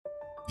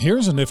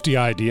Here's a nifty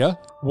idea.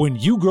 When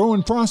you grow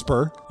and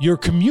prosper, your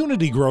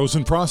community grows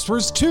and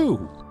prospers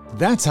too.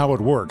 That's how it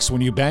works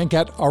when you bank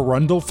at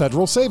Arundel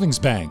Federal Savings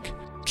Bank,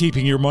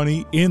 keeping your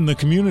money in the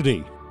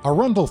community.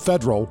 Arundel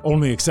Federal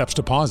only accepts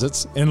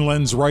deposits and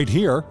lends right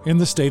here in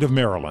the state of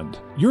Maryland.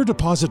 Your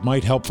deposit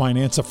might help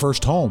finance a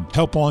first home,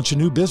 help launch a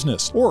new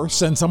business, or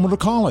send someone to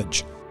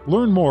college.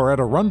 Learn more at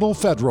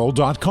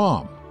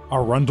arundelfederal.com.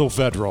 Arundel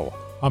Federal,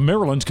 a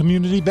Maryland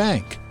community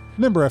bank.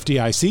 Member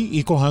FDIC,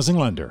 Equal Housing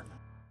Lender.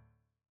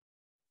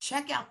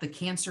 Check out The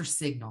Cancer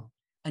Signal,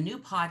 a new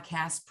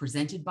podcast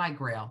presented by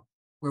Grail,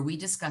 where we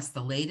discuss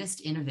the latest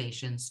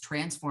innovations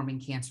transforming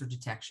cancer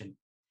detection.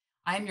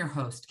 I am your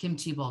host, Kim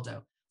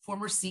Thiboldeau,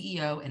 former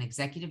CEO and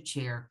executive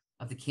chair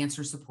of the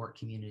Cancer Support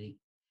Community.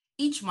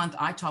 Each month,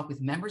 I talk with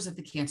members of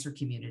the cancer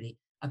community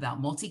about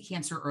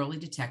multi-cancer early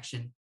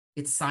detection,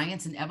 its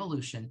science and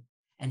evolution,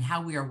 and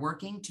how we are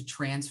working to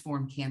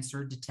transform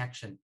cancer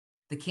detection.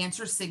 The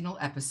Cancer Signal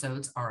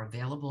episodes are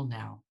available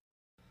now.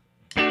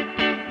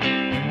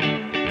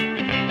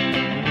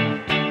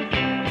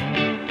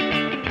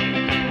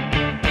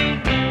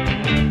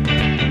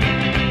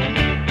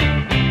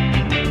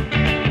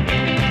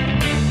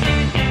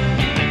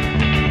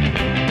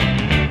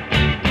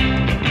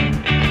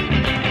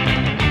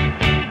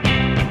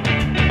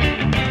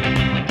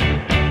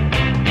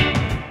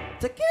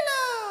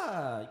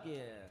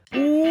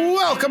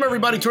 Welcome,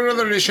 everybody, to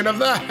another edition of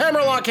the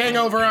Hammerlock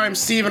Hangover. I'm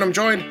Steve, and I'm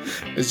joined,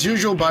 as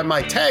usual, by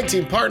my tag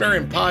team partner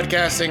in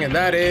podcasting, and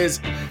that is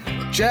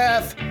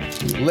Jeff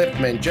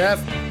Lipman.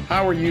 Jeff,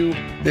 how are you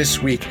this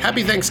week?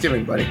 Happy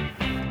Thanksgiving, buddy.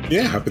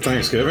 Yeah, happy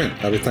Thanksgiving.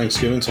 Happy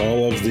Thanksgiving to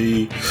all of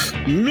the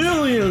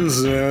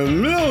millions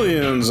and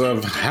millions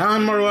of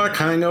Hammerlock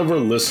Hangover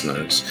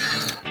listeners.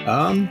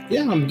 I'm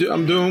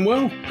doing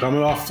well.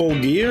 Coming off Full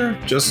Gear,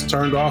 just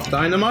turned off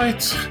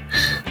Dynamite.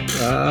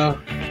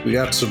 We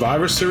got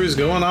Survivor Series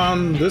going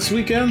on this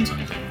weekend.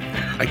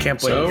 I can't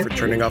blame you for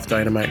turning off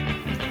Dynamite.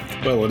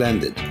 Well, it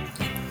ended.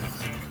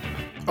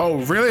 Oh,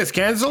 really? It's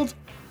canceled?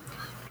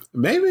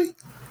 Maybe.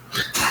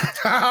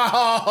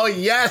 Oh,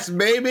 yes,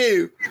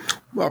 baby.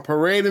 Well,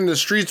 parade in the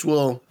streets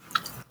will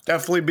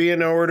definitely be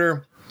in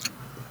order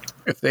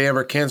if they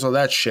ever cancel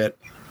that shit.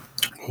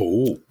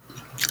 Oh.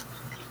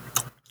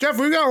 Jeff,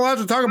 we got a lot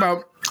to talk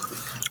about.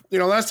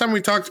 Last time we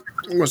talked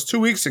was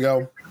 2 weeks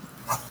ago.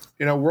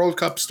 World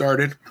Cup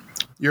started.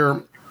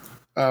 You're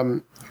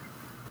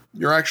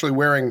actually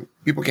wearing,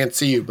 people can't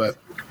see you, but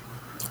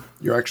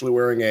you're actually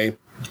wearing a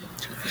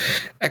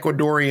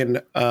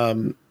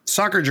Ecuadorian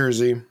soccer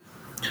jersey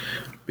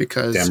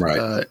because damn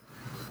right.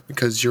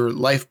 Because your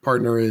life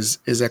partner is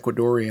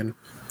Ecuadorian.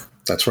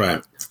 That's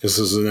right. This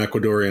is an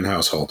Ecuadorian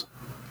household.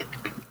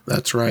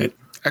 That's right.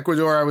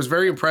 Ecuador, I was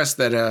very impressed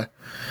that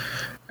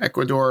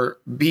Ecuador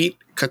beat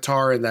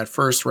Qatar in that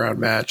first round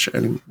match,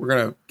 and we're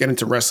going to get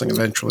into wrestling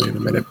eventually in a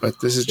minute,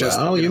 but this is just...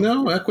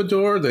 Well,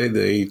 Ecuador,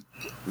 they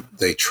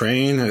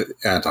train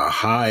at a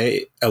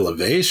high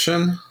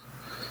elevation.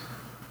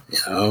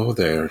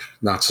 They're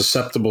not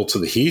susceptible to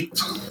the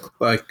heat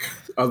like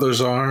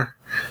others are.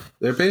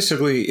 They're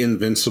basically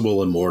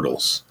invincible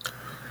immortals.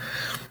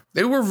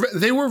 They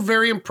were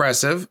very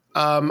impressive.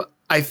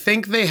 I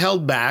think they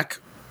held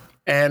back,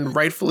 and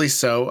rightfully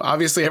so.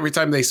 Obviously, every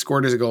time they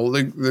scored a goal,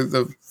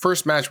 the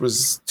first match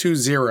was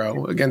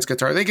 2-0 against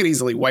Qatar. They could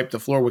easily wipe the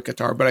floor with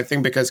Qatar, but I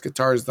think because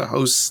Qatar is the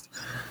host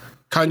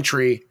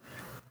country,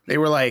 they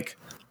were like,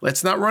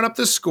 let's not run up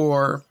the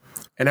score.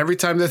 And every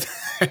time that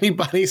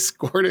anybody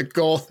scored a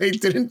goal, they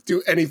didn't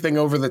do anything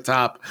over the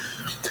top.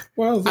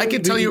 Well, I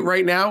can tell you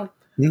right now,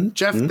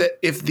 Jeff, that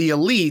if the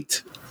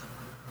elite,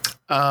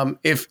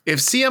 if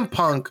CM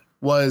Punk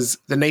was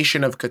the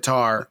nation of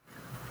Qatar,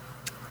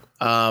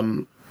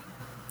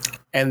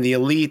 and the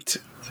elite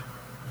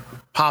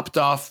popped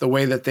off the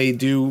way that they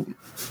do,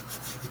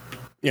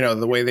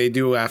 the way they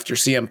do after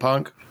CM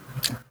Punk,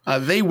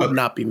 they would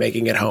not be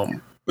making it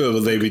home.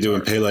 Will they be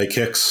doing Pele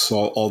kicks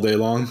all day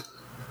long?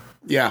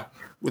 Yeah,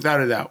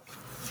 without a doubt.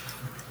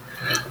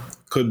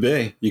 Could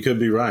be. You could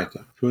be right.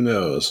 Who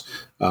knows?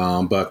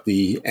 But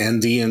the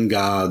Andean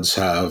gods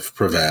have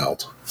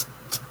prevailed.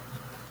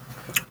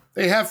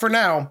 They have for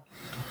now.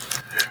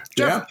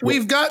 Jeff,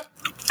 we've got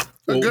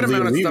a good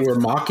amount of stuff. We were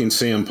mocking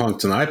CM Punk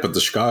tonight, but the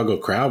Chicago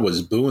crowd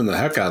was booing the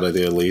heck out of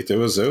the Elite. It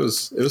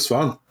was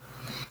fun.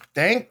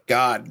 Thank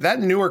God. That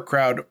Newark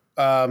crowd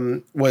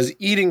was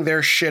eating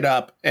their shit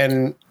up.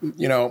 And,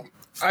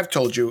 I've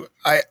told you,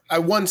 I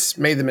once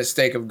made the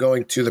mistake of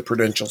going to the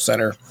Prudential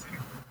Center.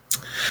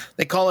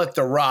 They call it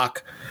the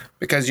Rock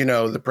because,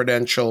 the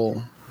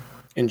Prudential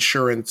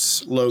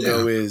insurance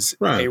logo is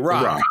a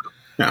rock.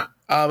 Yeah.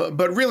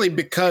 But really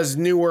because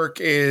Newark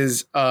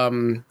is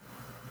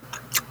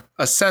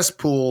a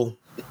cesspool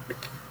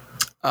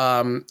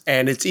and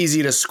it's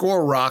easy to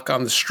score rock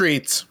on the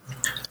streets.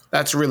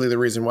 That's really the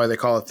reason why they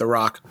call it the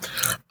Rock.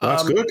 Well,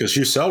 that's good because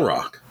you sell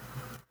rock.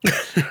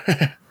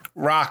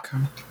 Rock.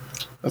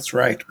 That's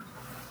right.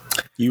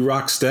 You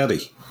rock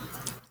steady.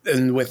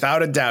 And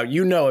without a doubt,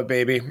 you know it,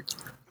 baby.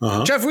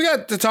 Jeff, we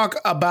got to talk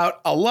about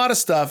a lot of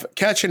stuff,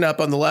 catching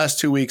up on the last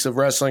 2 weeks of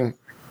wrestling.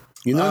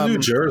 You know, New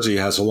Jersey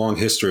has a long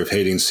history of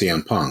hating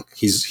CM Punk.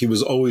 He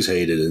was always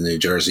hated in New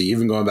Jersey,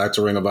 even going back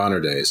to Ring of Honor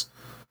days.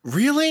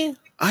 Really?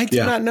 I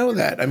did not know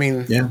that. I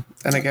mean,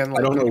 and again,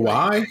 I don't know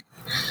why.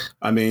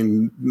 I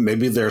mean,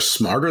 maybe they're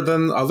smarter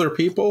than other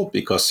people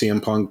because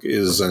CM Punk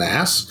is an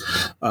ass.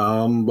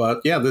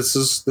 But yeah, this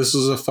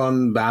is a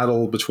fun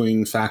battle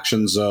between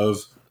factions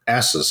of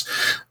asses.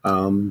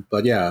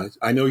 But yeah,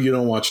 I know you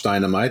don't watch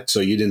Dynamite, so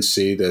you didn't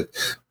see that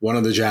one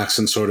of the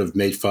Jacksons sort of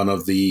made fun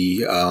of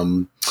the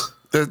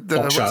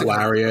buckshot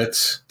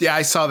lariat. Yeah,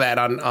 I saw that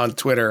on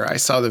Twitter. I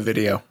saw the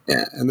video.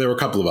 Yeah, and there were a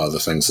couple of other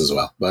things as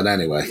well. But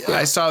anyway,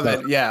 I saw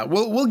that. Yeah,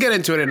 we'll get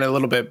into it in a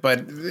little bit.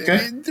 But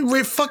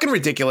we're fucking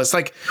ridiculous.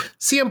 Like,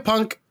 CM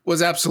Punk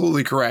was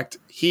absolutely correct.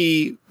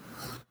 He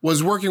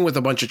was working with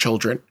a bunch of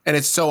children, and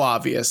it's so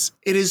obvious.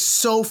 It is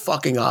so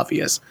fucking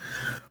obvious.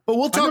 But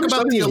we'll talk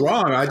about he's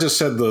wrong. I just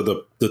said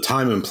the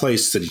time and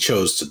place that he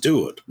chose to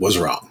do it was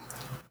wrong.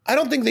 I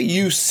don't think that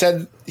you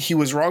said he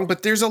was wrong,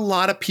 but there's a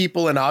lot of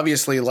people, and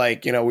obviously,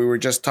 like, you know, we were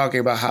just talking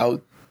about how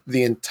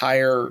the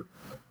entire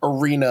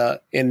arena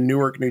in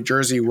Newark, New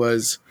Jersey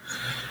was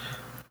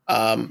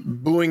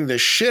booing the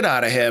shit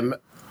out of him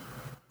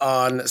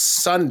on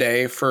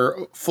Sunday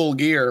for Full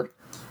Gear.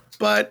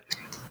 But,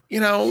 you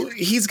know,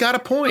 he's got a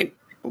point.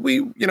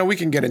 We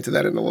can get into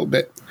that in a little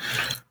bit.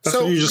 That's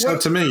what you just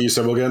said to me. You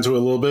said we'll get into it a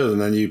little bit,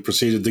 and then you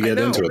proceeded to get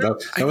into it.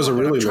 That was a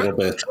really little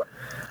bit.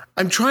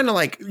 I'm trying to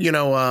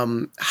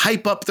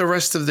hype up the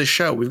rest of the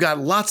show. We've got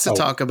lots to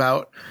talk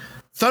about.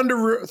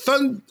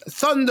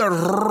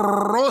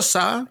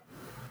 ThunderRosa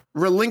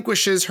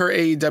relinquishes her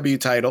AEW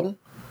title,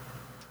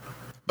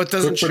 but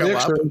doesn't show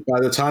up. By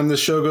the time the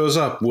show goes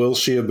up, will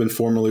she have been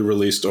formally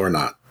released or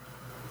not?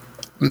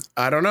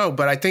 I don't know,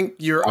 but I think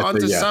you're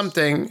onto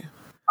something.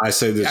 I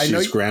say that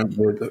she's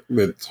granted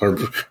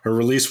that her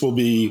release will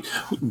be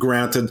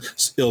granted.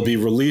 It'll be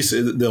released.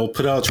 They'll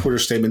put out a Twitter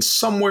statement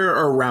somewhere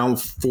around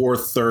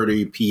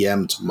 4:30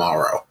 p.m.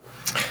 tomorrow.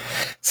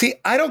 See,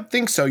 I don't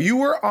think so. You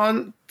were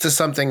on to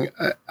something.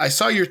 I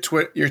saw your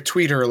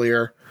tweet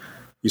earlier.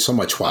 You saw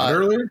my twat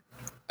earlier?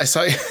 I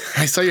saw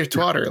your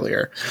twat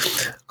earlier.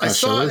 I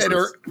saw it,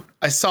 or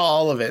I saw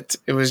all of it.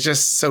 It was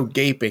just so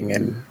gaping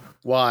and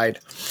wide.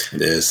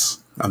 It is.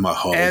 I'm a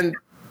hoe.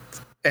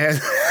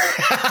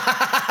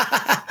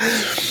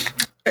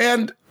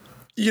 And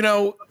you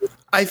know,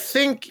 I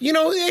think, you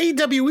know,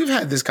 AEW, we've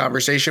had this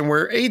conversation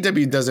where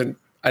AEW doesn't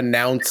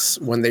announce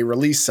when they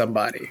release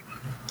somebody.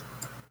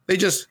 They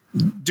just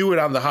do it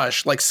on the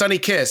hush, like Sonny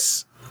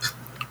Kiss.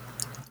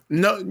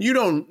 No, you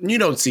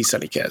don't see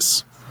Sonny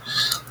Kiss.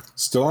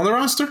 Still on the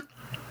roster?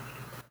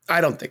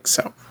 I don't think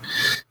so.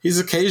 He's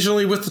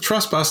occasionally with the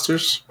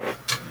Trustbusters.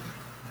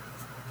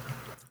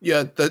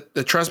 Yeah, the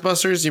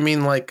Trustbusters, you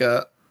mean like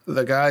the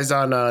guys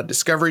on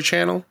Discovery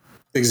Channel?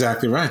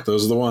 Exactly right.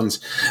 Those are the ones.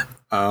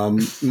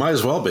 Might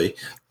as well be.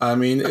 I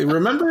mean,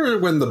 remember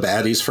when the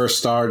baddies first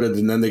started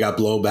and then they got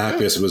blowback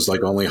because it was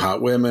like only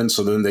hot women.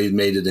 So then they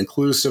made it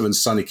inclusive and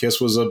Sonny Kiss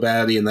was a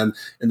baddie. And then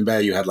in the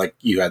baddie,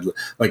 you had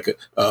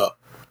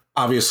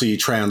obviously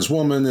trans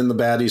woman in the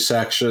baddie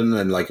section.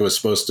 And like it was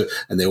supposed to,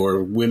 and they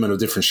were women of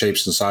different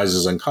shapes and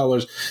sizes and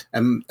colors.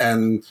 And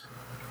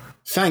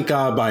thank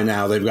God by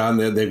now they've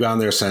gotten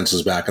their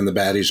senses back, and the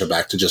baddies are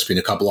back to just being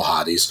a couple of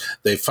hotties.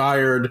 They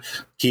fired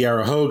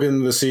Kiara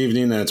Hogan this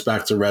evening, and it's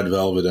back to Red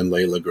Velvet and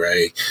Layla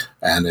Gray.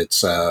 And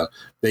it's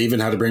they even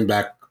had to bring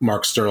back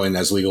Mark Sterling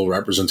as legal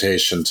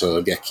representation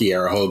to get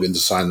Kiara Hogan to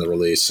sign the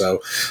release.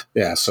 So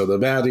yeah, so the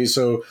baddies.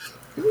 So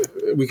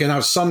we can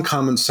have some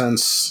common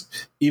sense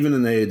even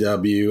in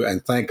AEW,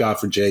 and thank God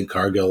for Jade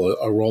Cargill,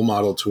 a role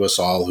model to us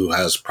all who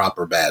has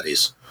proper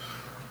baddies.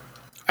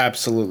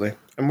 Absolutely.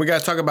 And we got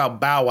to talk about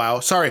Bow Wow.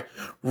 Sorry,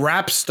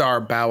 rap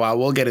star Bow Wow.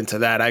 We'll get into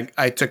that.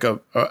 I've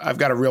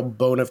got a real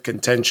bone of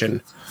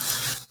contention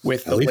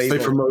with the label. At least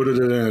they promoted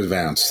it in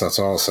advance. That's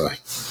all I'll say.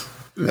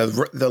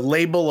 The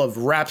label of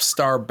rap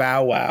star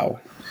Bow Wow.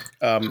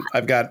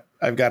 I've got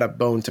a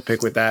bone to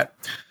pick with that.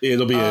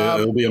 It'll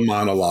be a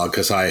monologue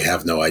because I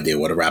have no idea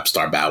what a rap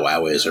star Bow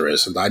Wow is or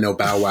isn't. I know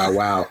Bow Wow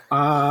Wow.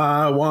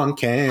 I want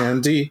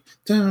candy.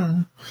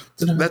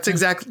 That's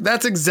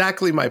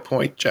exactly my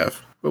point,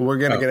 Jeff. But we're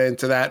gonna get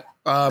into that.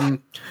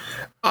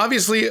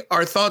 Obviously,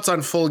 our thoughts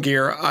on Full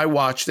Gear. I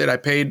watched it. I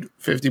paid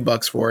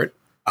 $50 for it.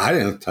 I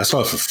didn't. I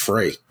saw it for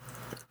free.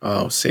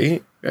 Oh,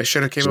 see, I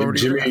should have came over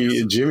to your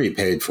house. Jimmy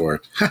paid for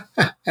it.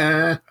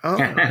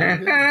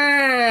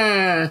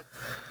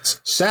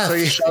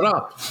 Seth, shut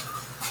up.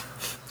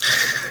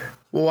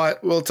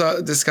 We'll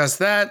discuss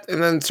that,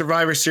 and then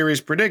Survivor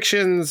Series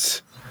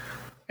predictions,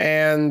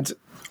 and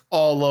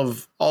all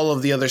of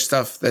the other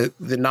stuff, the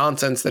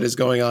nonsense that is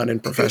going on in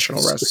professional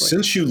wrestling.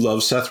 Since you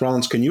love Seth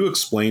Rollins, can you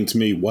explain to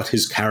me what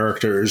his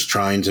character is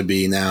trying to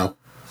be now?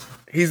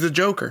 He's the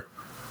Joker.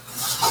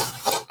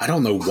 I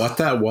don't know what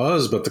that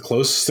was, but the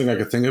closest thing I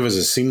could think of is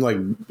it seemed like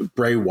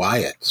Bray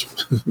Wyatt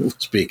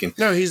speaking.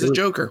 No, he's the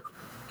Joker.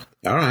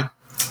 All right.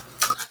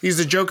 He's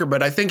the Joker,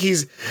 but I think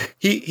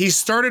he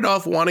started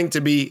off wanting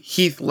to be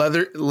Heath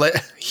Ledger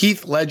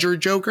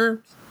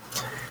Joker.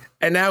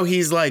 And now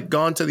he's like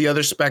gone to the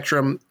other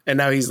spectrum, and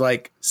now he's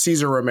like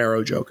Cesar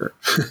Romero Joker.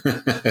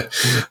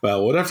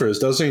 Well, whatever it is,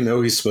 doesn't he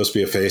know he's supposed to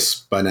be a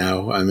face by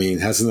now? I mean,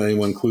 hasn't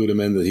anyone clued him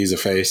in that he's a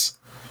face?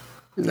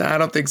 No, I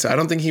don't think so. I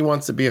don't think he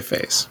wants to be a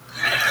face.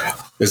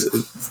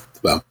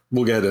 Well,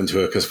 we'll get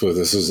into it because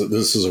this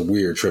is a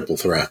weird triple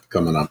threat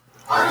coming up.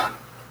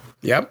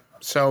 Yep.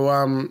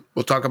 So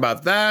we'll talk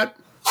about that.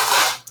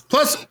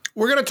 Plus,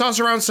 we're going to toss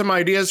around some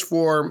ideas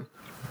for,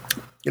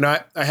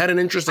 I had an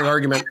interesting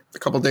argument a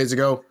couple of days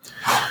ago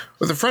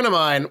with a friend of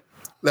mine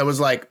that was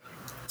like,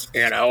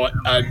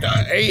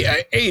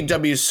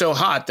 AEW is so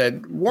hot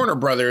that Warner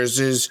Brothers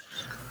is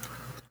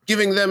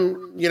giving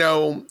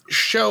them,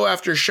 show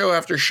after show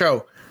after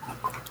show.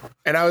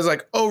 And I was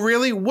like, oh,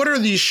 really? What are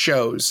these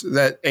shows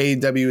that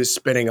AEW is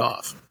spinning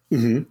off?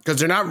 Because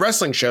they're not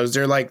wrestling shows.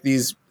 They're like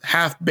these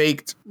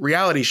half-baked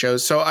reality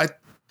shows. So I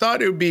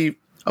thought it would be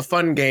a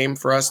fun game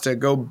for us to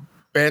go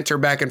banter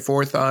back and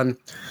forth on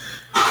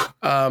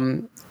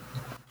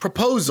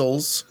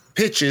proposals,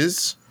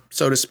 pitches,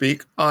 so to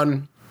speak,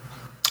 on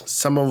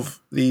some of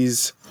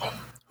these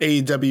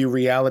AEW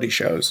reality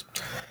shows.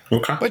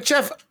 Okay. But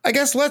Jeff, I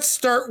guess let's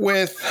start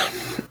with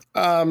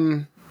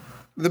the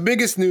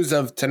biggest news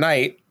of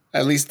tonight,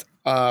 at least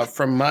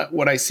from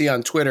what I see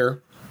on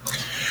Twitter,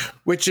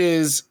 which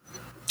is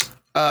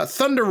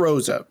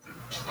ThunderRosa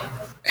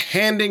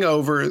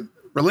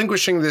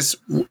relinquishing this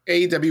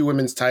AEW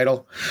women's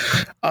title.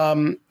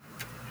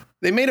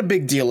 They made a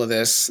big deal of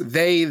this.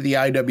 They, the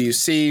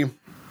IWC,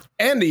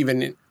 and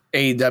even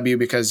AEW,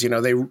 because,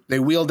 they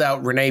wheeled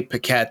out Renee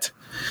Paquette.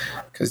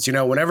 Because,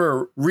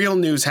 whenever real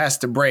news has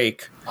to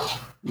break,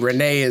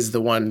 Renee is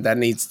the one that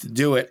needs to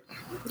do it.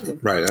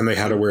 Right, and they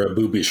had to wear a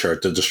booby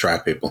shirt to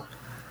distract people.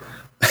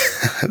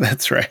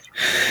 That's right.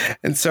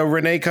 And so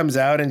Renee comes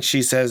out and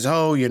she says,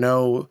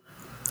 something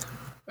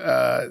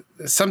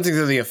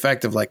to the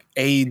effect of like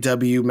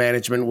AEW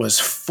management was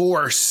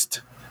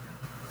forced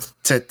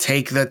to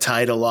take the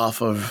title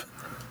off of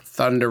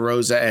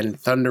ThunderRosa, and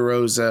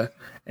ThunderRosa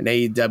and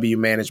AEW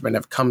management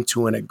have come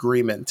to an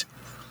agreement.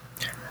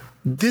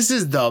 This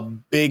is the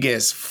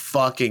biggest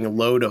fucking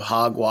load of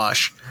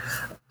hogwash.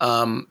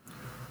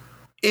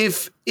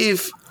 If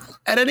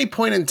at any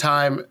point in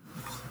time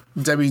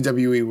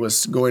WWE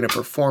was going to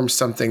perform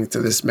something to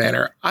this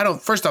manner, I don't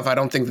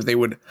think that they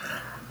would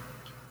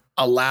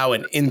allow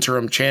an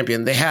interim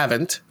champion. They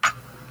haven't.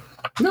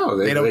 No,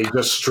 they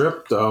just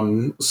stripped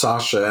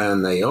Sasha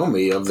and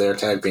Naomi of their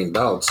tag team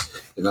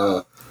belts in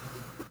a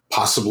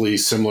possibly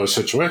similar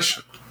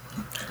situation.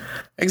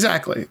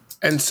 Exactly.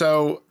 And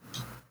so,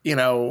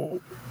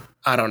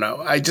 I don't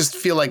know. I just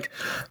feel like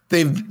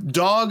they've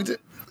dogged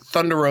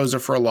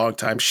ThunderRosa for a long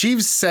time.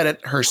 She's said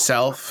it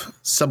herself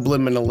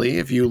subliminally.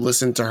 If you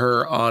listen to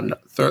her on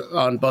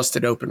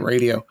Busted Open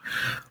Radio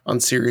on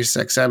Sirius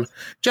XM.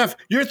 Jeff,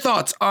 your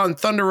thoughts on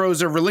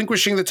ThunderRosa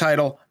relinquishing the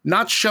title,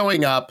 not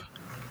showing up,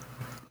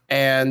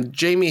 and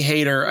Jaime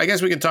Hayter. I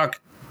guess we can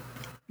talk,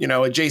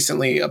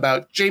 adjacently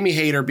about Jaime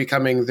Hayter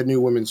becoming the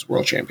new women's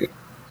world champion.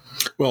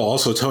 Well,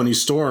 also Toni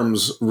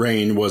Storm's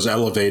reign was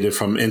elevated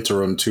from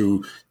interim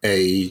to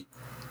a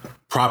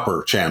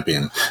proper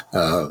champion.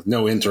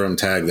 No interim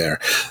tag there.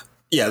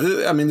 Yeah,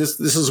 this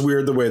is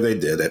weird the way they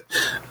did it.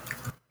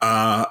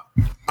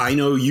 I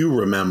know you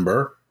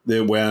remember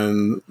that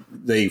when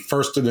they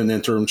first did an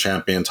interim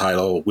champion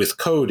title with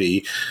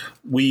Cody,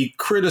 we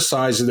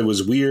criticized it. It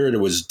was weird. It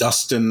was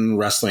Dustin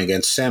wrestling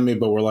against Sammy,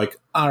 but we're like,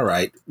 all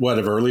right,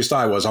 whatever. At least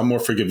I was. I'm more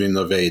forgiving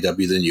of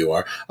AEW than you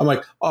are. I'm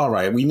like, all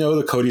right, we know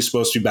that Cody's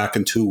supposed to be back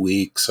in 2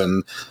 weeks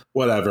and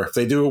whatever. If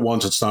they do it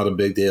once, it's not a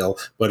big deal.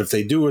 But if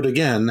they do it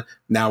again,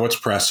 now it's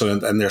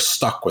precedent and they're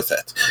stuck with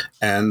it.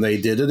 And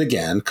they did it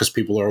again because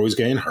people are always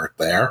getting hurt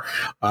there.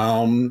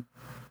 And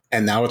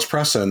now it's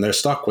precedent. They're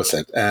stuck with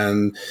it.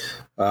 And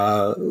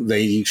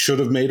they should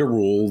have made a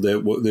rule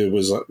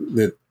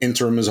that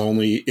interim is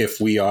only if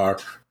we are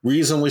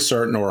reasonably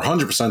certain or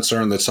 100%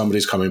 certain that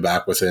somebody's coming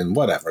back within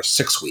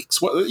 6 weeks.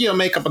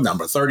 Make up a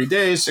number, 30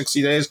 days,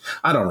 60 days.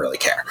 I don't really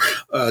care.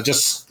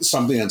 Just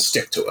something and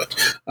stick to it.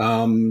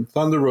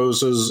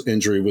 ThunderRosa's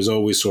injury was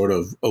always sort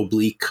of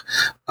oblique.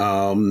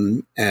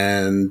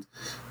 And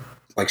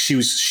like she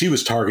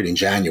was targeting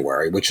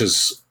January, which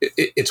is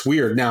it's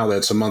weird now that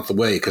it's a month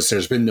away because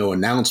there's been no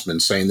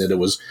announcement saying that it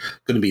was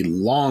going to be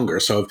longer.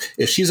 So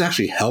if she's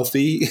actually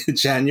healthy in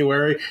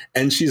January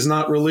and she's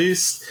not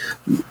released,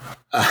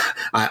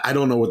 I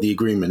don't know what the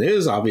agreement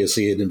is.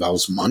 Obviously, it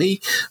involves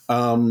money.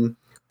 But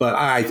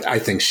I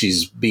think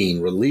she's being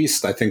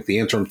released. I think the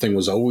interim thing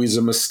was always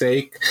a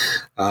mistake.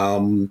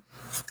 I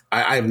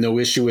have no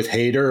issue with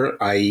Hayter.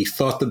 I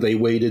thought that they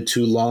waited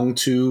too long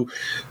to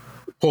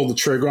pull the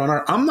trigger on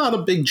her. I'm not a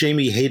big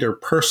Jaime Hayter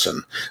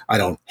person. I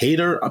don't hate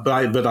her,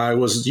 but I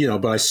was,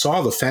 but I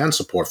saw the fan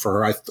support for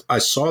her. I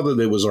saw that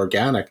it was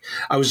organic.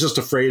 I was just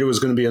afraid it was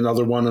going to be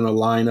another one in a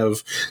line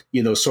of,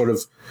 sort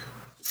of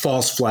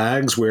false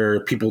flags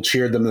where people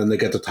cheered them and then they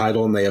get the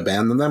title and they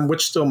abandon them,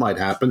 which still might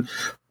happen.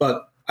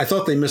 But I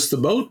thought they missed the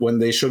boat when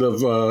they should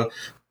have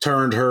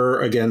turned her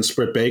against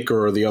Britt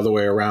Baker or the other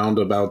way around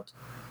about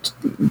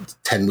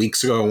 10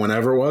 weeks ago or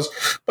whenever it was.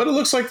 But it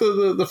looks like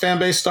the fan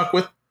base stuck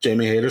with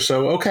Jaime Hayter.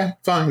 So, okay,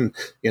 fine.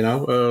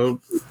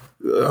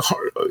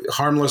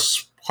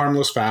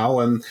 Harmless foul,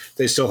 and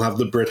they still have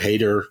the Britt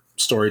Hayter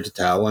story to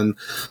tell. And,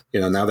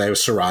 now they have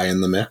Saraya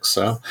in the mix.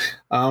 So,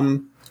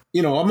 I'm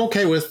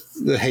okay with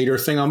the Hayter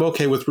thing. I'm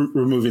okay with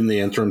removing the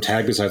interim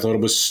tag because I thought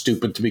it was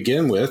stupid to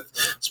begin with,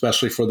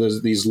 especially for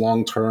these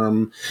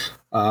long-term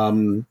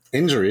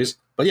injuries.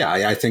 But yeah,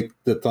 I think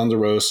that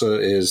ThunderRosa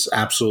is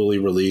absolutely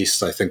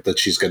released. I think that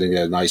she's going to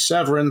get a nice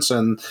severance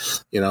and,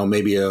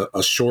 maybe a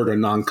shorter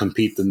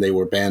non-compete than they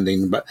were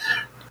banding. But,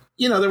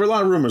 there were a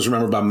lot of rumors,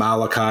 remember, about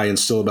Malachi and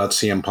still about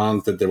CM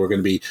Punk, that there were going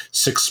to be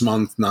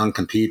 6-month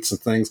non-competes and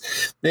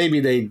things. Maybe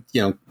they,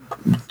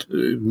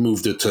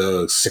 moved it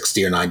to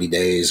 60 or 90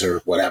 days or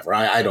whatever.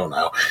 I don't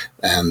know.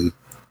 And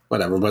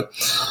whatever. But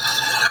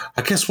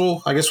I guess we'll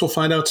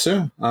find out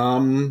soon.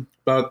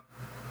 But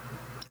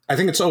I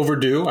think it's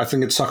overdue. I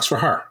think it sucks for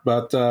her,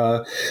 but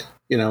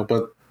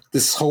but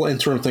this whole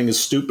interim thing is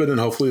stupid, and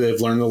hopefully they've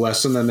learned the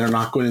lesson and they're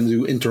not going to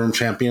do interim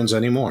champions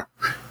anymore.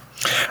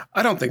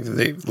 I don't think that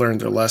they've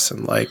learned their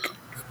lesson. Like,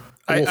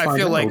 I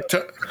feel like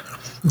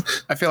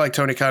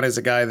Tony Khan is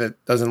a guy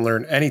that doesn't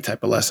learn any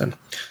type of lesson.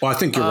 Well, I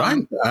think you're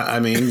right.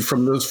 I mean,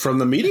 from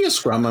the media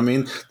scrum, I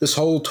mean, this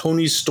whole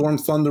Toni Storm,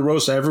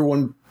 ThunderRosa,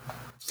 everyone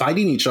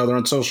fighting each other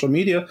on social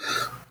media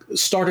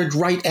started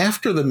right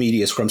after the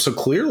media scrum. So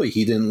clearly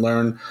he didn't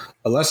learn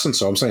a lesson.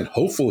 So I'm saying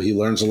hopefully he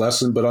learns a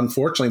lesson, but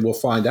unfortunately we'll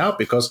find out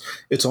because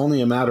it's only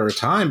a matter of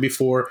time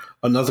before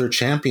another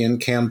champion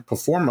can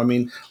perform. I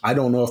mean, I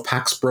don't know if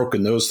Pac's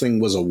broken nose thing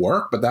was a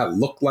work, but that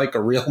looked like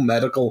a real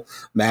medical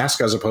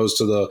mask as opposed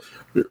to the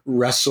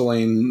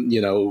wrestling,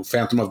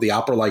 Phantom of the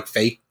Opera, like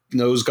fake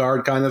nose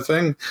guard kind of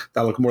thing.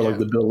 That looked more like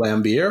the Bill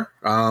Lambier.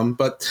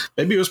 But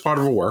maybe it was part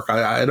of a work.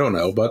 I don't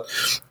know. But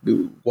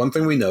one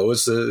thing we know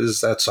is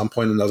at some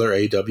point another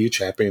AEW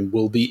champion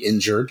will be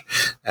injured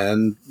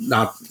and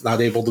not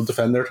able to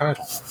defend their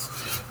title.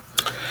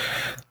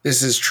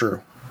 This is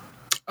true.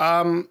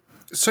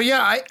 So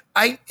yeah,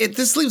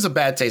 this leaves a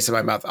bad taste in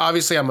my mouth.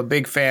 Obviously, I'm a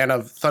big fan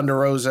of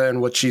ThunderRosa and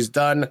what she's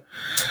done.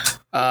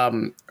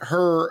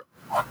 Her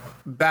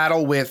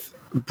battle with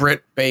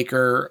Britt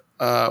Baker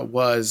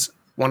was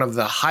one of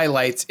the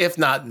highlights, if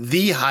not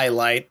the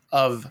highlight,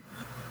 of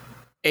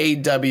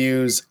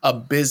AEW's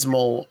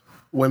abysmal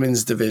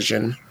women's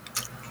division.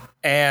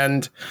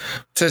 And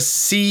to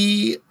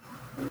see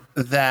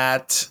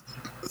that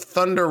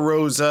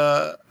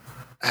ThunderRosa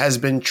has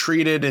been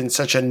treated in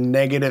such a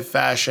negative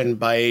fashion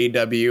by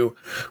AEW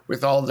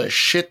with all the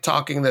shit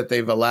talking that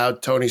they've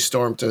allowed Toni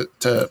Storm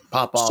to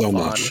pop off so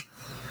much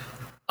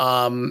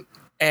on.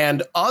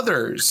 And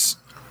others,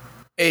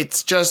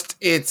 it's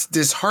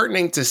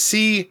disheartening to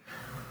see.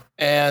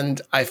 And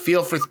I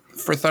feel for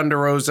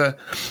ThunderRosa.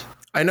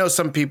 I know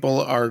some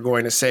people are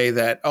going to say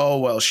that, oh,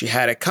 well, she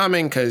had it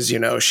coming because,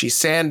 she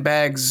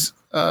sandbags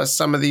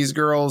some of these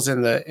girls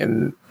in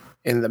the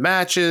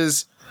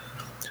matches.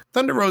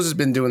 ThunderRosa's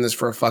been doing this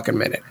for a fucking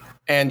minute.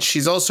 And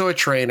she's also a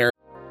trainer.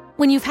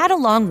 When you've had a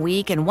long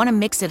week and want to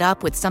mix it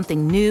up with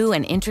something new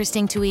and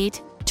interesting to eat,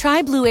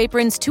 try Blue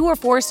Apron's 2 or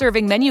 4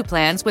 serving menu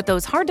plans with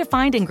those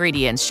hard-to-find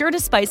ingredients sure to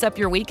spice up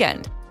your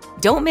weekend.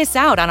 Don't miss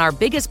out on our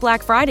biggest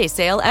Black Friday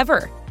sale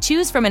ever.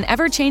 Choose from an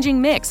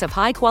ever-changing mix of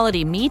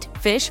high-quality meat,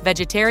 fish,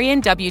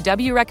 vegetarian,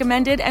 WW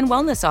recommended, and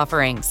wellness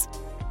offerings.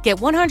 Get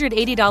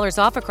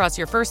 $180 off across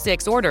your first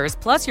 6 orders,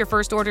 plus your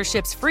first order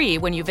ships free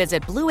when you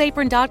visit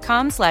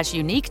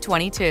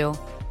blueapron.com/unique22.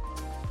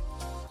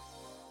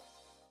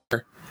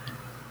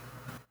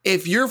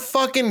 If you're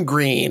fucking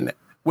green,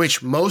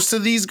 which most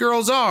of these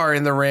girls are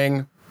in the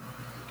ring,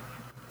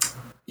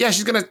 yeah,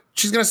 she's gonna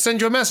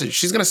send you a message.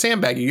 She's gonna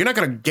sandbag you. You're not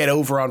gonna get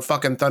over on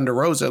fucking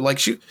ThunderRosa. Like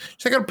she's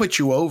not gonna put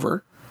you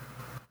over.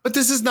 But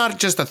this is not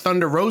just a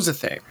ThunderRosa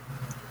thing.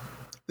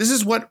 This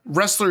is what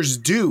wrestlers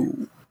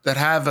do that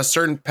have a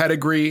certain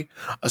pedigree,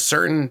 a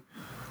certain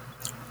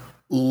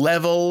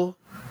level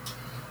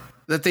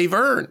that they've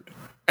earned.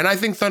 And I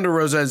think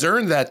ThunderRosa has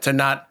earned that, to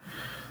not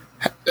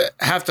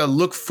have to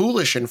look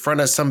foolish in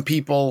front of some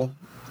people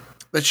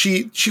that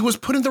she was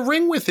put in the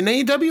ring with in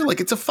AEW.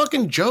 Like, it's a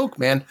fucking joke,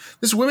 man.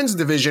 This women's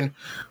division,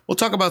 we'll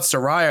talk about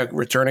Saraya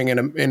returning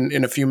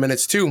in a few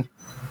minutes too.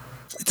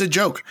 It's a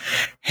joke.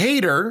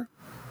 Hayter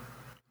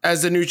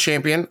as the new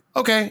champion.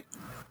 Okay.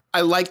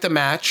 I like the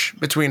match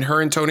between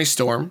her and Toni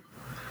Storm.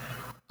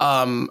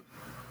 I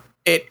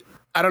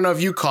don't know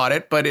if you caught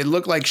it, but it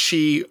looked like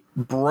she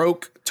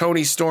broke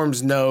Toni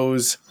Storm's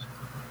nose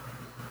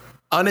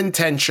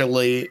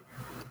unintentionally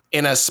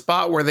in a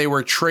spot where they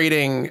were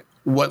trading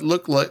what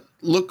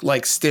looked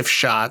like stiff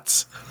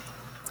shots.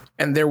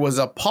 And there was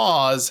a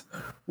pause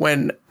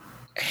when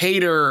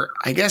Hayter,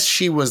 I guess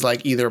she was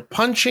like either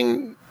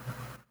punching,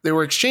 they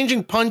were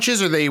exchanging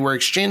punches or they were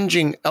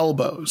exchanging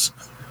elbows.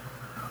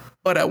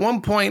 But at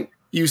one point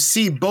you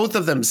see both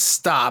of them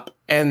stop,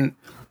 and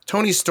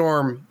Toni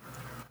Storm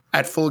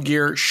at Full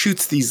Gear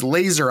shoots these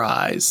laser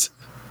eyes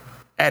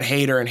at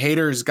Hayter, and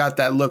Hayter's got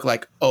that look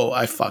like, oh,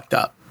 I fucked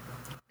up.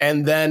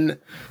 And then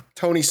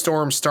Toni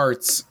Storm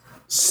starts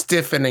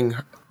stiffening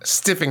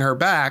stiffing her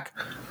back.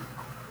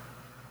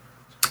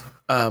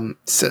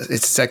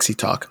 It's sexy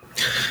talk,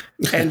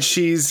 and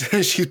she's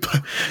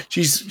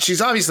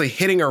obviously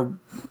hitting her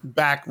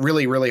back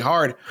really, really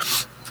hard.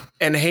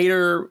 And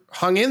Hayter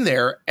hung in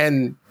there,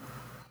 and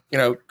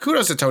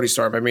kudos to Toni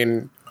Storm. I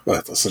mean,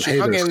 listen, she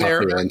hung Hayter's in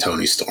there. tougher than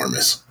Toni Storm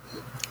is.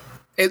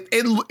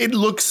 It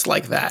looks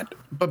like that,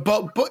 but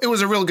it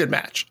was a real good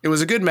match. It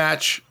was a good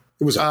match.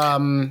 It was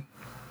okay.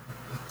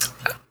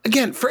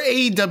 Again, for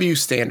AEW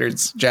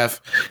standards,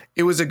 Jeff,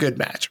 it was a good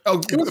match.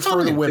 Oh,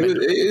 for the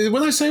women.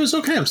 When I say it was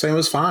okay, I'm saying it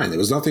was fine. It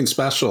was nothing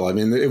special. I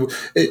mean,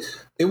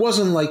 it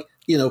wasn't like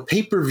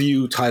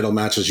pay-per-view title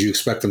matches. You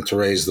expect them to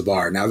raise the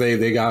bar. Now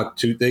they got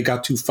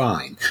too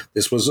fine.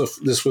 This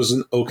was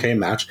an okay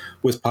match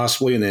with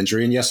possibly an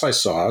injury. And yes, I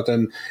saw it,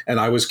 and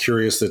I was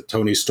curious that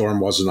Toni Storm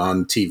wasn't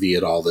on TV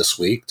at all this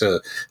week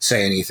to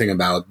say anything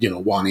about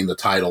wanting the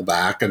title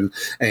back and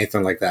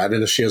anything like that.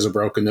 And if she has a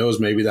broken nose,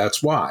 maybe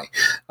that's why.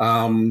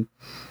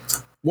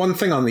 One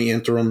thing on the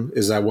interim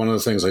is that one of the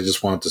things I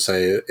just wanted to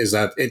say is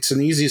that it's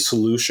an easy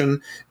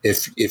solution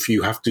if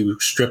you have to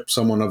strip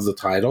someone of the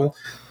title.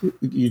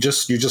 You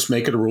just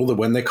make it a rule that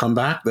when they come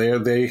back,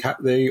 they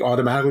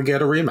automatically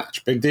get a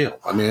rematch. Big deal.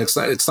 I mean, it's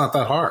not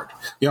that hard.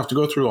 You have to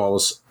go through all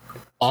this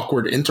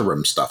awkward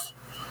interim stuff.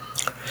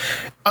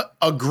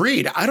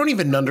 Agreed. I don't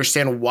even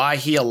understand why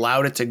he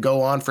allowed it to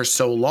go on for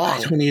so long. I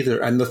don't either.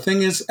 And the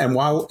thing is, and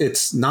while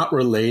it's not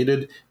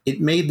related,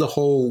 it made the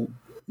whole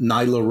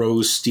Nyla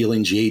Rose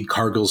stealing Jade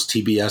Cargill's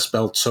TBS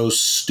belt so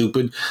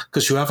stupid,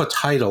 because you have a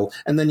title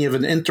and then you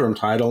have an interim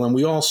title, and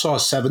we all saw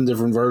 7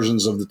 different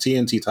versions of the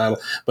TNT title,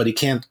 but he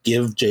can't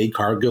give Jade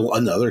Cargill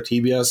another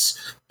TBS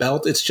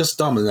belt. It's just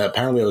dumb. And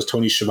apparently it was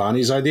Tony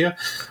Schiavone's idea.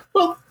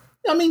 Well,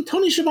 I mean,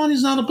 Tony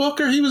Schiavone's not a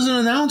booker. He was an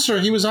announcer.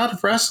 He was out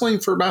of wrestling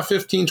for about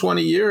 15,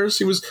 20 years.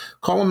 He was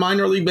calling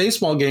minor league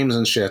baseball games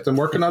and shit and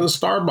working out of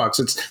Starbucks.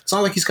 It's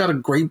not like he's got a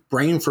great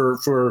brain for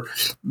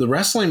the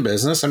wrestling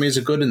business. I mean, he's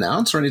a good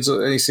announcer, and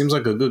he seems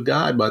like a good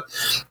guy, but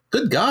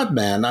good God,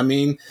 man. I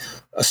mean,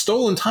 a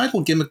stolen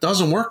title gimmick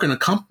doesn't work in a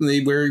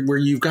company where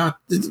you've got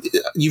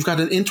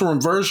an interim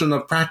version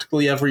of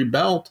practically every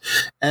belt,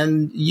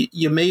 and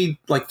you made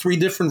like 3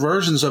 different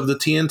versions of the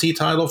TNT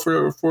title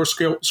for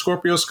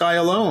Scorpio Sky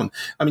alone.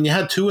 I mean, you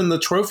had 2 in the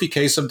trophy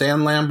case of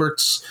Dan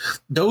Lambert's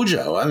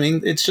dojo. I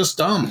mean, it's just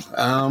dumb.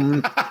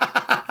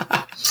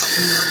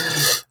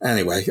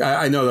 Anyway,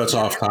 I know that's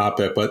off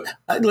topic, but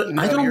I don't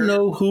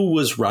know who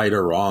was right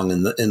or wrong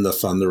in the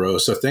Thunder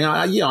Rosa thing.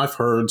 I've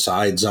heard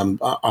sides on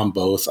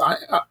both.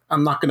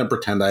 I'm not going to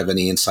pretend I have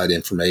any inside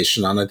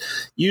information on it.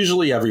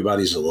 Usually,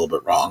 everybody's a little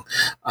bit wrong,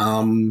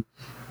 and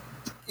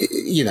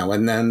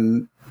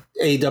then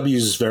AEW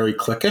is very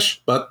cliquish,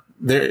 but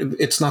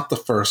it's not the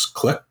first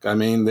click. I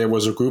mean, there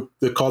was a group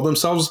that called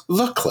themselves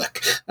The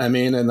Click. I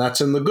mean, and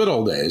that's in the good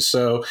old days.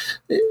 So,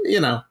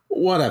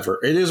 whatever.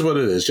 It is what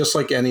it is. Just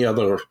like any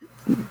other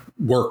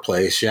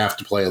workplace, you have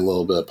to play a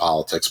little bit of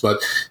politics.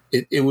 But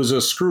it was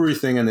a screwy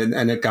thing,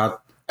 and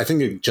I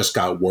think it just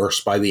got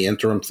worse by the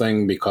interim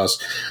thing, because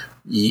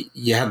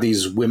you had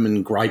these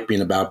women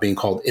griping about being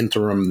called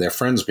interim, their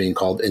friends being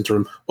called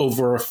interim,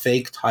 over a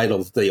fake title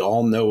that they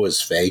all know is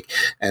fake.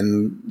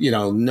 And,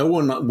 no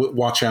one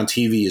watching on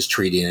TV is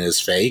treating it as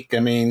fake.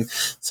 I mean,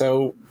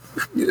 so,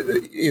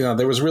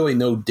 there was really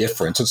no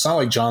difference. It's not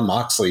like John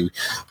Moxley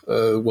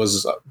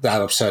was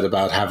that upset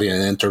about having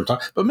an interim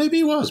title, but maybe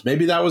he was.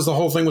 Maybe that was the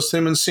whole thing with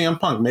him and CM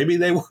Punk. Maybe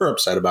they were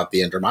upset about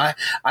the interim. I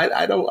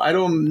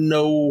don't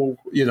know,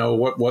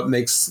 what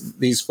makes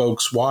these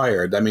folks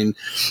wired. I mean,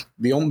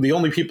 the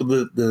only people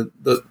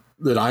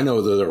that I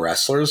know that are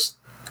wrestlers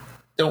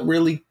don't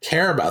really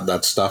care about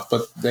that stuff,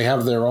 but they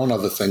have their own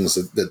other things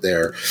that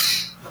they're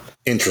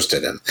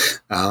interested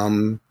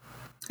in.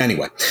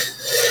 Anyway.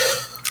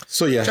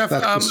 So yeah, Jeff,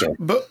 that's the story.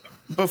 But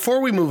before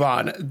we move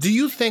on, do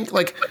you think,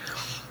 like,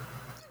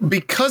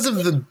 because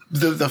of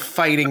the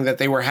fighting that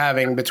they were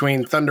having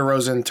between Thunder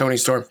Rosa and Toni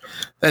Storm,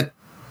 that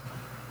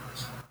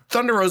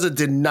Thunder Rosa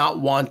did not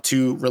want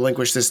to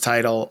relinquish this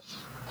title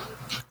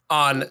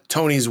on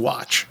Tony's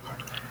watch,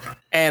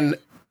 and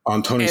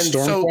on Toni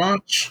Storm's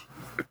watch?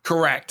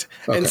 Correct.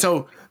 Okay. And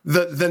so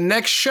the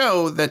next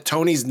show that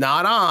Tony's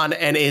not on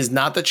and is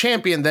not the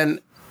champion, then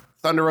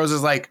Thunder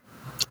Rosa's like,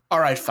 all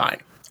right,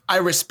 fine. I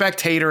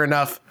respect Hayter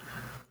enough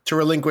to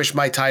relinquish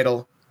my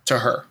title to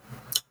her.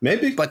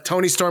 Maybe. But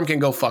Toni Storm can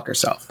go fuck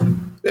herself.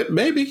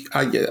 Maybe.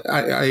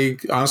 I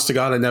honest to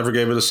God, I never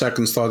gave it a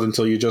second's thought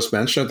until you just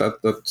mentioned it.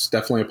 That's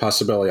definitely a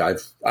possibility. I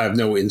have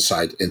no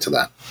insight into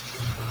that.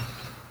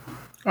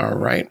 All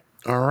right.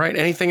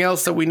 Anything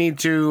else that we need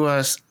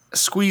to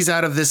squeeze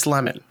out of this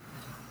lemon?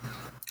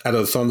 Out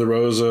of the Thunder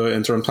Rosa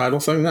interim title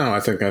thing? No, I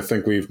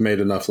think we've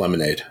made enough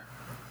lemonade.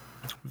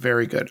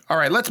 Very good. All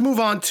right, let's move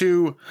on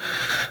to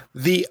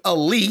the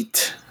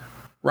Elite,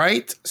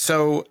 right?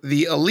 So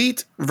the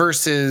Elite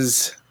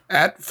versus,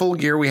 at Full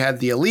Gear, we had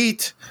the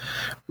Elite,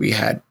 we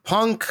had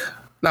Pac,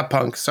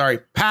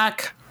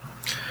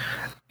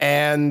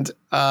 and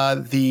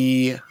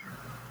the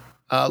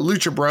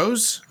Lucha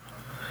Bros.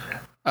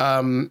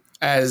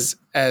 as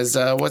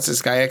what's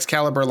this guy?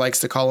 Excalibur likes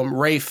to call him,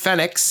 Ray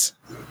Fenix,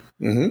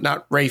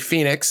 not Ray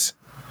Phoenix,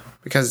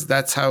 because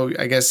that's how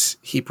I guess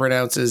he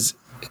pronounces.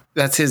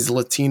 That's his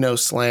Latino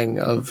slang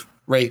of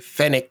Ray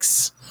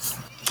Fenix.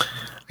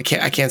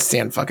 I can't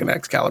stand fucking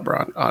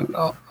Excalibur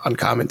on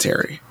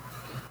commentary,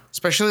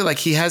 especially like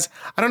he has.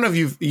 I don't know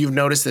if you've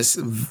noticed this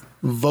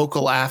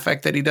vocal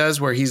affect that he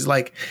does, where he's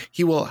like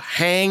he will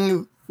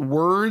hang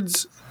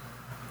words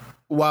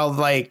while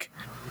like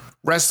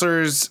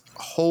wrestlers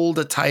hold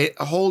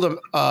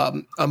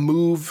a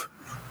move.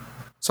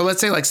 So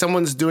let's say like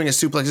someone's doing a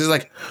suplex. It's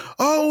like,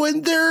 oh,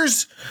 and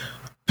there's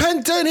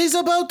Penta, and he's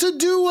about to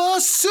do a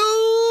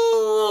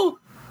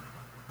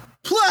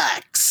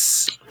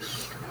suplex.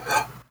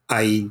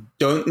 I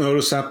don't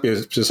notice that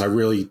because I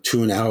really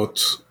tune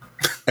out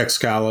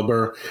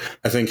Excalibur.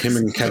 I think him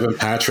and Kevin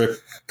Patrick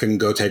can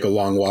go take a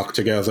long walk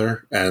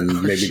together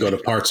and maybe go to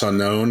parts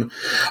unknown.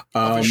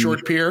 A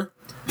short pier.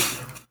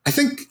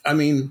 I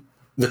mean,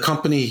 the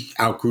company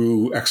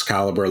outgrew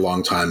Excalibur a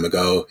long time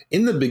ago.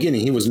 In the beginning,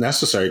 he was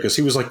necessary because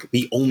he was like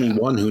the only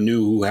one who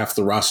knew who half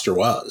the roster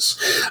was.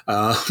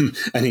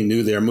 And he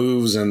knew their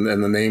moves and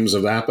the names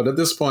of that. But at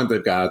this point,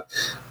 they've got,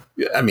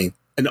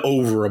 an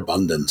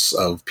overabundance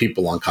of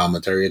people on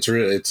commentary.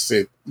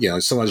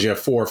 Sometimes you have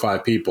 4 or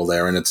 5 people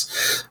there, and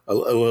it's a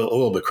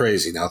little bit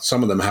crazy. Now,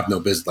 some of them have no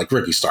business, like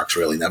Ricky Starks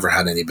really never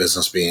had any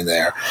business being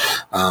there.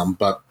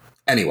 But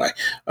anyway,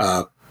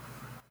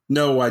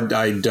 no,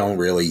 I don't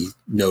really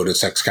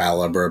notice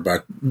Excalibur,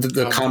 but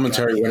the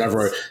commentary,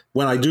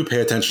 when I do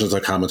pay attention to the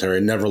commentary,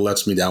 it never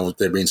lets me down with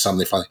there being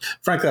something funny.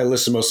 Frankly, I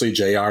listen mostly to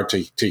JR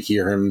to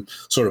hear him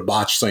sort of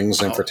botch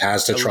things and for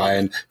Taz to try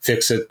and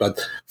fix it. But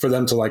for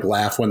them to like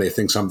laugh when they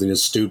think something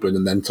is stupid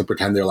and then to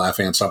pretend they're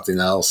laughing at something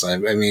else. I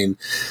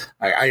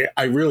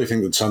really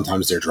think that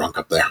sometimes they're drunk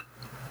up there.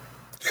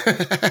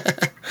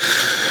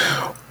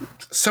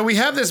 So we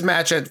have this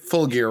match at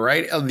Full Gear,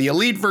 right? The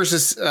Elite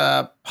versus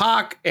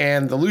Pac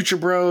and the Lucha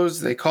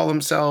Bros. They call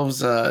themselves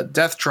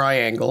Death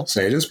Triangle.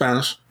 Say it in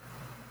Spanish.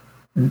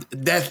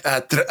 Death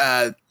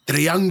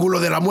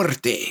Triángulo de la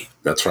Muerte.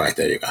 That's right.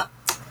 There you go.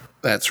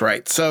 That's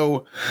right.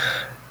 So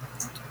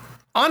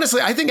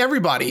honestly, I think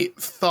everybody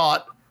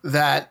thought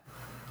that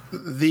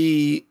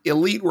the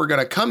Elite were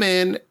going to come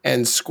in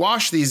and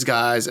squash these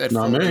guys at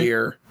Full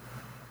Gear.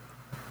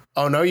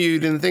 Oh, no, you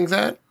didn't think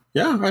that?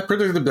 Yeah, I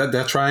predicted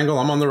that triangle.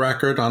 I'm on the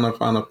record on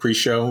a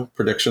pre-show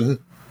prediction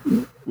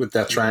with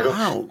that triangle.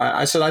 Wow.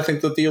 I said I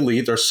think that the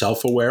Elite are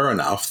self-aware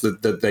enough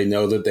that they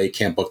know that they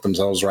can't book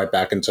themselves right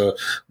back into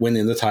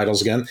winning the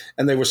titles again.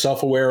 And they were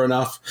self-aware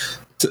enough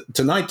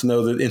tonight to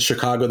know that in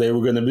Chicago they were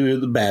going to be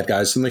the bad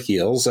guys and the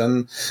heels.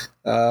 And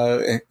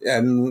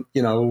you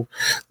know,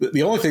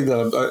 the only thing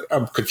that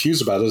I'm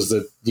confused about is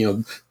that, you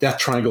know, that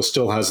triangle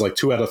still has like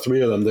 2 out of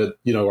 3 of them that,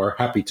 you know, are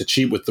happy to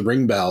cheat with the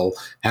ring bell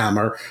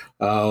hammer.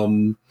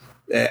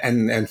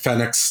 And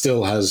Fenix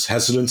still has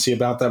hesitancy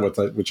about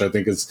that, which I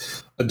think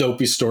is a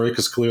dopey story,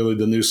 because clearly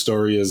the new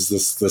story is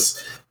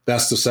this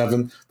best of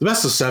 7. The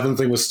best of 7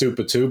 thing was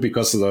stupid too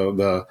because of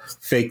the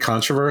fake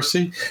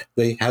controversy.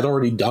 They had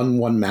already done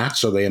 1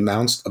 match, so they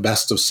announced a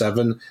best of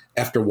 7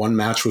 after 1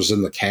 match was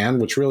in the can,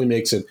 which really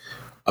makes it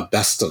a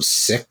best of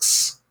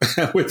 6.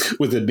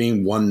 with it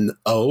being 1-0.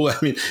 I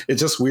mean,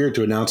 it's just weird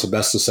to announce a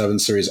best of 7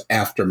 series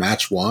after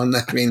match 1.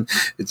 I mean,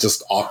 it's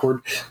just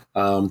awkward.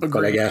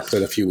 But I guess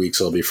in a few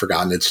weeks it'll be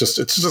forgotten. It's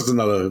just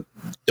another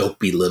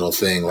dopey little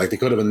thing. Like they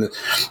could have been,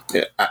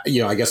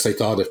 you know, I guess they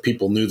thought if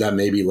people knew that,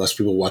 maybe less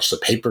people watch the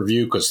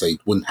pay-per-view because they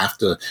wouldn't have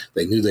to,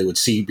 they knew they would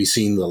be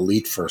seeing the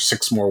Elite for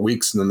 6 more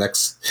weeks in the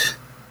next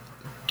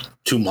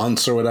 2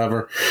 months or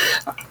whatever.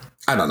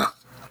 I don't know.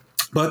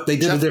 But they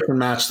did a different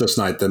match this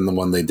night than the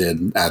one they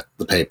did at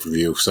the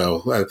pay-per-view.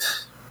 So,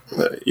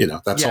 you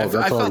know, that's all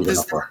we've been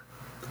up for.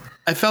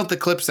 I felt the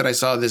clips that I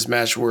saw of this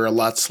match were a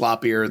lot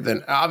sloppier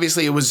than,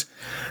 obviously it was,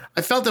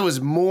 I felt it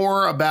was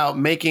more about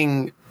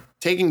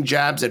taking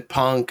jabs at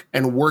Punk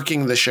and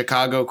working the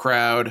Chicago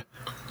crowd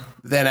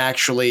than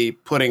actually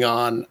putting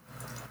on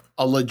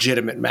a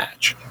legitimate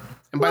match.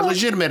 And by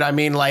legitimate, I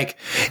mean like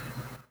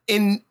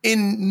in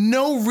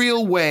no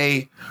real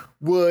way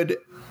would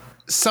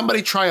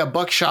somebody try a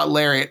buckshot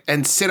lariat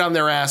and sit on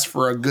their ass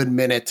for a good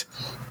minute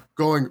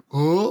going,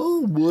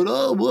 oh,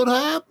 what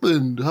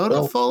happened? How'd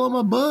I fall on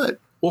my butt?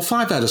 Well,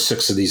 5 out of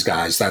 6 of these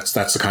guys, that's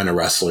the kind of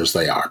wrestlers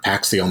they are.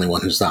 Pac's the only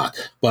one who's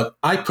not. But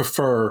I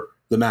prefer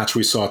the match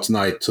we saw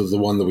tonight to the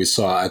one that we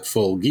saw at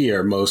Full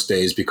Gear most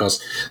days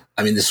because,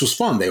 I mean, this was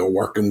fun. They were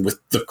working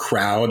with the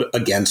crowd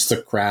against the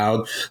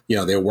crowd. You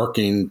know, they were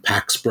working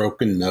Pac's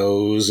broken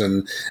nose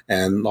and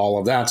all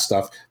of that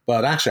stuff.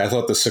 But actually, I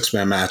thought the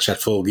 6-man match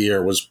at Full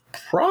Gear was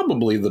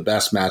probably the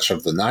best match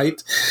of the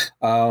night.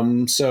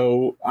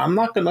 So I'm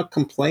not going to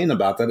complain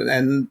about that.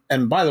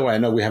 And by the way, I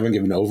know we haven't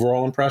given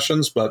overall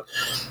impressions, but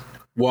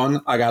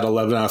 1, I got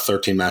 11 out of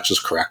 13 matches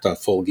correct on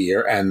Full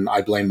Gear, and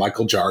I blame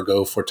Michael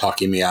Jargo for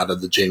talking me out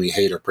of the Jaime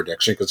Hayter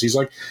prediction because he's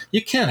like,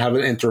 you can't have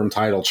an interim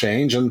title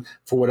change, and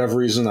for whatever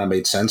reason that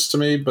made sense to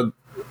me, but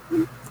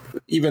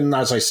even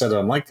as I said it,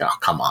 I'm like, oh,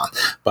 come on.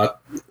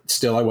 But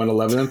still, I went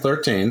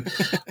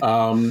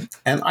 11-13.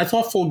 And I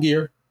thought Full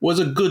Gear was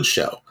a good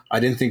show. I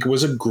didn't think it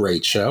was a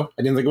great show.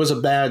 I didn't think it was a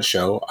bad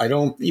show. I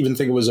don't even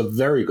think it was a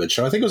very good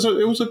show. I think it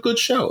was a good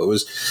show. It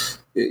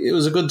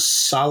was a good,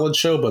 solid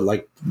show, but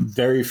like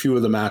very few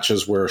of the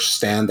matches were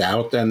stand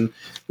out, and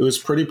it was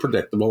pretty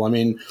predictable. I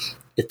mean,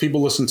 if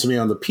people listen to me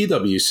on the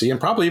PWC and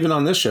probably even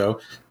on this show,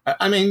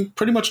 I mean,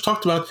 pretty much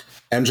talked about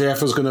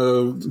MJF was going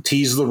to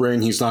tease the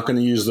ring. He's not going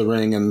to use the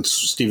ring, and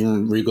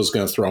Steven Regal's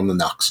going to throw him the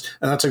knucks.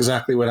 And that's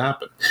exactly what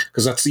happened,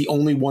 because that's the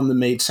only one that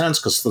made sense,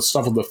 because the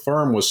stuff with the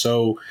firm was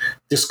so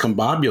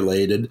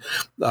discombobulated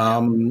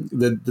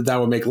that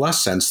would make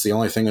less sense. The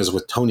only thing is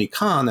with Tony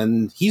Khan,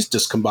 and he's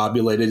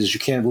discombobulated, is you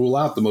can't rule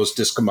out the most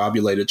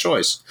discombobulated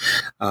choice.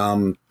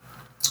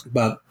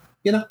 But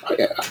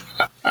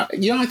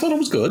I thought it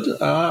was good,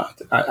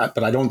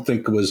 but I don't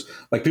think it was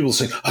like people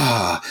say,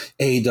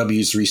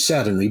 AEW's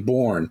reset and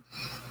reborn.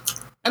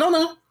 I don't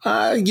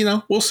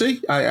know. We'll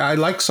see. I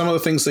like some of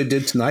the things they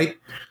did tonight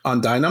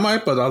on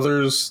Dynamite, but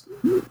other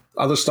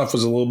stuff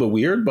was a little bit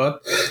weird.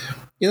 But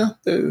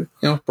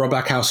brought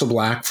back House of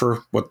Black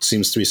for what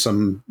seems to be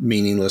some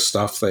meaningless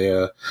stuff.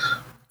 They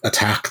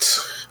attacked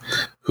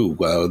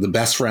the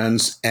Best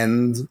Friends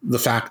and the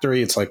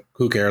Factory. It's like,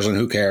 who cares and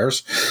who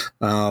cares?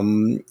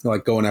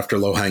 Like going after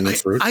low hanging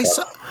fruit. I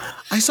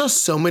saw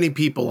so many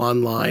people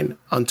online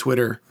on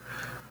Twitter.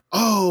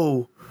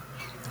 Oh,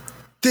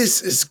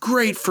 this is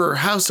great for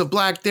House of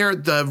Black.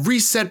 The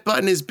reset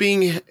button is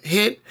being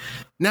hit.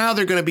 Now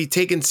they're going to be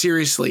taken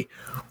seriously.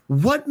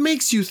 What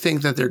makes you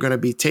think that they're going to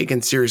be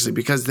taken seriously?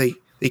 Because they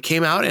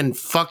came out and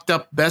fucked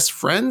up Best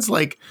Friends?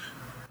 Like,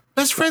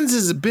 Best Friends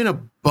has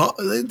been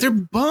they're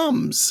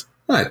bums.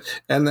 Right.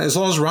 And as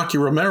long as Rocky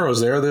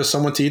Romero's there's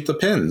someone to eat the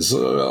pins,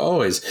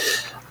 always.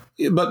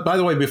 But by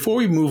the way, before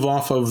we move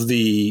off of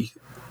the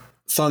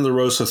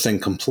ThunderRosa thing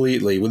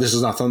completely, well, this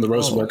is not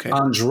ThunderRosa, but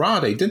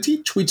Andrade, didn't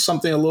he tweet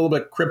something a little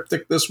bit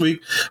cryptic this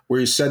week where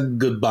he said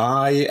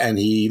goodbye and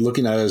he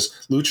looking at his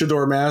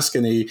luchador mask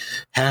and he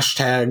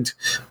hashtagged,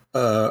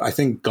 I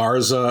think,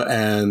 Garza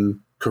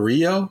and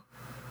Carrillo?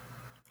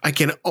 I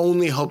can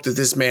only hope that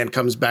this man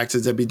comes back to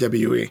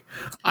WWE.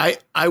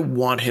 I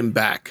want him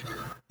back.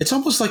 It's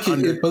almost like,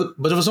 but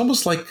it was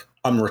almost like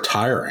I'm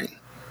retiring.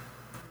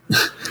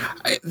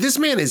 This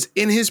man is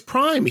in his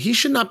prime. He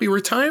should not be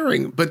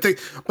retiring. But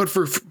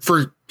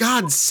for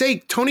God's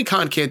sake, Tony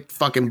Khan can't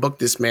fucking book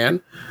this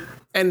man.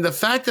 And the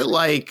fact that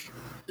like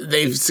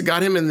they've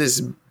got him in this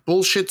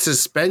bullshit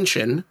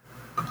suspension.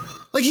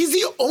 Like, he's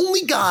the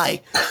only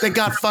guy that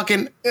got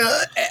fucking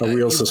a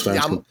real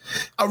suspension.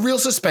 A real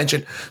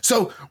suspension.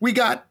 So we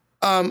got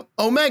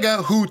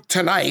Omega, who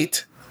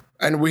tonight,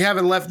 and we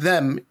haven't left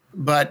them,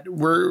 but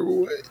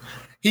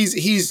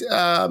he's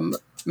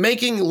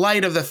making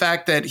light of the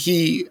fact that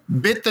he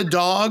bit the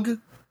dog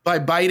by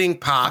biting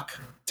Pac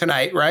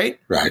tonight, right?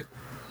 Right.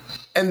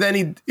 And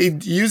then he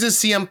uses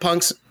CM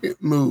Punk's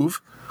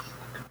move.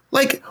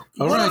 Like,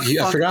 I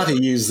forgot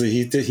he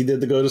did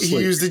the go to sleep.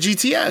 He used the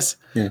GTS.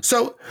 Yeah.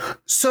 So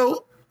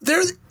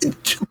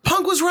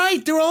Punk was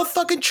right. They're all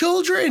fucking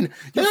children.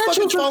 You're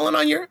fucking falling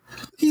on your.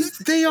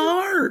 They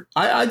are.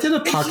 I did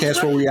a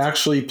podcast where we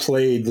actually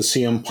played the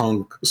CM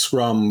Punk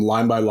scrum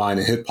line by line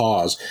and hit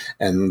pause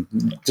and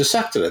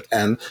dissected it.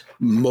 And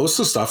most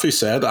of the stuff he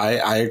said,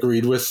 I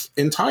agreed with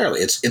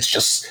entirely. It's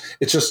just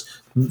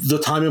the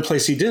time and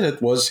place he did it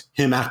was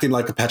him acting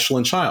like a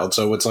petulant child.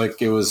 So it's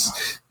like it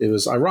was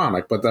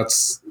ironic, but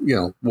that's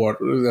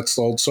that's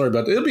the old story.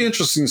 But it'll be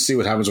interesting to see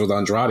what happens with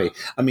Andrade.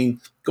 I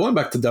mean, going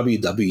back to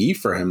WWE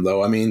for him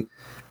though, I mean,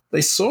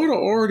 they sort of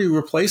already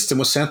replaced him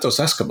with Santos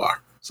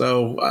Escobar.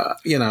 So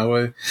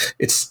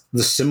it's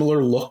the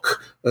similar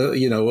look,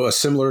 a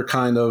similar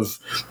kind of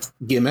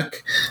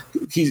gimmick.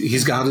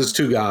 He's got his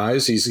two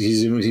guys.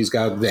 He's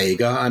got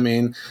Vega. I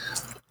mean,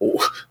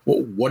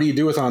 what do you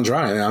do with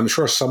Andrade? I'm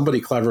sure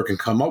somebody clever can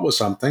come up with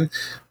something,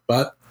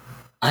 but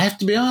I have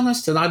to be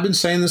honest, and I've been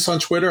saying this on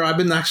Twitter, I've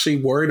been actually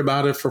worried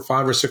about it for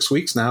 5 or 6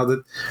 weeks now,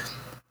 that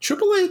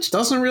Triple H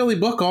doesn't really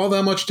book all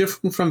that much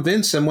different from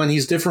Vince, and when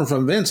he's different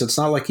from Vince, it's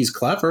not like he's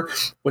clever.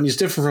 When he's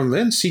different from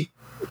Vince, he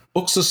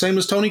books the same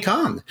as Tony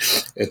Khan.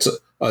 It's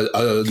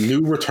a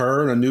new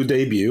return, a new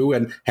debut,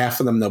 and half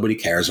of them nobody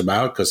cares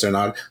about because they're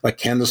not, like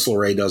Candice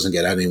LeRae doesn't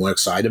get anyone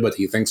excited, but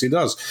he thinks he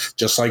does.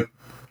 Just like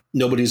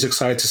nobody's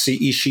excited to see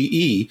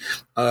Ishii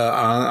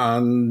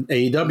on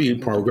AEW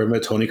program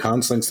that Tony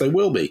Khan thinks they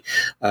will be.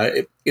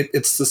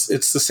 It's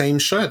the same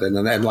shit,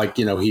 and like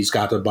he's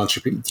got a bunch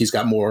of people. He's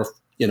got more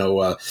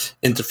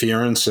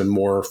interference and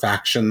more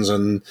factions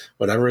and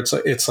whatever.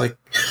 It's like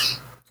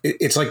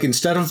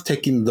instead of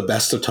taking the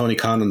best of Tony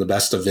Khan and the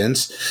best of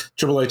Vince,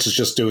 Triple H is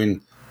just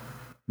doing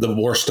the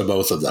worst of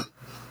both of them.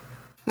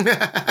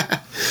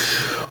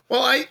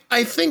 Well,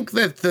 I think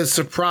that the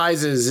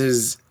surprises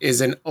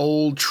is an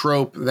old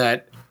trope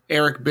that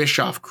Eric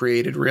Bischoff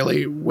created,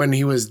 really, when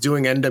he was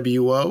doing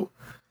NWO.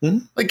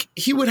 Mm-hmm. Like,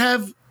 he would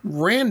have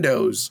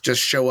randos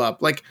just show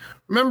up. Like,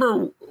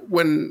 remember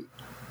when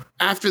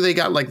after they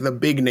got like the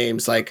big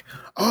names, like,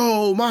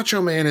 oh,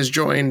 Macho Man has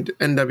joined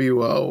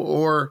NWO,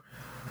 or,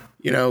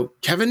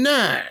 Kevin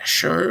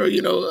Nash, or,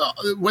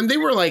 when they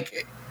were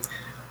like,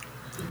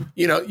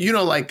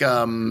 like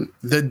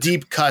the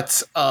deep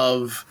cuts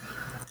of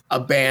a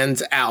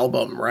band's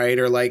album, right?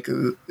 Or like,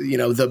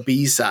 the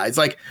B-sides,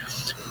 like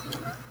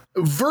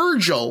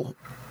Virgil.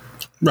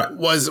 Right.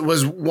 Was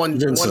one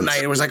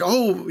night. It was like,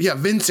 oh yeah,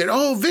 Vincent.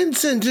 Oh,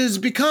 Vincent has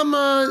become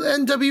a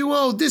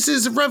NWO. This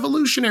is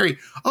revolutionary.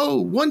 Oh,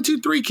 1,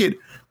 2, 3 Kid.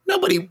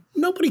 Nobody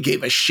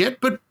gave a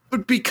shit, but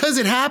because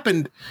it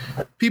happened,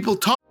 people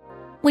talk.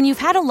 When you've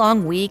had a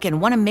long week and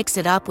want to mix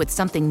it up with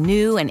something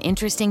new and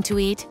interesting to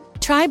eat,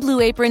 try Blue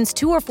Apron's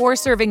 2 or 4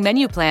 serving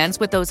menu plans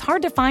with those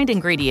hard-to-find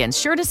ingredients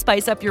sure to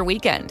spice up your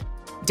weekend.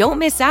 Don't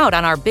miss out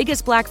on our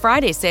biggest Black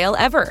Friday sale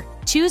ever.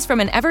 Choose from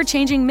an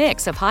ever-changing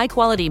mix of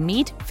high-quality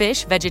meat,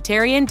 fish,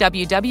 vegetarian,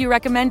 WW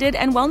recommended,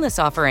 and wellness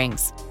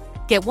offerings.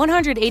 Get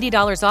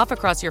 $180 off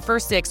across your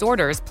first 6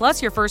 orders,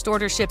 plus your first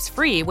order ships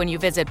free when you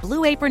visit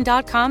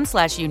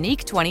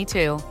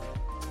blueapron.com/unique22.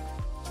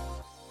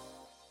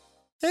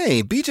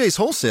 Hey, BJ's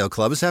Wholesale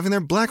Club is having their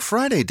Black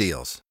Friday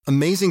deals.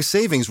 Amazing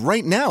savings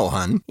right now,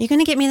 hon. You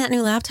gonna get me that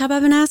new laptop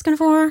I've been asking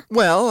for?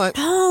 Well,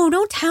 No,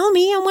 don't tell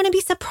me. I want to be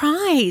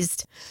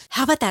surprised.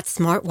 How about that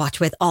smartwatch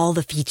with all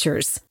the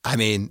features?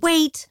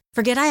 Wait,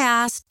 forget I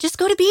asked. Just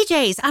go to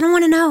BJ's. I don't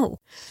want to know.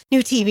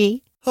 New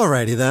TV.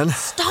 Alrighty then.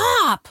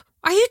 Stop!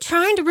 Are you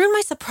trying to ruin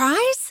my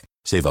surprise?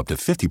 Save up to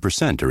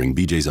 50% during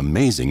BJ's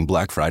amazing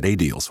Black Friday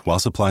deals while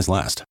supplies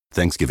last.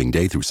 Thanksgiving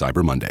Day through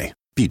Cyber Monday.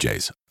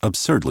 BJ's.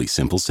 Absurdly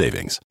simple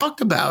savings.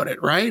 Talk about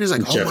it, right? It's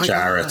like, Jeff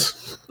Jarrett,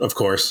 of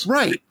course.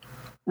 Right.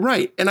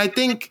 And I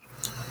think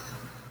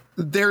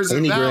there's a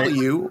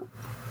value.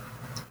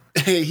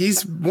 Hey,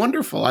 he's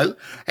wonderful.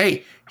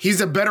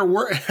 He's a better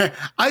work.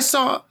 I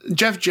saw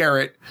Jeff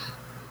Jarrett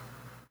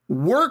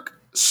work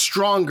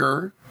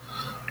stronger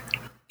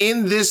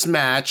in this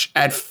match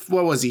at,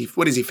 what is he,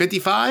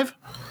 55?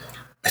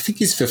 I think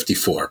he's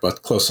 54,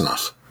 but close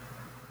enough.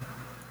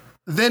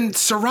 Then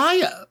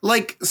Saraya.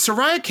 Like,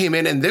 Saraya came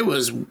in and there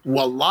was a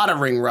lot of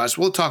ring rust.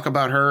 We'll talk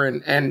about her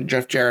and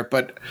Jeff Jarrett,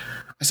 but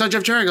I saw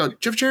Jeff Jarrett go,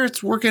 Jeff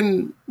Jarrett's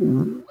working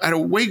at a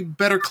way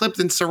better clip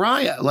than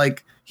Saraya.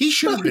 Like, he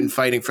should have been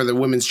fighting for the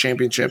women's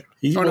championship.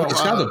 He's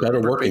got a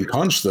better working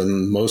punch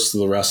than most of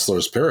the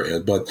wrestlers,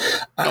 period. But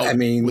I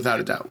mean,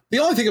 without a doubt. The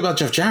only thing about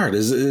Jeff Jarrett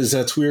is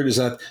that's weird is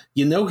that,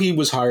 he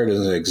was hired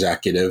as an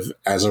executive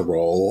as a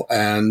role,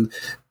 and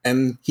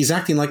he's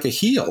acting like a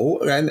heel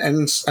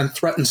and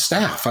threatens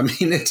staff. I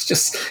mean, it's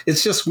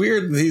just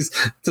weird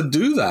to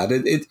do that.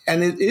 It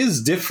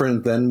is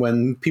different than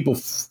when people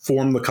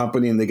form the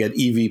company and they get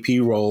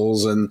EVP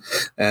roles and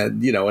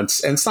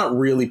it's not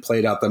really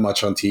played out that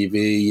much on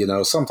TV.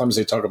 Sometimes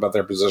they talk about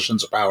their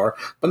positions of power,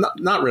 but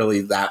not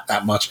really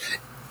that much.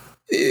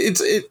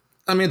 It's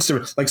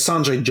like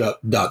Sanjay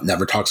Dutt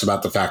never talks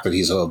about the fact that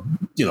he's a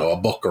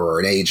booker or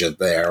an agent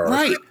there,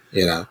 right?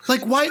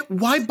 Like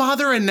why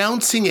bother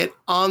announcing it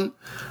on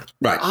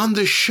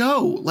the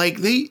show? Like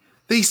they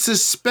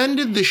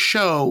suspended the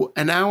show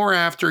an hour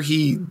after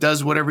he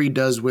does whatever he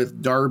does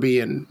with Darby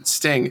and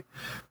Sting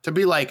to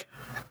be like,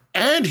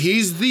 and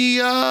he's the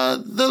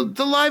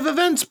live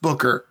events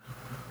booker.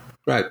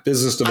 Right,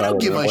 business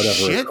development. I don't give a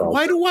shit.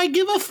 Why do I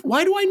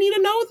need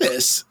to know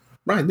this?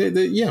 Right.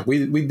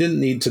 We didn't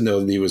need to know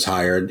that he was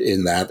hired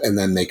in that and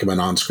then make him an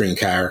on-screen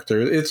character.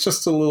 It's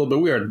just a little bit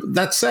weird.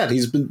 That said,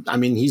 he's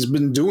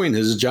been doing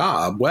his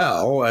job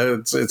well.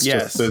 It's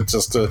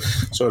just a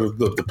sort of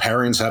the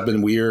pairings have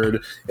been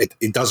weird.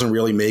 It doesn't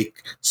really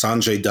make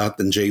Sanjay Dutt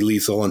and Jay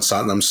Lethal and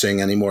Satnam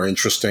Singh any more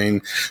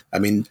interesting. I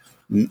mean,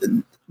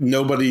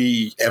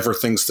 nobody ever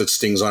thinks that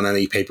Sting's on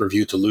any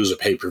pay-per-view to lose a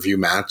pay-per-view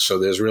match, so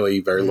there's really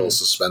very little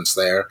suspense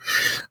there.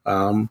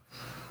 But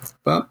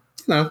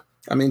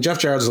Jeff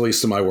Jarrett's the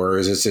least of my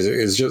worries. It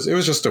was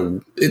just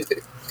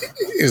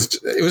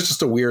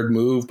a weird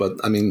move, but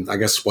I mean, I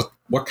guess what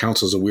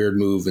counts as a weird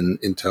move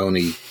in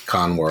Tony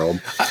Khan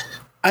world?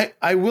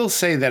 I will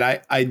say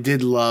that I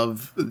did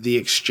love the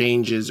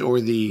exchanges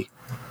of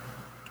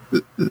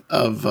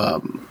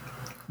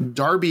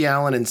Darby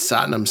Allin and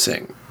Satnam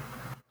Singh.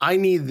 I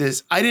need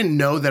this. I didn't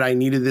know that I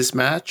needed this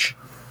match,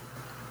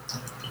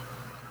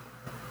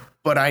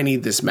 but I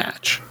need this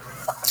match.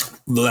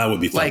 That would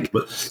be fun,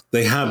 but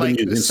they have been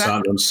using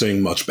Satnam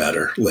Singh much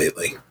better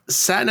lately.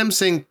 Satnam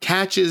Singh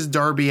catches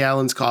Darby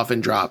Allin's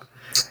coffin drop,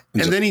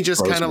 and then he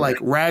just kind of like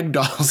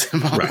ragdolls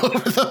him all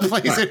over the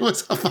place. Right. It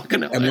was a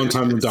fucking hilarious. And one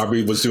time when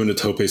Darby was doing a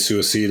tope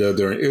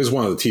suicida it was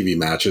one of the TV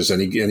matches,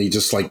 and he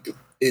just like,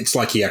 it's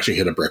like he actually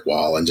hit a brick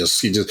wall and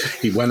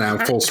he went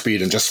out full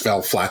speed and just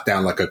fell flat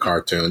down like a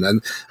cartoon.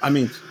 And I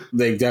mean,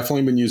 they've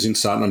definitely been using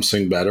Satnam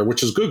Singh better,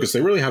 which is good because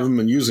they really haven't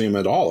been using him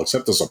at all,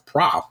 except as a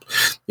prop,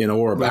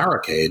 or a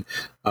barricade.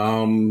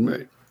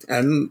 And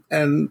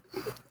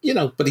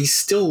but he's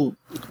still,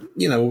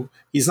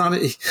 he's not.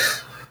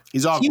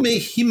 He's awkward.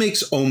 He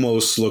makes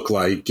almost look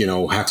like,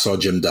 Hacksaw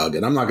Jim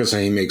Duggan. I'm not going to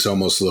say he makes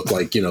almost look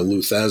like, Lou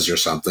Thez or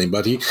something,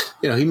 but he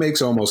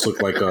makes almost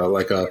look like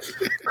a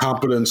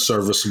competent,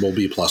 serviceable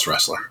B+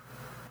 wrestler.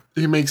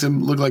 He makes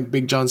him look like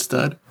Big John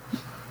Studd.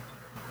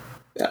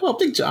 Yeah, well,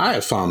 I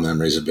have fond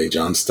memories of Big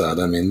John Studd.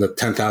 I mean, the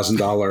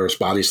 $10,000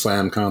 body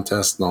slam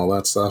contest and all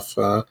that stuff.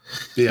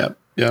 Yeah.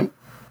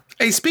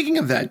 Hey, speaking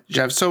of that,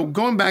 Jeff, so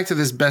going back to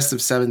this best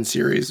of 7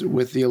 series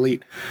with the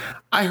Elite,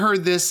 I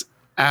heard this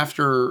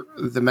after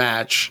the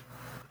match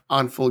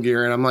on Full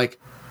Gear, and I'm like,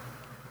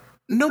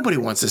 nobody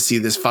wants to see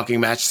this fucking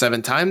match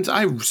 7 times.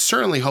 I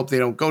certainly hope they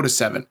don't go to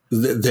 7.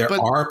 There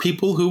are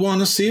people who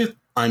want to see it.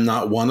 I'm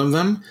not one of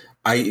them.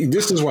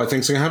 This is what I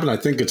think is going to happen. I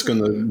think it's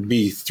going to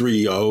be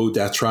 3-0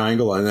 Death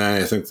Triangle, and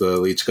then I think the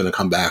Elite's going to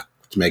come back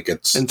to make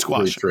it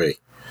 3-3.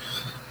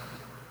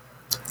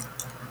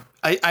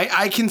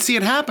 I can see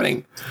it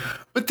happening,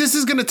 but this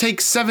is going to take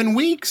 7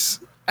 weeks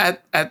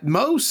at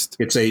most.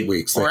 It's 8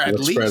 weeks. Or at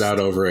least spread out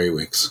over 8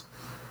 weeks.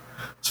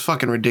 It's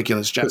fucking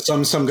ridiculous, Jeff.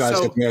 Some guys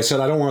get me. I said,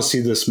 I don't want to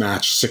see this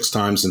match 6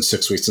 times in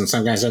 6 weeks. And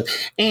some guys said,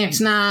 it's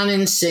not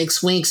in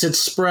 6 weeks. It's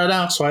spread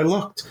out. So I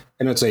looked,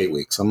 and it's 8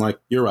 weeks. I'm like,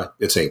 you're right.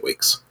 It's 8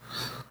 weeks.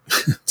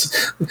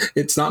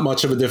 It's not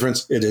much of a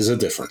difference. It is a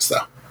difference,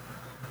 though.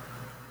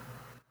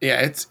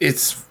 Yeah, it's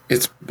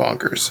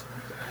bonkers.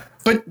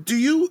 But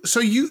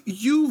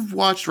you've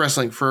watched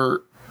wrestling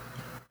for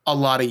a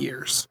lot of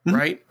years,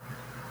 right?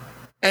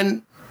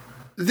 And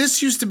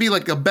this used to be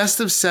like a best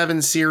of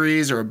 7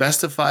 series or a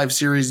best of 5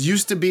 series.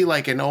 Used to be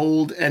like an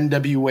old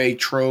NWA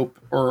trope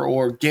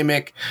or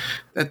gimmick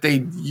that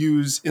they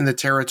use in the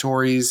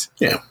territories.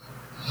 Yeah,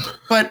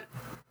 but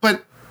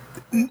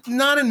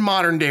not in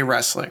modern day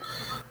wrestling.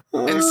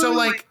 And so,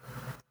 like,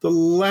 the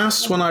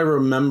last one I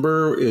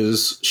remember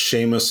is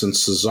Sheamus and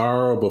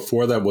Cesaro.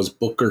 Before that was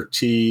Booker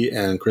T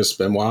and Chris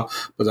Benoit.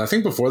 But I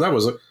think before that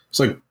it's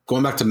like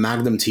going back to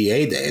Magnum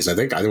TA days. I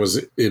think it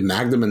was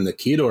Magnum and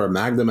Nikita or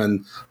Magnum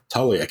and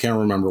Tully. I can't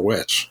remember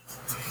which.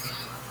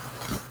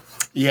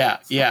 Yeah.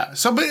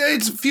 So, but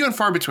it's few and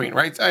far between,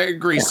 right? I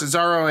agree. Yeah.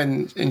 Cesaro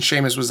and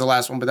Sheamus was the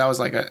last one, but that was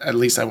like at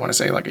least I want to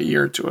say like a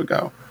year or 2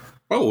 ago.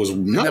 Oh, it was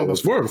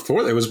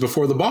before. It was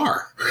before the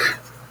bar.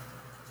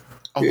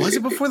 Oh, was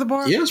it before the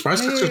bar? Yeah, it's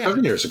probably 6 or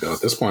 7 years ago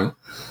at this point.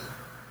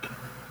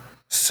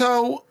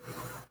 So,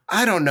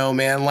 I don't know,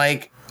 man.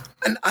 Like,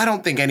 and I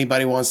don't think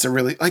anybody wants to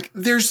really, like,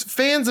 there's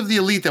fans of the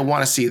Elite that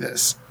want to see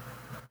this.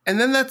 And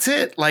then that's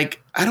it.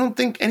 Like, I don't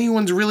think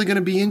anyone's really going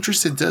to be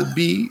interested to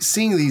be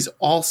seeing these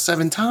all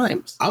 7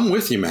 times. I'm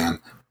with you, man.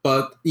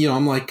 But,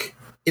 I'm like,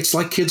 it's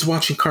like kids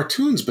watching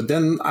cartoons. But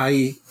then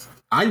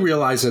I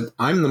realize that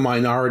I'm the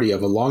minority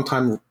of a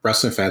longtime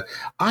wrestling fan.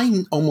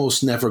 I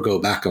almost never go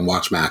back and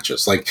watch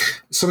matches. Like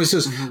somebody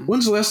says,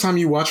 when's the last time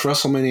you watched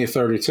WrestleMania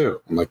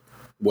 32? I'm like,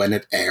 when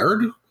it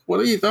aired? What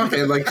are you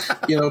talking? Like,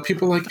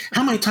 people are like,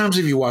 how many times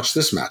have you watched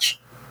this match?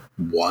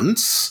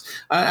 Once.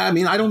 I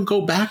mean, I don't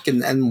go back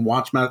and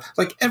watch match.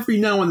 Like every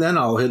now and then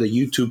I'll hit a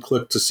YouTube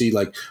clip to see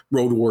like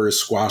Road Warriors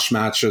squash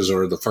matches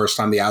or the first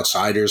time the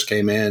Outsiders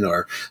came in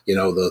or,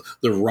 the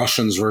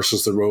Russians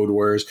versus the Road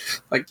Warriors,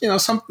 like,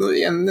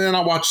 something. And then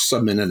I'll watch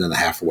a minute and a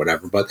half or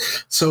whatever. But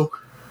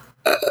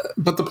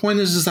the point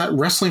is that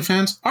wrestling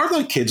fans are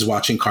like kids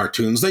watching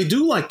cartoons. They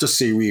do like to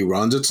see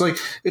reruns. It's like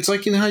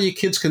how you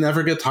kids can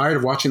never get tired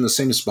of watching the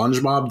same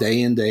SpongeBob day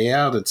in, day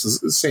out. It's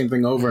the same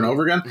thing over and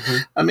over again.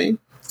 I mean,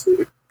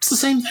 it's the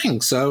same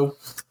thing. So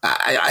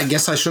I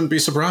guess I shouldn't be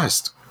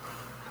surprised.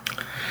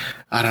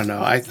 I don't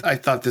know. I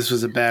thought this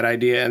was a bad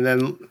idea. And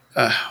then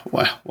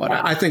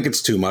whatever. I think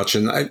it's too much.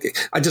 And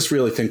I just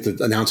really think that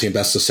announcing a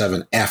best of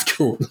 7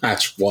 after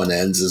match 1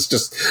 ends is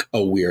just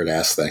a weird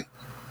ass thing.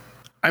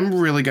 I'm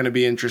really going to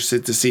be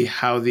interested to see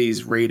how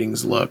these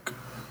ratings look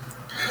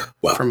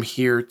from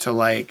here to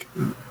like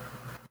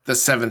the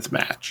 7th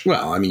match.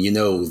 Well, I mean,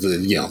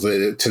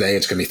 today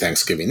it's going to be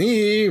Thanksgiving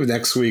Eve.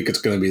 Next week it's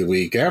going to be the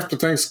week after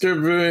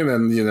Thanksgiving,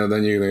 and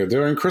then you're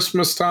during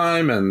Christmas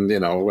time, and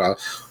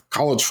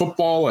college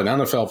football and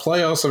NFL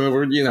playoffs. I mean,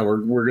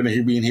 we're going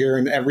to be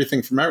hearing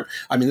everything from.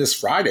 I mean, this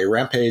Friday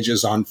Rampage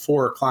is on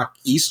 4:00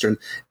 Eastern,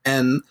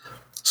 and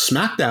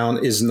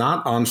SmackDown is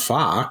not on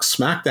Fox.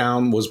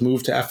 SmackDown was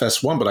moved to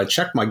FS1, but I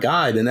checked my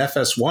guide and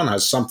FS1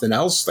 has something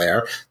else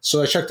there.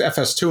 So I checked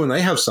FS2 and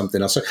they have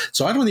something else.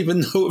 So I don't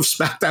even know if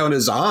SmackDown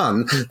is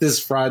on this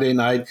Friday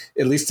night,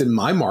 at least in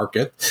my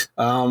market.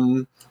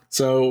 So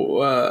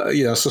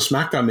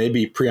SmackDown may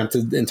be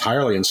preempted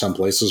entirely in some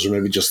places, or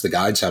maybe just the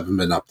guides haven't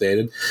been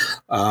updated.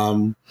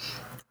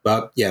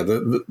 But yeah,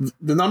 the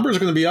numbers are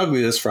going to be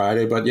ugly this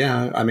Friday. But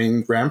yeah, I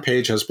mean,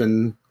 Rampage has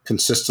been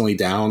consistently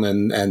down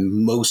and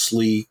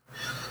mostly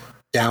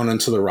down and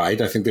to the right.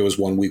 I think there was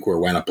 1 week where it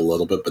went up a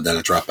little bit, but then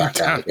it dropped back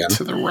down again.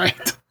 To the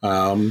right.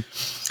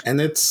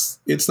 And it's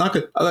not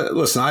good.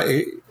 Listen,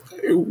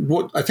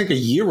 I think a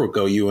year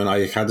ago, you and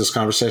I had this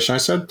conversation. I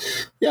said,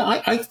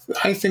 yeah,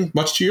 I think,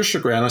 much to your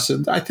chagrin, I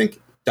said, I think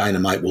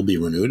Dynamite will be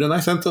renewed, and I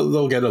think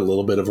they'll get a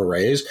little bit of a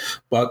raise,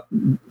 but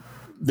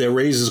their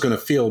raise is going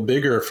to feel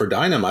bigger for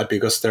Dynamite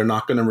because they're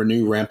not going to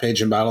renew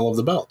Rampage and Battle of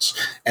the Belts.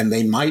 And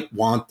they might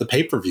want the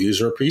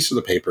pay-per-views or a piece of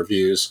the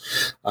pay-per-views.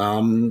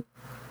 So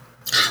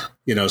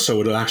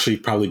it'll actually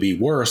probably be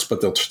worse,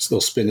 but they'll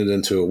spin it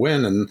into a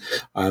win.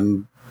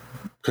 And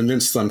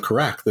convinced them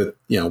correct that,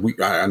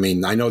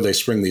 I know they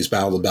spring these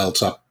Battle of the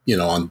Belts up,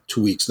 on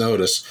 2 weeks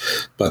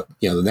notice, but,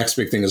 the next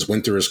big thing is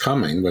winter is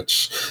coming,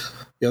 which,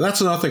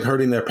 that's another thing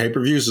hurting their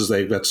pay-per-views is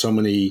they've got so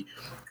many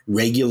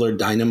regular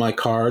Dynamite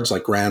cards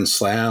like Grand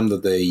Slam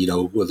that they,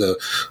 with a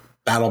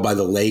Battle by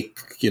the Lake,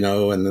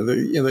 and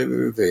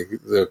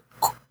the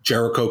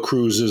Jericho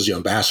Cruises,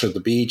 Bastard at the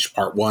Beach,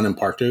 Part 1 and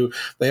Part 2.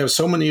 They have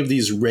so many of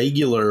these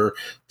regular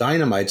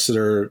Dynamites that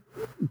are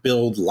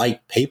billed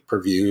like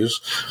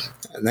pay-per-views.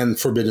 And then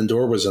Forbidden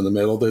Door was in the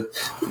middle, that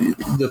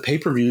the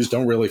pay-per-views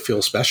don't really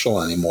feel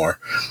special anymore.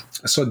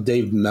 I saw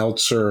Dave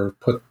Meltzer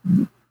put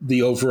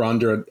the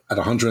over-under at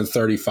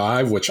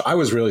 135, which I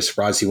was really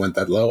surprised he went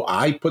that low.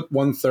 I put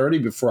 130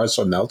 before I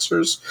saw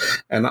Meltzer's.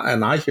 And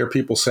I hear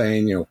people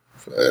saying,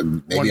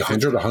 maybe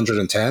 100,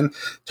 110.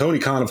 Tony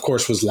Khan, of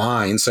course, was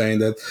lying, saying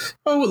that,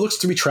 it looks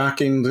to be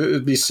tracking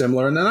to be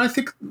similar. And then I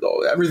think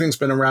everything's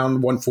been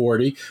around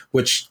 140,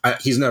 which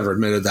he's never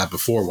admitted that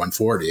before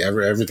 140.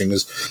 Everything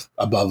is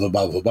above.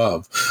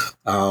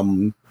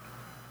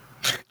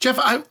 Jeff,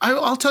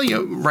 I'll tell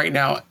you right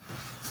now,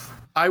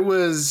 I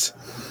was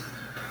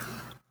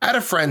at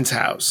a friend's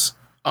house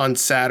on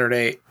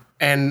Saturday,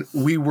 and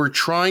we were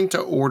trying to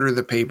order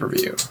the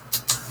pay-per-view.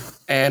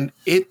 And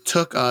it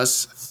took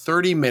us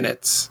 30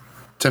 minutes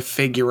to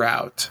figure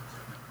out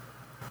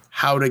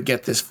how to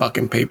get this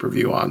fucking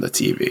pay-per-view on the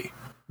TV.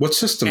 What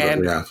system do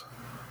we have?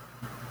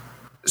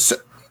 So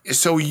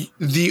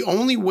the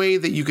only way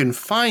that you can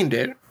find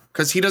it,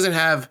 because he doesn't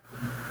have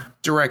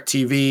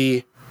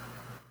DirecTV,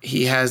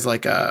 he has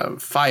like a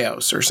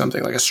Fios or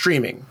something, like a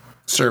streaming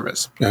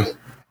service. Yeah.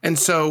 And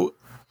so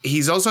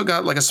he's also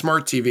got like a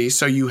smart TV,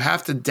 so you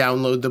have to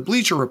download the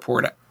Bleacher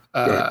Report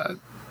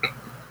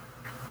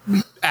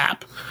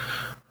app.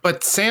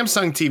 But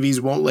Samsung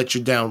TVs won't let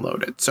you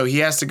download it, so he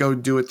has to go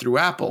do it through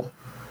Apple.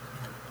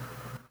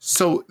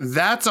 So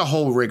that's a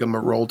whole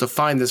rigmarole to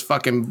find this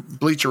fucking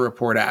Bleacher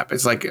Report app.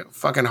 It's like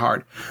fucking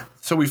hard.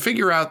 So we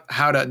figure out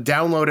how to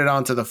download it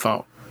onto the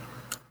phone.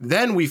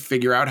 Then we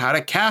figure out how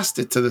to cast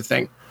it to the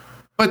thing.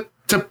 But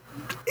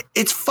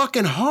it's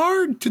fucking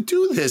hard to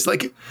do this.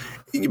 Like,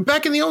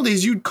 back in the old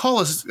days, you'd call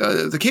us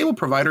the cable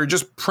provider,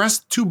 just press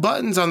 2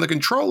 buttons on the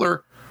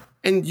controller,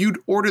 and you'd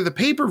order the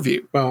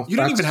pay-per-view. Well, you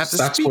don't even have to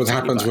speak. That's what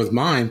happens with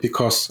mine,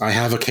 because I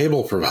have a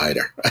cable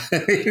provider.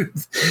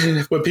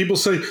 When people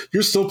say,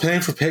 you're still paying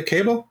for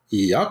cable?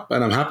 Yup,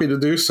 and I'm happy to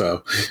do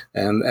so.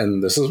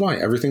 And this is why.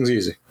 Everything's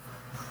easy.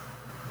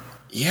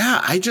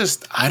 Yeah, I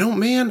don't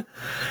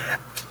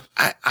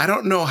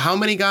know how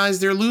many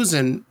guys they're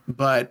losing,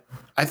 but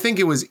I think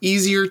it was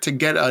easier to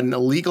get an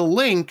illegal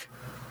link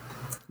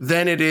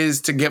than it is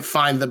to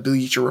find the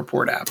Bleacher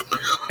Report app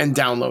and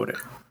download it.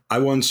 I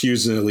once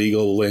used an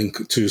illegal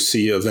link to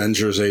see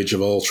Avengers Age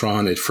of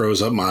Ultron. It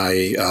froze up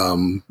my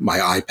my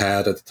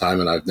iPad at the time,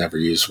 and I've never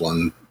used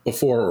one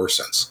before or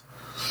since.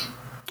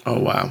 Oh,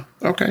 wow.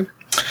 Okay.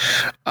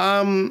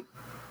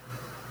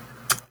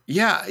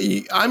 Yeah,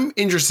 I'm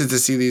interested to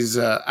see these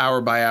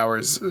hour by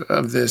hours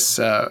of this.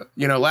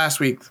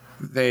 Last week,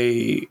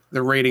 the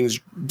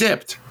ratings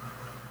dipped,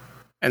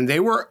 and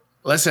they were,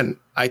 listen,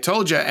 I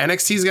told you,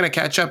 NXT is going to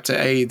catch up to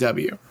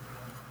AEW.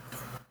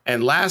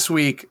 And last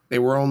week, they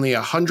were only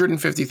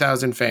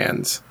 150,000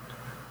 fans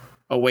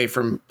away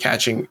from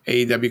catching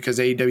AEW, because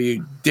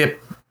AEW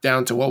dipped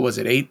down to, what was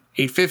it,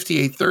 850,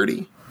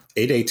 830?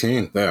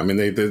 818. I mean,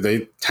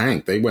 they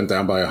tanked. They went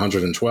down by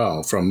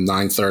 112 from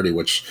 930,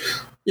 which,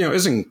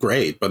 isn't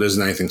great, but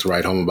isn't anything to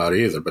write home about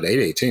either. But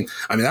 818,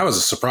 I mean, that was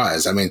a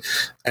surprise. I mean,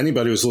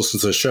 anybody who's listened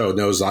to the show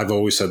knows I've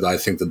always said that I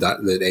think that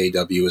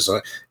AEW is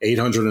a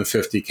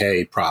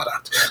 850K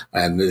product,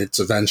 and it's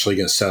eventually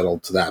going to settle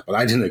to that. But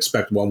I didn't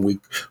expect 1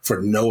 week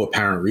for no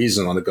apparent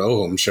reason on the Go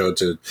Home show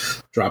to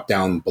drop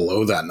down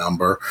below that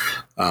number.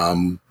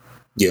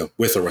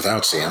 With or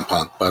without CM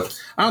Punk. But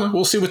I don't know.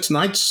 We'll see what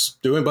tonight's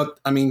doing. But,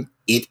 I mean,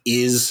 it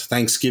is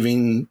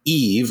Thanksgiving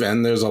Eve,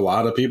 and there's a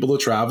lot of people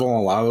to travel. And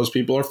a lot of those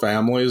people are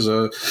families,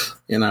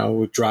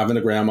 driving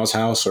to grandma's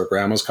house, or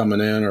grandma's coming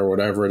in, or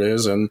whatever it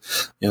is. And,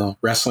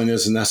 wrestling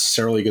isn't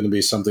necessarily going to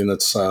be something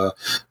that's going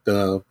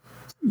to,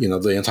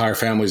 the entire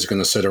family is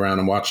going to sit around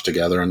and watch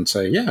together and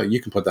say, yeah, you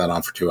can put that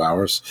on for 2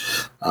 hours,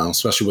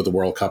 especially with the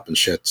World Cup and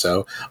shit.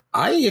 So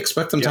I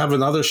expect them to have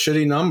another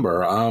shitty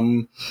number.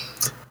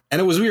 And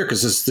it was weird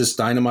because this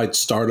Dynamite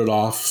started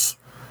off.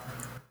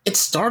 It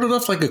started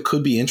off like it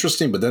could be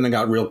interesting, but then it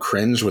got real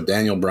cringe with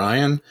Daniel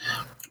Bryan.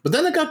 But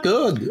then it got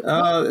good.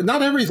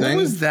 Not everything. What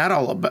was that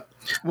all about?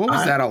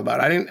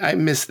 I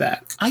missed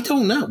that. I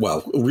don't know.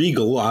 Well,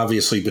 Regal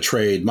obviously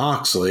betrayed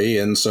Moxley,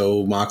 and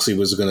so Moxley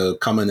was going to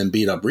come in and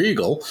beat up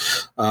Regal.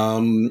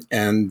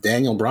 And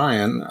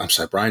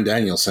Bryan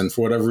Danielson,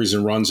 for whatever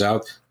reason, runs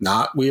out.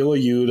 Not Wheeler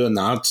Yuta,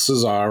 not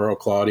Cesaro,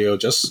 Claudio,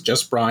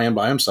 just Bryan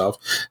by himself.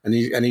 And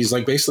he's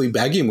like basically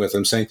begging with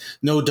him, saying,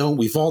 "No, don't.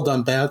 We've all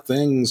done bad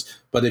things.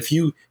 But if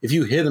you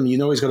hit him,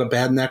 he's got a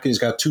bad neck and he's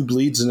got 2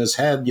 bleeds in his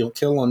head. You'll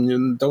kill him.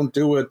 And don't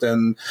do it.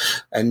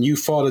 And you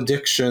fought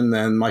addiction,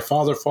 and my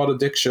father fought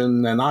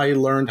addiction, and I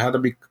learned how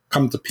to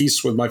come to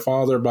peace with my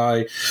father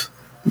by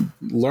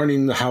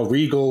learning how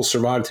Regal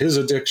survived his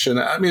addiction.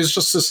 I mean, it's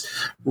just this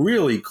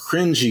really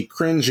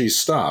cringy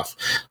stuff.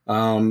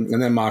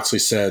 And then Moxley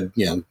said,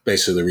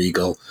 basically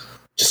Regal,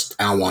 just,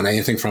 I don't want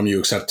anything from you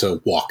except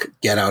to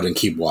get out and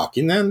keep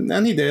walking.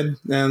 And he did.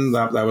 And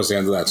that was the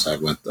end of that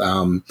segment.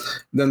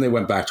 Then they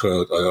went back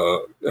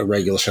to a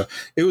regular show.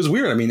 It was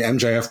weird. I mean,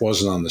 MJF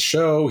wasn't on the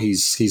show.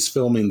 He's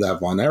filming that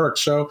Von Erich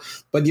show,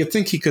 but you'd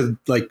think he could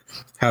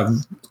have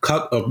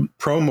cut a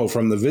promo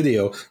from the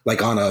video,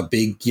 on a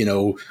big,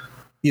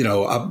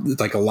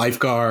 like a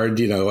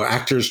lifeguard,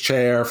 actor's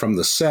chair from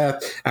the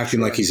set,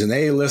 acting like he's an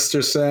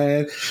A-lister,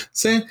 saying,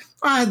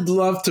 I'd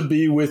love to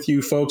be with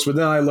you folks, but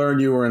then I learned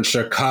you were in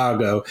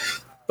Chicago.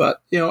 But,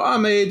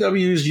 I'm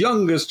AEW's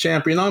youngest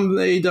champion. I'm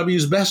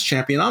AEW's best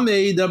champion. I'm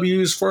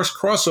AEW's first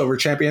crossover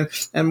champion.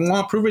 And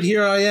want to prove it,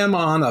 here I am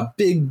on a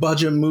big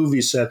budget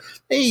movie set.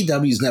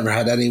 AEW's never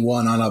had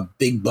anyone on a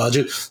big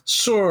budget.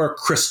 Sir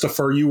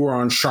Christopher, you were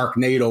on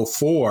Sharknado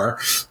 4.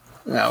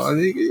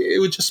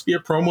 It would just be a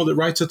promo that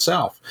writes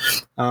itself.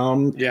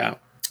 Yeah.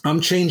 I'm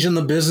changing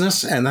the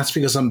business, and that's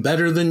because I'm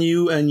better than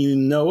you, and you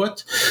know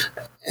it.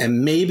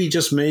 And maybe,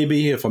 just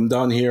maybe, if I'm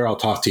done here, I'll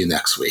talk to you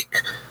next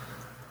week.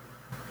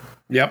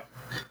 Yep.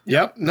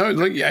 No,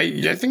 look,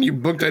 I think you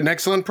booked an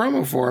excellent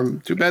promo for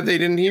him. Too bad they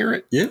didn't hear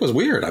it. Yeah, it was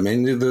weird. I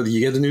mean, you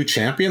get a new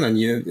champion, and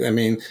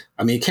you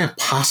can't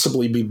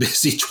possibly be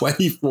busy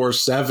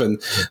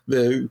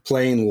 24/7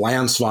 playing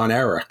Lance Von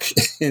Erich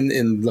in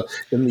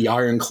the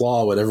Iron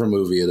Claw, whatever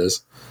movie it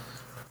is.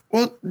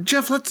 Well,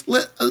 Jeff,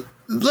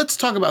 let's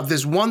talk about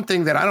this one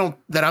thing that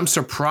I'm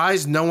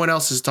surprised no one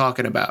else is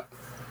talking about.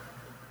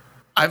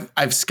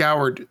 I've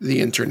scoured the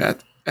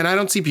internet and I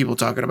don't see people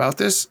talking about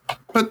this,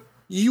 but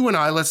you and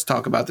I, let's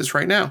talk about this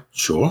right now.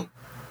 Sure.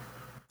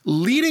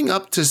 Leading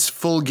up to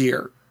Full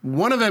Gear,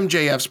 one of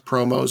MJF's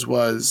promos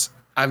was,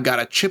 I've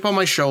got a chip on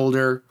my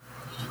shoulder.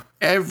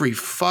 Every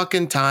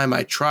fucking time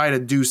I try to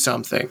do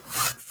something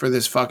for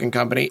this fucking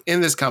company,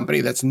 in this company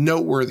that's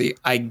noteworthy,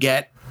 I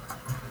get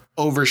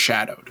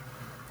overshadowed.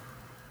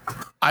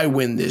 I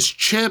win this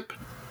chip.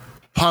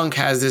 Punk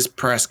has this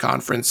press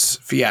conference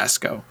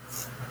fiasco.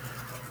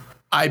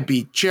 I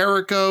beat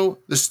Jericho.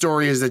 The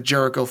story is that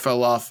Jericho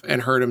fell off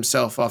and hurt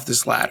himself off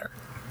this ladder.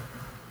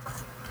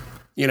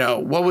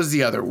 What was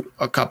the other?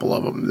 A couple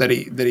of them that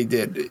he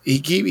did.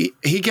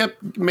 He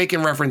kept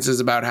making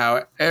references about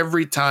how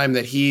every time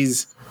that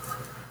he's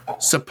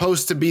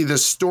supposed to be the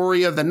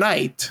story of the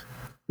night.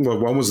 Well,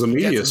 one was the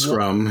media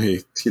scrum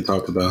he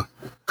talked about.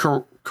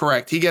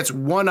 Correct. He gets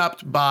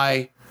one-upped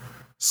by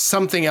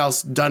something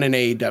else done in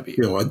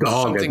AEW. A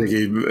dog. I think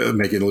he's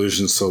making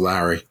allusions to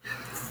Larry.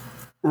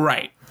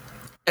 Right.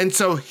 And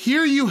so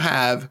here you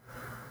have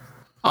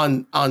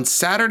on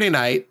Saturday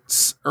night,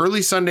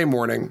 early Sunday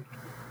morning,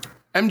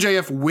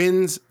 MJF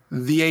wins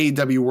the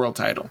AEW World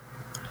title.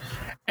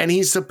 And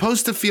he's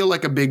supposed to feel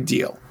like a big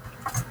deal.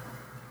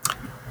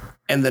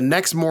 And the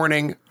next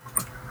morning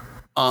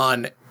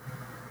on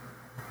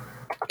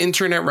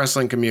internet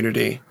wrestling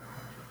community,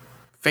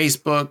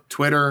 Facebook,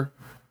 Twitter,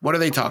 what are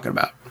they talking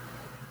about?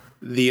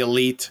 The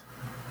Elite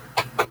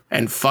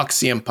and fuck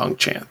CM Punk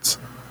chants.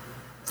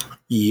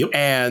 Yep.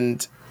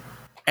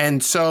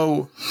 And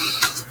so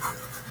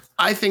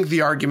I think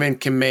the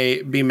argument can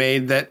be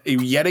made that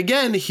yet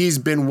again, he's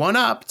been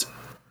one-upped,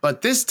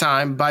 but this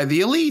time by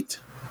the Elite.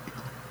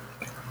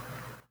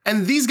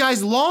 And these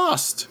guys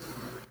lost.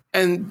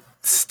 And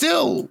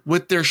still,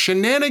 with their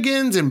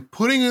shenanigans and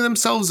putting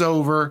themselves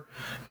over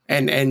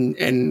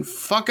and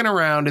fucking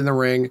around in the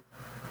ring,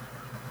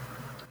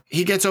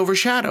 he gets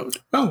overshadowed.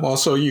 Oh,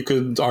 also, you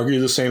could argue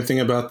the same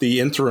thing about the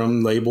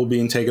interim label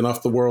being taken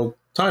off the world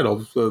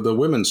title, the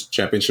women's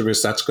championship,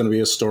 because that's going to be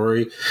a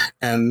story.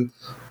 And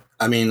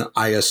I mean,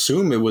 I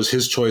assume it was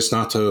his choice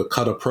not to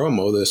cut a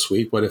promo this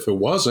week, but if it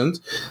wasn't,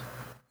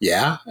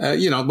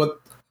 but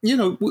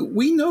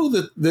we know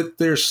that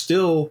there's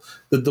still,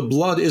 that the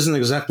blood isn't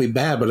exactly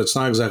bad, but it's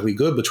not exactly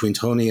good between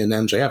Tony and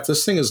MJF.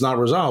 This thing is not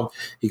resolved.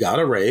 He got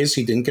a raise.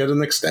 He didn't get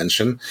an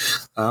extension,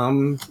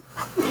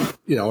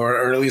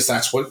 or at least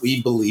that's what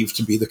we believe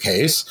to be the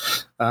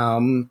case.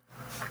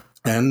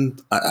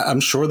 And I'm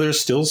sure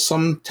there's still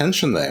some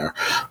tension there,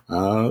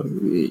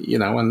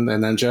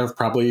 and then Jeff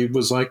probably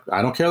was like,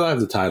 I don't care that I have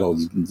the title.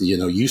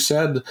 You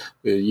said,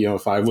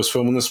 if I was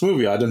filming this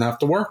movie, I didn't have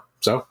to work,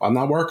 so I'm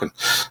not working.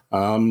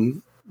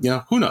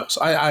 Who knows?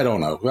 I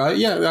don't know.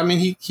 I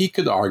mean, he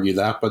could argue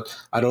that, but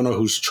I don't know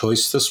whose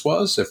choice this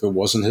was. If it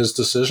wasn't his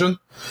decision,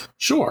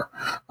 sure.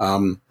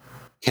 Can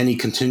he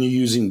continue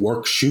using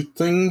work shoot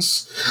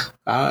things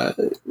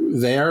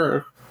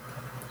there?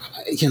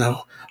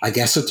 I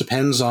guess it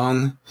depends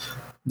on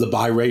the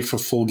buy rate for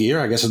Full Gear.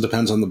 I guess it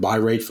depends on the buy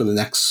rate for the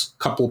next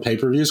couple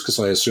pay-per-views, because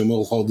I assume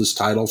he'll hold this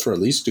title for at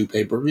least 2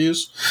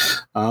 pay-per-views,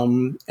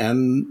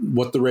 and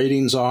what the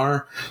ratings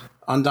are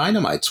on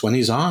Dynamites when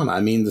he's on. I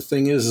mean, the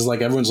thing is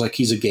like everyone's like,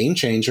 he's a game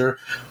changer.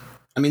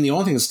 I mean, the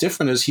only thing that's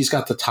different is he's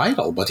got the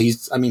title, but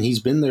he's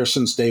been there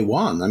since day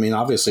one. I mean,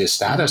 obviously his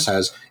status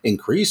has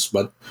increased,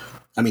 but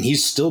I mean,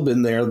 he's still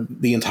been there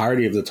the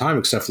entirety of the time,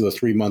 except for the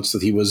 3 months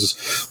that he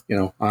was,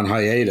 on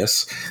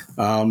hiatus.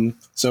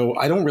 So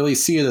I don't really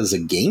see it as a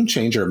game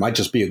changer. It might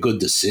just be a good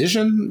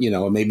decision,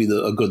 maybe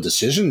a good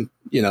decision,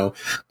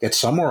 get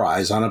some more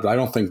eyes on it. But I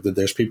don't think that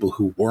there's people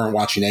who weren't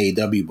watching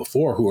AEW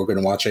before who are going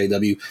to watch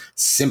AEW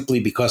simply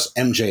because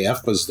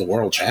MJF was the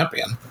world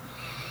champion.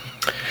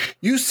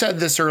 You said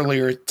this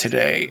earlier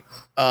today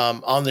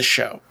on the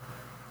show,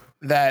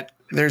 that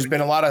there's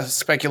been a lot of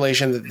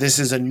speculation that this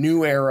is a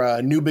new era,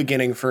 a new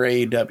beginning for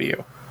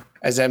AEW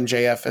as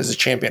MJF as a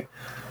champion.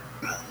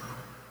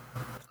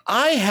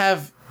 I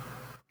have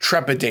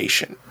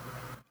trepidation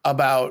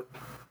about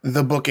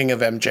the booking of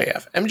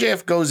MJF.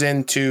 MJF goes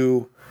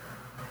into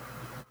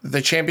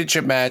the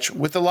championship match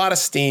with a lot of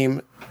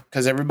steam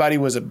because everybody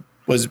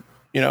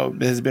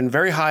has been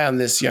very high on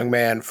this young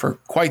man for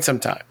quite some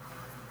time.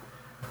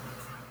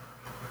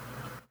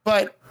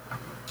 But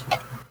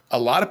a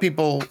lot of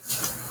people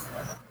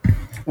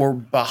were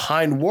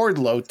behind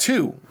Wardlow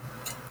too,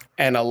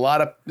 and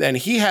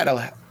he had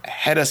a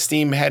head of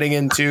steam heading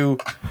into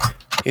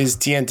his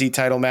TNT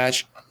title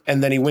match,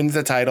 and then he wins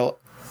the title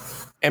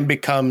and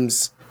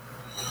becomes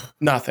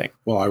nothing.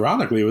 Well,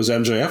 ironically, it was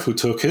MJF who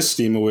took his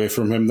steam away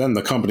from him. Then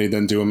the company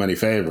didn't do him any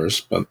favors,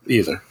 but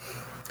either,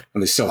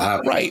 and they still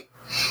have it.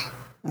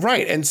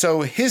 Right, and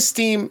so his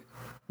steam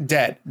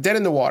dead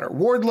in the water.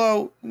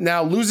 Wardlow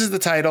now loses the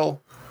title,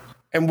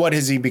 and what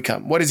has he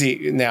become? What is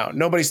he now?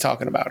 Nobody's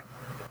talking about him.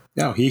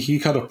 No, he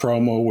cut a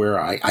promo where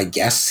I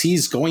guess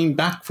he's going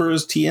back for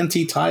his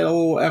TNT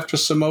title after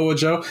Samoa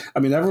Joe. I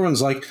mean, everyone's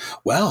like,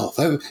 well,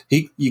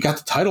 you got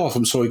the title off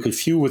him so he could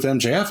feud with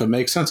MJF. It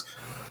makes sense.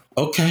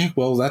 Okay,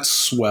 well, that's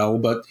swell,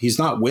 but he's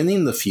not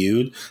winning the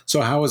feud.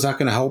 So how is that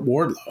going to help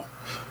Wardlow?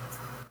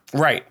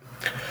 Right.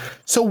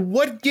 So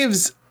what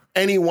gives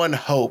anyone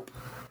hope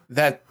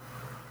that,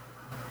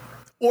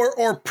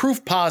 or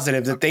proof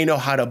positive that they know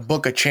how to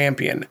book a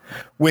champion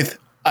with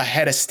a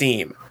head of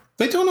steam?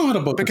 They don't know how to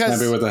book a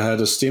champion with a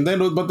head of steam.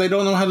 But they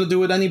don't know how to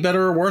do it any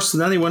better or worse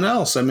than anyone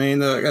else. I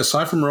mean,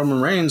 aside from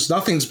Roman Reigns,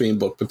 nothing's being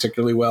booked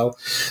particularly well.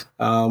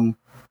 I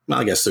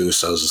guess the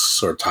Usos is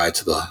sort of tied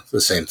to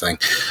the same thing,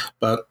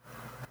 but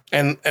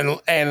and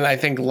I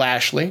think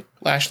Lashley,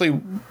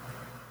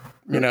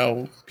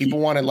 people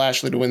wanted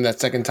Lashley to win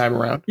that second time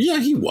around. Yeah,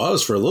 he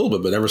was for a little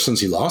bit, but ever since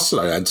he lost it,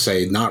 I'd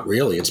say not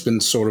really. It's been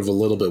sort of a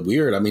little bit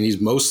weird. I mean,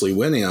 he's mostly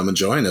winning. I'm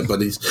enjoying it,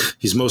 but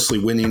he's mostly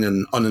winning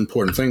in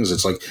unimportant things.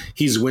 It's like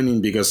he's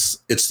winning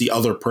because it's the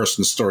other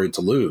person's story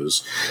to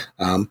lose.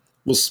 And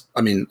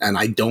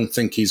I don't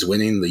think he's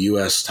winning the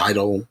U.S.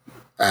 title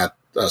at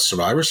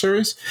Survivor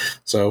Series.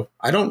 So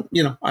I don't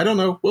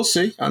know. We'll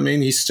see. I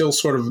mean, he's still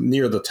sort of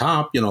near the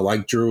top,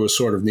 like Drew is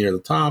sort of near the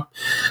top.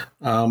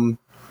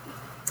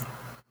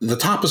 The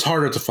top is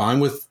harder to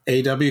find with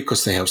AEW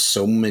because they have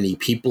so many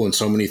people and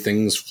so many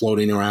things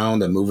floating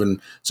around and moving,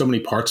 so many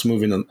parts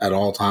moving at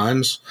all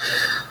times.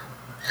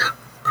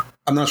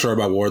 I'm not sure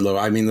about Wardlow.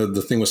 I mean,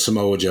 the thing with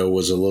Samoa Joe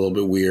was a little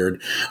bit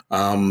weird.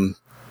 I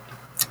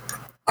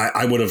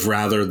would have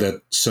rather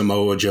that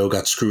Samoa Joe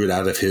got screwed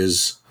out of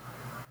his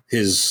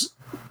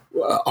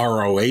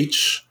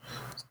ROH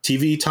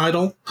TV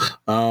title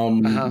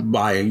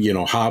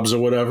by, Hobbs or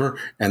whatever.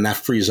 And that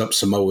frees up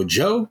Samoa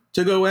Joe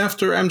to go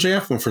after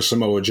MJF and for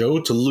Samoa Joe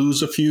to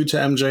lose a feud to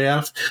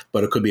MJF.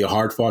 But it could be a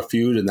hard fought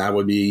feud. And that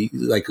would be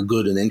like a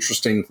good and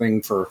interesting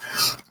thing for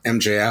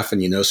MJF.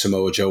 And,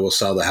 Samoa Joe will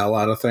sell the hell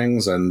out of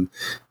things and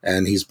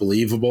he's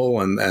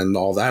believable and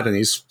all that. And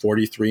he's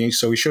 43,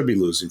 so he should be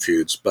losing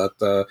feuds. But,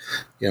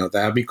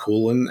 that'd be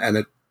cool. And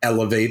it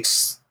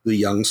elevates the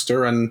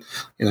youngster and,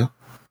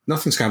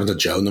 nothing's coming to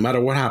Joe, no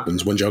matter what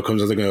happens. When Joe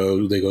comes in, they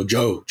go,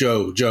 Joe,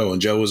 and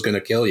Joe is going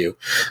to kill you.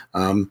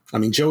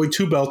 Joey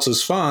Two Belts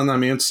is fun. I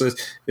mean,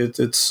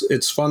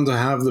 it's fun to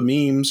have the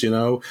memes,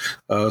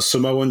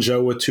 Samoan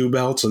Joe with two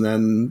belts, and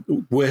then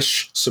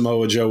Wish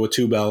Samoa Joe with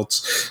two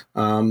belts.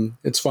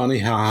 It's funny,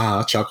 ha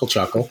ha, chuckle.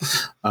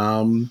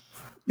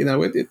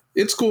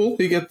 It's cool.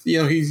 You get,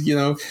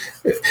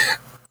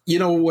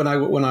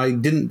 when I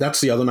didn't.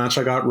 That's the other match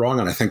I got wrong,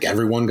 and I think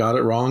everyone got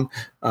it wrong.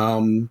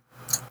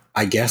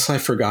 I guess I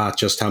forgot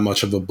just how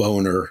much of a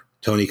boner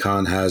Tony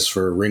Khan has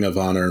for Ring of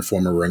Honor and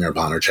former Ring of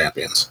Honor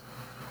champions.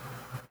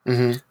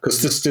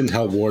 Because this didn't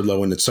help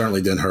Wardlow, and it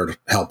certainly didn't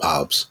help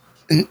Hobbs.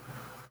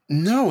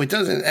 No, it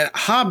doesn't. And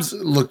Hobbs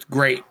looked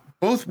great.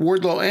 Both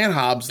Wardlow and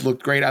Hobbs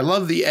looked great. I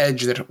love the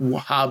edge that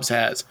Hobbs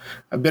has.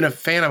 I've been a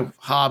fan of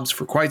Hobbs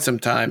for quite some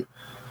time,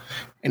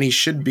 and he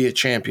should be a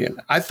champion.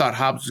 I thought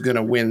Hobbs was going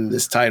to win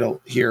this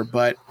title here,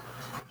 but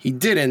he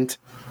didn't.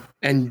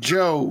 And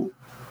Joe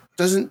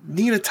doesn't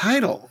need a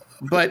title.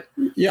 But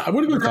yeah, I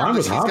would have been fine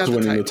with Hobbs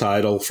winning the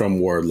title from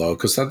Wardlow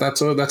because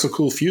that's a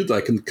cool feud that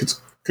I can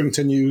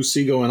continue to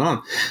see going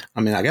on.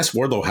 I mean, I guess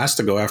Wardlow has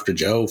to go after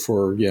Joe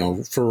for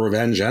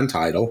revenge and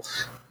title.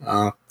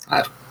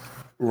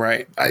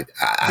 Right. I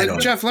don't.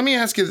 Jeff, let me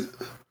ask you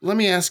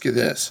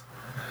this.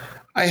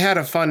 I had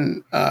a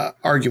fun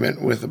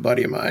argument with a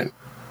buddy of mine,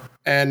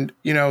 and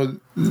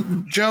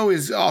Joe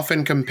is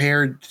often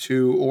compared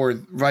to, or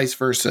vice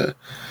versa,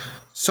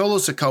 Solo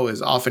Sikoa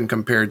is often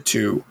compared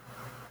to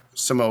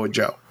Samoa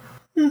Joe.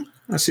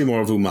 I see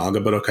more of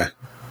Umaga, but okay.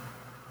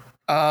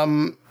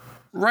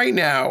 Right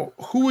now,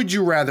 who would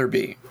you rather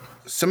be?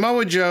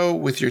 Samoa Joe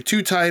with your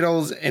 2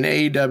 titles in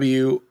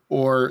AEW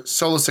or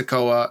Solo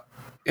Sikoa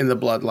in the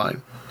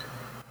Bloodline?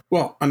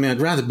 Well, I mean, I'd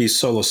rather be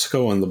Solo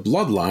Sikoa in the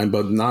Bloodline,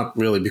 but not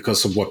really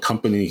because of what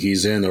company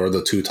he's in or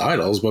the 2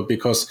 titles, but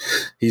because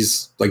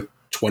he's like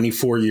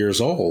 24 years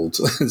old.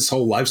 His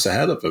whole life's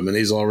ahead of him, and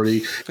he's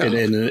already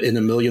in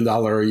a $1 million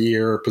a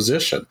year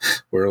position.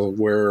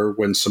 Where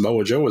when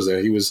Samoa Joe was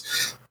there, he was,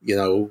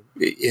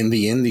 in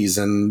the Indies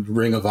and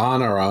Ring of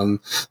Honor on,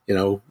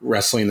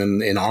 wrestling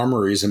in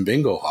armories and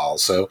bingo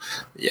halls. So,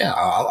 yeah,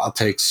 I'll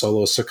take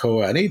Solo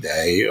Sikoa any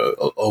day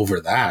over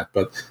that,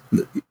 but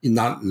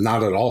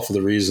not at all for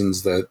the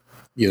reasons that,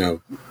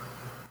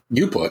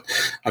 you put.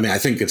 I mean, I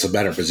think it's a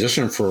better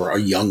position for a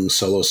young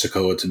Solo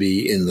Sikoa to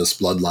be in this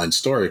Bloodline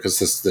story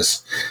because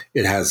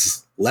it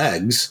has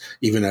legs,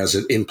 even as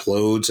it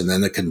implodes, and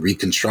then it can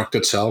reconstruct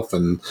itself,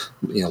 and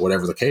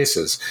whatever the case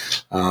is.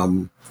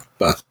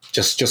 But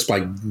just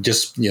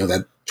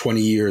that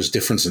 20 years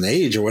difference in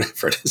age or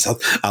whatever it is,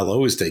 I'll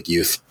always take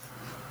youth.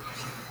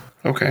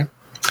 Okay.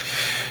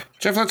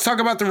 Jeff, let's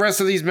talk about the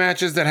rest of these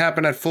matches that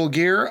happened at Full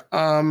Gear.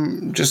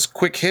 Just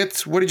quick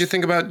hits. What did you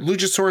think about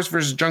Luchasaurus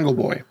versus Jungle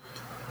Boy?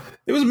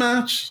 It was a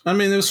match. I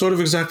mean, it was sort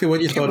of exactly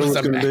what you thought it was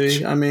going to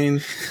be. I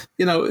mean,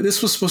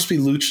 this was supposed to be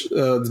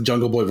the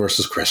Jungle Boy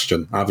versus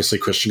Christian. Obviously,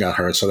 Christian got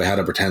hurt, so they had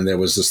to pretend there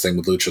was this thing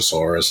with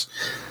Luchasaurus.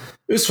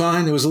 It was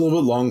fine. It was a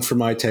little bit long for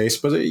my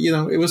taste, but,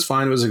 it was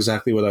fine. It was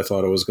exactly what I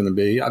thought it was going to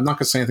be. I'm not going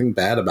to say anything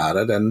bad about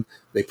it, and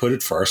they put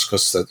it first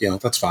because,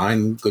 that's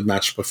fine. Good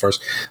match to put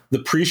first. The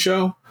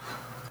pre-show,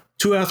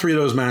 2 out of 3 of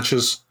those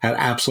matches had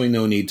absolutely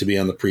no need to be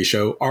on the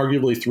pre-show.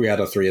 Arguably 3 out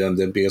of 3 of them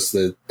did because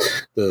the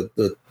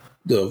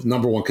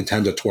number 1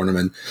 contender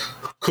tournament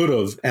could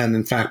have, and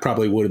in fact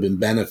probably would have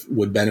been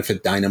would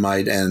benefit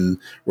Dynamite and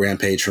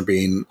Rampage from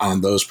being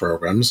on those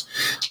programs.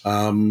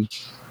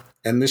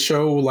 And this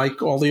show,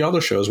 like all the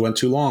other shows, went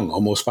too long,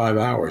 almost 5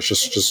 hours,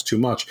 just too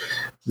much.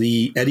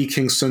 The Eddie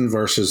Kingston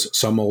versus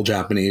some old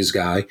Japanese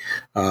guy,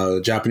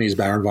 Japanese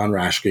Baron von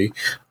Raschke.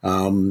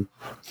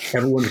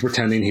 Everyone's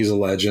pretending he's a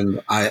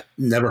legend. I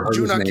never heard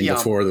his name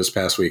before this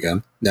past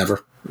weekend.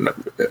 Never.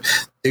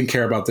 Didn't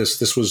care about this.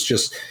 This was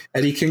just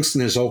Eddie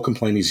Kingston. His whole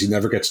complaint is he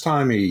never gets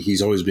time.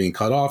 He's always being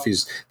cut off. He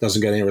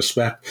doesn't get any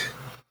respect.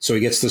 So he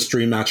gets this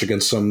dream match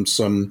against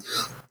some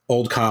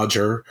old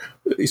codger.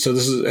 So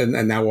this is,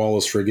 and now all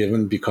is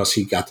forgiven because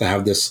he got to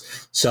have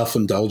this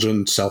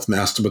self-indulgent,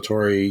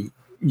 self-masturbatory,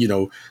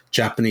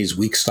 Japanese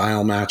weak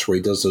style match where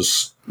he does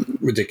those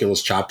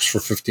ridiculous chops for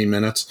 15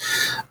 minutes.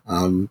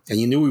 And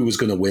you knew he was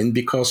going to win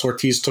because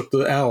Ortiz took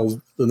the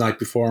L the night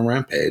before on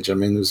Rampage. I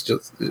mean, it was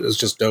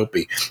just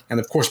dopey. And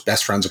of course,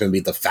 best friends are going to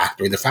be the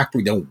Factory. The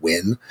Factory don't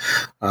win.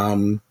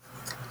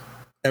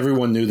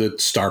 Everyone knew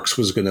that Starks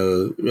was going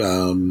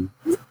to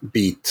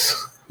beat.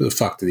 Who the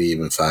fuck did he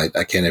even fight?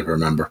 I can't even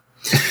remember.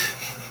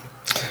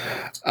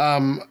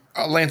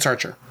 Lance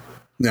Archer.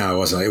 No, it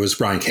wasn't. It was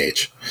Brian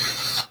Cage.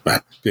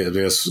 Right.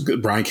 Because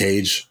Brian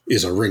Cage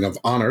is a Ring of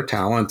Honor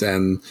talent,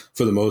 and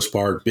for the most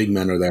part, big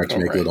men are there to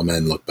make little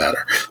men look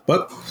better.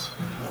 But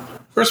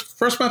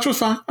first match was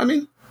fine. I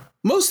mean,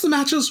 most of the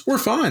matches were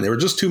fine. There were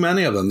just too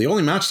many of them. The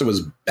only match that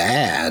was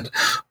bad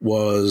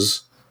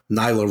was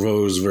Nyla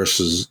Rose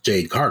versus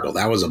Jade Cargill.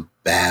 That was a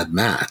bad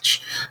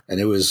match, and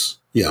it was,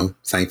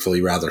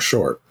 thankfully rather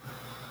short.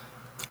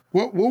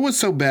 What was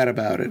so bad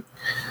about it?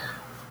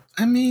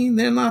 I mean,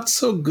 they're not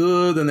so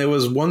good. And there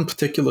was one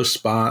particular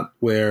spot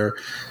where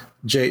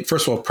Jade,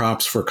 first of all,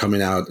 props for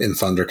coming out in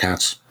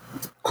Thundercats.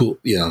 Cool.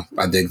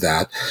 I dig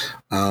that.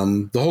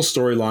 The whole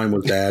storyline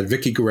was bad.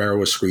 Vicky Guerrero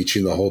was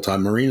screeching the whole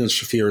time. Marina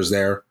Shafir is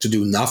there to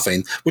do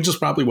nothing, which is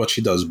probably what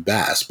she does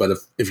best. But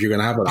if you're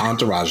going to have an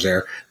entourage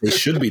there, they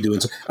should be doing.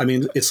 I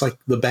mean, it's like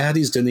the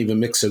baddies didn't even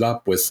mix it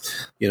up with,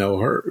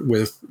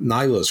 with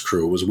Nyla's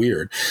crew. It was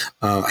weird.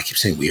 I keep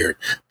saying weird,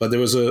 but there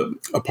was a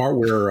part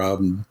where,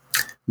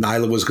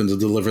 Nyla was going to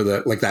deliver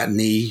that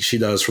knee she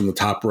does from the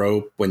top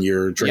rope when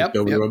you're draped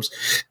over the ropes.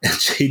 And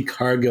Jade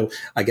Cargill,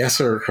 I guess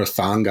her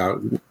thong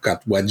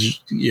got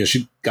wedged.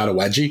 She got a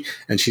wedgie,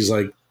 and she's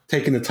like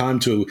taking the time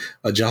to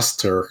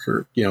adjust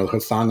her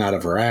thong out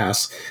of her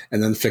ass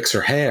and then fix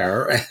her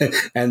hair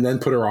and then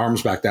put her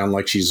arms back down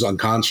like she's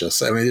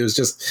unconscious. I mean, it was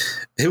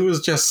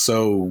just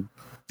so,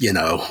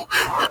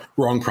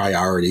 wrong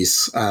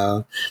priorities.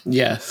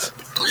 Yes.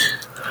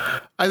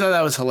 I thought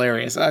that was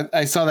hilarious.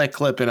 I saw that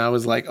clip and I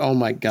was like, oh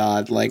my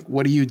God, like,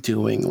 what are you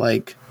doing?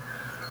 Like,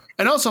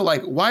 and also,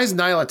 like, why is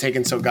Nyla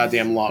taking so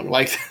goddamn long?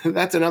 Like,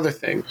 that's another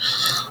thing.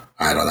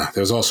 I don't know.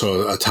 There was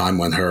also a time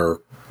when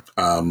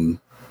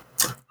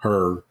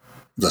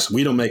listen,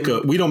 we don't make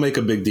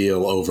a big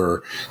deal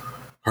over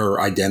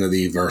her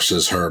identity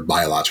versus her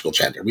biological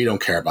gender. We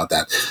don't care about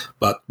that.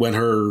 But when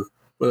the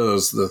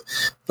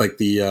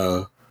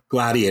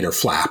gladiator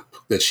flap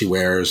that she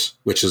wears,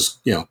 which is,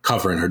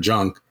 covering her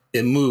junk,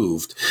 it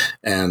moved,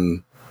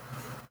 and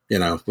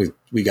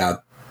we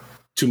got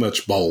too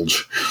much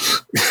bulge.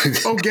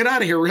 Oh, get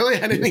out of here! Really?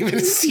 I didn't even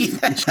see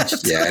that.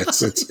 Yeah,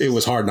 it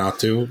was hard not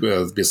to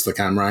because the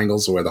camera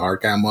angles where the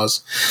hard cam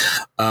was.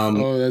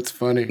 Oh, that's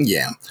funny.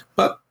 Yeah,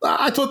 but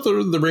I thought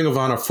the Ring of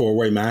Honor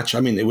 4-way match. I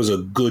mean, it was a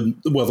good.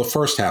 Well, the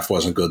first half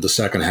wasn't good. The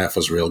second half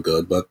was real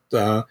good. But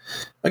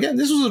again,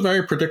 this was a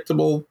very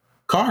predictable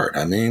card.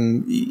 I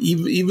mean,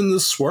 even the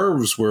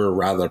swerves were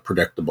rather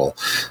predictable.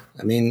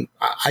 I mean,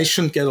 I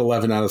shouldn't get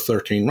 11 out of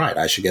 13 right.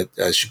 I should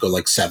go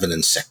like 7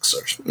 and 6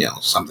 or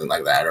something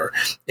like that, or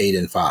 8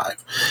 and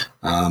 5.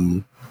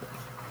 I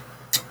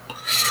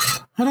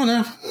don't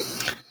know.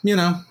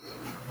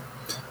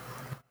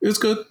 It was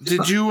good.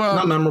 Did you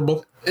not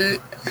memorable?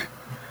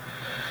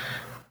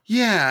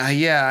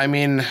 Yeah. I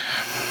mean,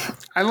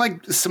 I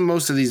like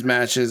most of these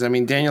matches. I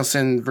mean,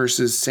 Danielson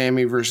versus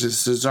Sammy versus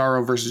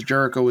Cesaro versus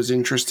Jericho was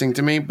interesting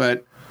to me,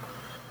 but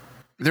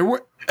there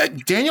were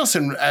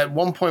Danielson at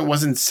one point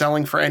wasn't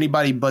selling for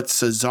anybody but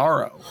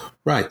Cesaro.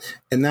 Right.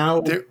 And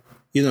now they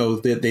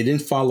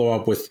didn't follow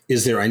up with,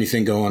 is there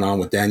anything going on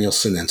with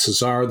Danielson and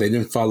Cesaro? They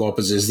didn't follow up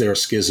as, is there a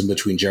schism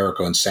between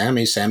Jericho and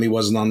Sammy? Sammy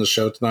wasn't on the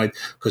show tonight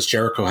because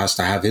Jericho has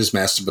to have his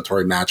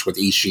masturbatory match with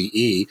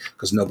Ishii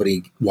because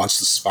nobody wants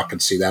to fucking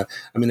see that.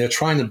 I mean, they're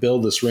trying to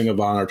build this Ring of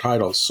Honor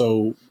title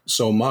so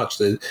much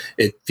that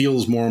it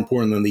feels more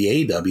important than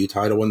the AEW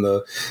title when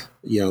the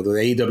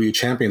AEW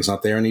champion's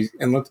not there.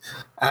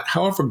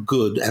 However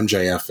good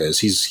MJF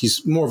is,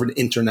 he's more of an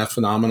internet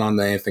phenomenon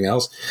than anything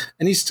else.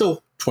 And he's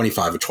still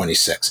 25 or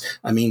 26.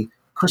 I mean,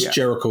 Chris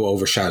Jericho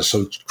overshadowed.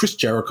 So Chris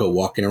Jericho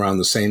walking around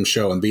the same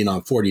show and being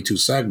on 42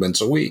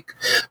 segments a week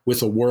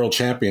with a world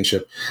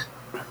championship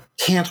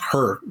can't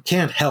help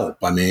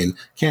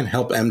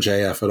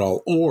MJF at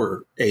all,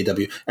 or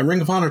AEW. And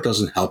Ring of Honor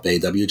doesn't help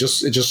AEW.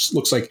 It just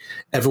looks like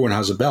everyone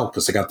has a belt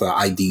because they got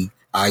the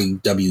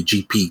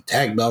IWGP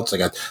tag belts. They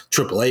got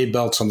AAA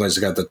belts. Sometimes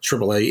they got the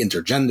AAA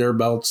intergender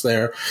belts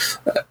there.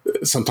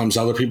 Sometimes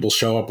other people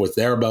show up with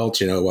their belts.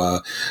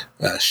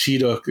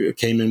 Shida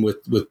came in with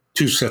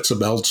 2 sets of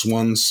belts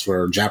once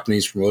for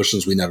Japanese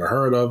promotions we never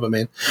heard of. I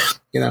mean,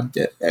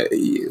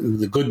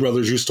 the Good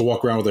Brothers used to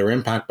walk around with their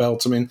Impact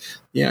belts. I mean,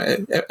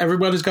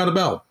 everybody's got a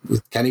belt.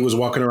 Kenny was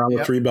walking around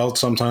with 3 belts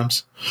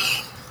sometimes.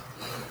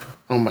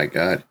 Oh my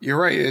God, you're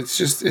right.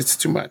 It's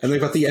too much. And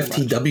they've got the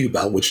FTW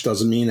belt, which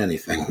doesn't mean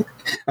anything.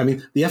 I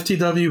mean, the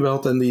FTW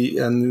belt and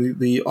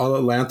the All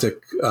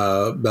Atlantic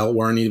belt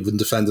weren't even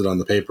defended on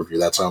the pay-per-view.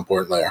 That's how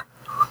important they are.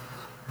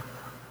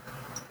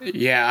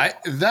 Yeah,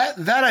 that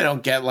I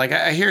don't get. Like,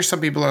 I hear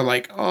some people are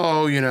like,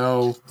 oh,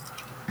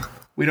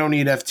 we don't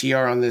need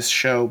FTR on this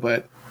show,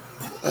 but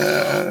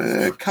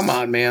come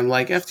on, man.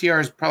 Like,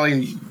 FTR is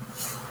probably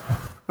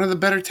one of the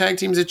better tag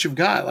teams that you've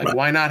got. Like,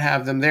 why not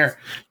have them there?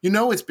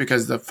 It's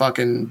because the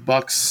fucking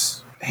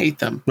Bucks hate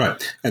them.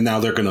 Right. And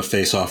now they're going to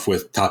face off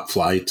with Top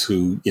Flight,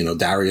 who,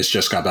 Darius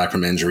just got back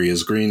from injury,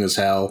 is green as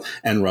hell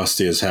and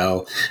rusty as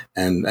hell.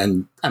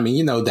 And I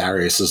mean,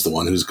 Darius is the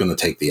one who's going to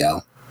take the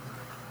L.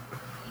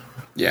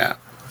 Yeah.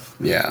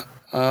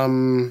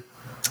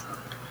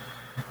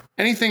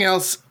 Anything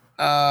else?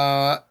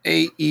 AEW.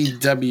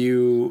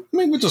 I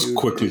mean, we'll just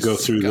quickly go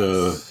through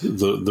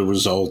the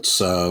results.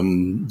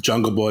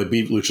 Jungle Boy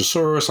beat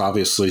Luchasaurus.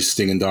 Obviously,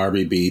 Sting and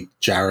Darby beat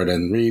Jarrett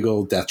and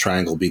Regal. Death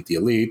Triangle beat the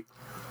Elite.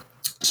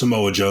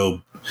 Samoa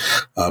Joe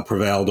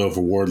prevailed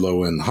over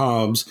Wardlow and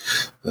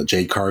Hobbs.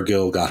 Jade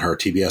Cargill got her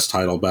TBS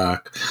title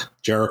back.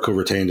 Jericho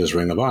retained his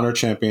Ring of Honor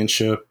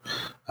championship.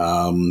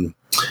 The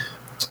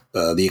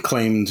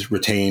Acclaimed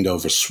retained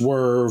over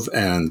Swerve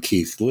and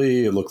Keith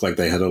Lee. It looked like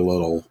they had a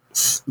little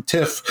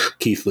tiff.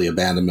 Keith Lee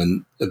abandoned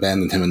him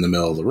in the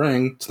middle of the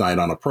ring tonight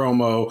on a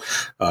promo.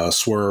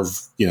 Swerve,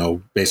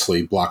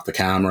 basically blocked the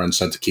camera and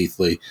said to Keith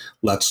Lee,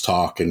 "Let's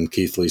talk." And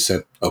Keith Lee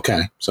said,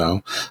 "Okay."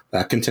 So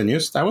that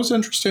continues. That was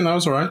interesting. That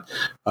was all right.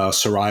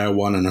 Saraya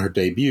won in her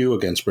debut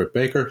against Britt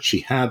Baker. She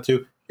had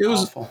to. It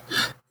was awful.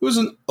 It was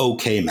an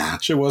okay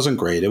match. It wasn't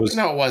great.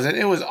 No, it wasn't.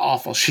 It was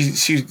awful.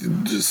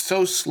 She's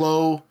so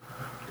slow.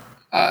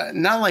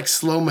 Not like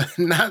slow.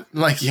 Not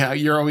like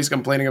you're always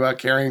complaining about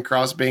Karrion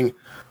Kross being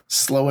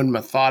slow and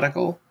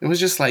methodical. It was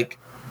just like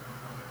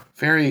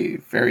very,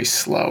 very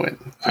slow and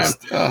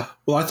just.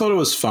 Well, I thought it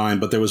was fine,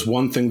 but there was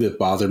one thing that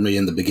bothered me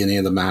in the beginning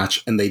of the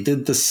match, and they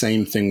did the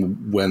same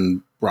thing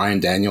when Bryan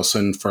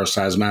Danielson first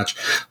had his match.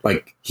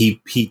 Like he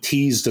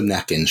teased a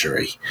neck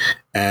injury,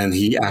 and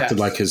he acted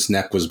like his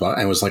neck was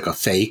like a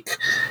fake.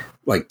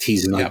 Like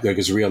teasing like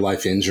his real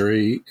life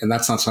injury, and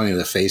that's not something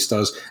the face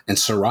does. And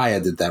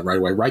Saraya did that right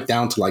away, right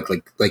down to like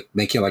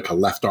making like a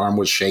left arm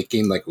was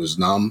shaking, like it was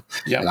numb.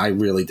 Yeah, and I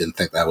really didn't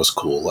think that was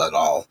cool at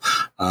all.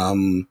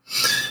 Jaime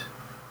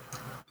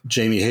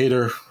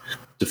Hayter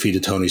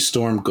defeated Toni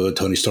Storm. Good,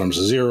 Toni Storm's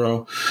a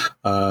 0,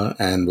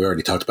 and we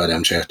already talked about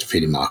MJF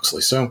defeating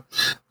Moxley. So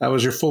that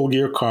was your Full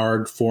Gear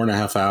card,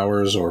 4.5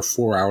 hours or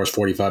 4 hours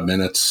 45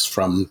 minutes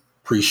from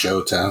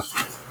pre-show to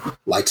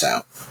lights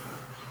out.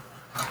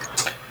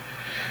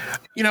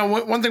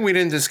 One thing we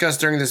didn't discuss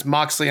during this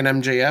Moxley and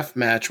MJF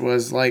match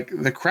was like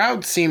the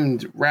crowd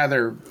seemed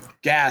rather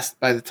gassed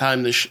by the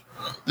time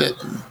that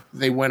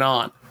they went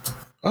on.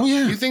 Oh,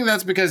 yeah. Do you think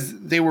that's because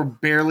they were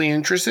barely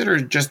interested or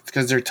just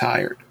because they're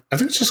tired? I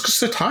think it's just because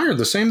they're tired.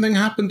 The same thing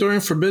happened during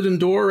Forbidden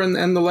Door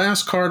and the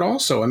last card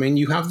also. I mean,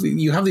 you have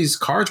these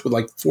cards with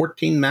like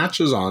 14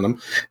 matches on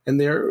them, and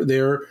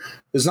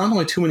there's not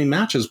only too many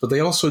matches, but they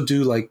also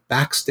do like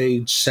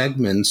backstage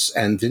segments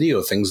and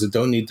video things that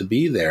don't need to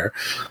be there.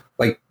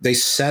 Like they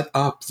set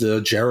up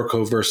the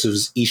Jericho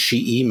versus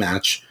Ishii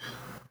match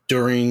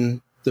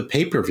during the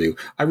pay-per-view.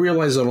 I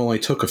realize it only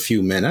took a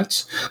few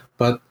minutes,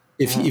 but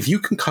if you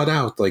can cut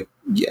out but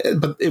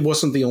it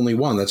wasn't the only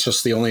one. That's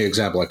just the only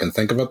example I can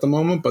think of at the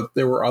moment, but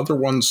there were other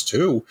ones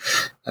too.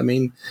 I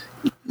mean,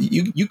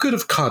 you could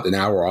have cut an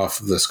hour off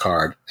of this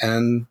card,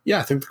 and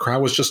I think the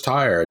crowd was just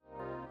tired.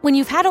 When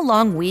you've had a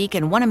long week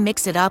and want to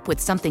mix it up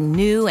with something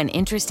new and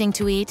interesting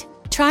to eat,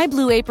 try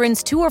Blue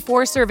Apron's 2 or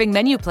 4 serving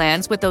menu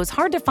plans with those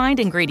hard-to-find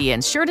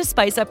ingredients sure to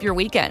spice up your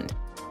weekend.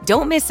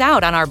 Don't miss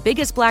out on our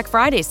biggest Black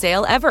Friday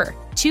sale ever.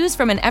 Choose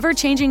from an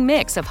ever-changing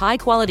mix of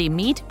high-quality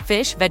meat,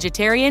 fish,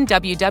 vegetarian,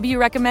 WW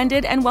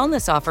recommended, and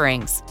wellness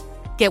offerings.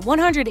 Get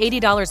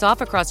 $180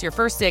 off across your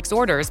first 6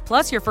 orders,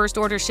 plus your first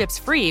order ships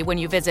free when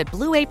you visit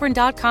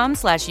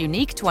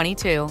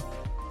blueapron.com/unique22.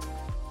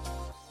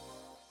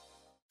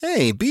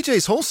 Hey,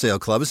 BJ's Wholesale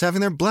Club is having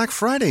their Black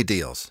Friday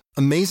deals.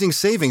 Amazing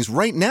savings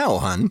right now,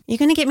 hon. You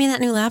gonna get me that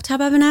new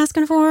laptop I've been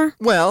asking for?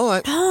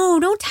 Well, No,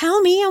 don't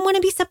tell me. I want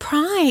to be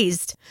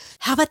surprised.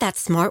 How about that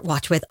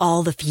smartwatch with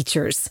all the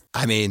features?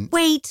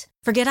 Wait,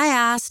 forget I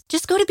asked.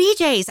 Just go to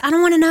BJ's. I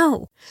don't want to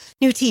know.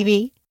 New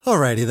TV.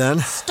 Alrighty then.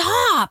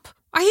 Stop!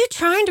 Are you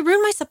trying to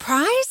ruin my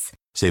surprise?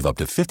 Save up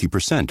to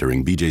 50%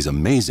 during BJ's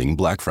amazing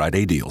Black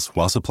Friday deals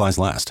while supplies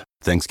last.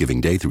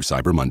 Thanksgiving Day through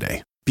Cyber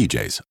Monday.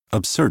 BJ's.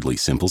 Absurdly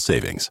simple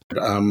savings.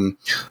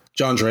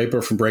 John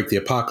Draper from Break the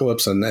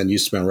Apocalypse and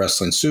used to be on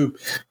Wrestling Soup,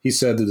 he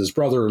said that his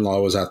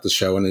brother-in-law was at the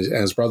show, and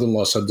his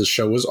brother-in-law said the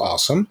show was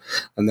awesome.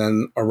 And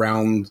then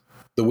around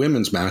the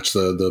women's match,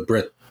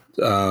 the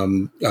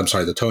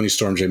Toni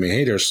Storm, Jaime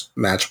Hayter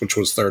match, which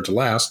was third to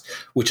last,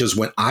 which is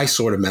when I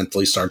sort of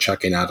mentally start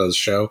checking out of the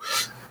show.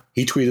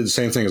 He tweeted the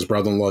same thing. His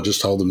brother-in-law just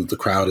told him that the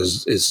crowd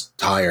is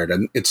tired,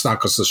 and it's not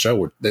because of the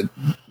show.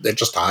 They're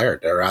just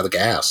tired. They're out of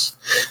gas.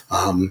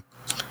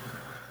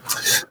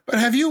 But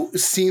have you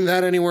seen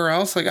that anywhere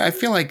else? Like, I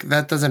feel like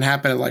that doesn't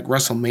happen at like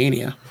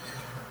WrestleMania.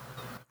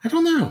 I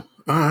don't know.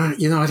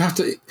 I'd have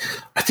to.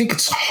 I think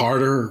it's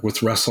harder with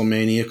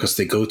WrestleMania because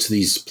they go to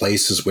these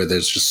places where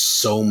there's just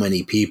so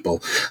many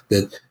people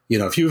that,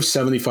 if you have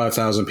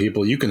 75,000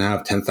 people, you can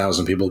have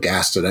 10,000 people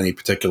gassed at any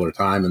particular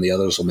time, and the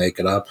others will make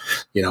it up.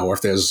 Or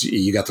if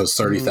you got those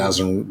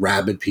 30,000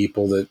 rabid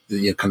people that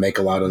can make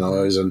a lot of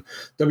noise, and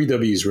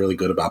WWE is really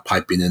good about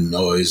piping in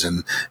noise,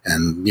 and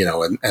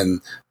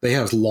they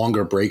have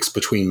longer breaks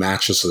between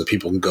matches so that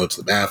people can go to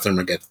the bathroom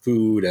and get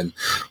food and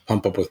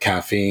pump up with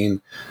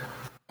caffeine.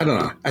 I don't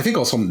know. I think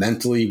also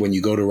mentally, when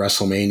you go to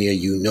WrestleMania,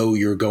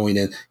 you're going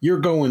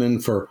in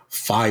for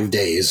 5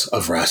 days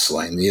of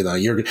wrestling. You're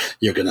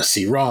going to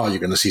see Raw,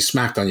 you're going to see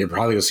SmackDown, you're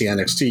probably going to see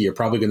NXT, you're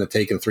probably going to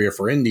take in 3 or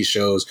 4 indie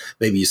shows.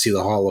 Maybe you see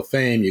the Hall of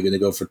Fame. You're going to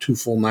go for 2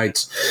 full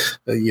nights,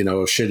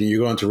 of shit, and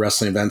you're going to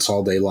wrestling events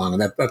all day long,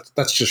 and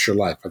that's just your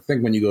life. I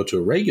think when you go to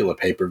a regular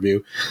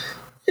pay-per-view,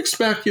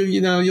 expect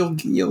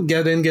you'll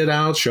get in, get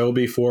out, show will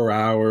be 4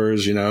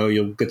 hours,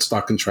 you'll get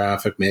stuck in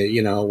traffic,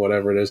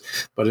 whatever it is,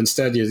 but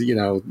instead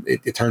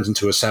it turns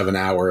into a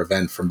 7-hour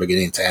event from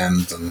beginning to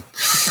end, and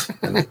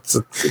it's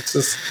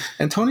just,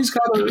 and Tony's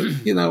got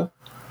to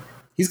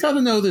he's got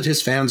to know that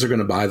his fans are going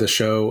to buy the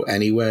show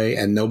anyway,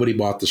 and nobody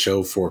bought the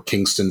show for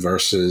Kingston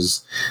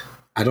versus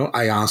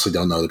I honestly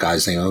don't know the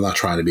guy's name. I'm not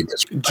trying to be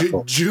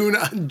disrespectful. Jun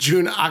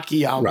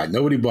Akiyama. Right.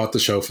 Nobody bought the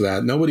show for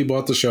that. Nobody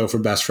bought the show for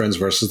Best Friends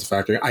versus the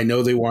Factory. I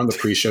know they were on the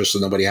pre-show, so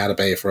nobody had to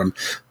pay for them.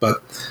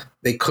 But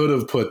they could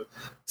have put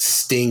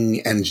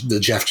Sting and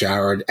the Jeff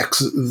Jarrett,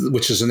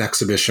 which is an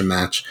exhibition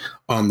match,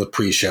 on the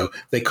pre-show.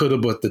 They could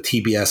have put the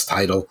TBS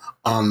title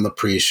on the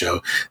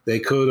pre-show. They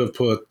could have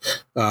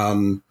put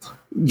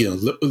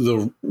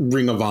the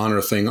Ring of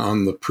Honor thing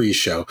on the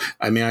pre-show.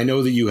 I mean, I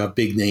know that you have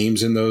big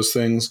names in those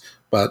things,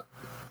 but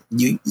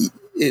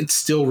it's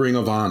still Ring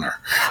of Honor.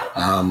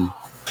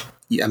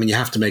 You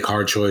have to make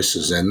hard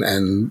choices,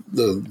 and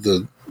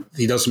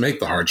he doesn't make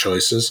the hard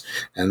choices,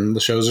 and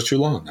the shows are too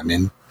long. I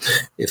mean,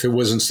 if it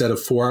was instead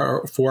of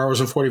 4 hours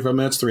and 45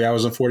 minutes, 3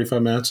 hours and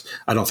 45 minutes,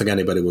 I don't think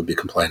anybody would be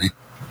complaining.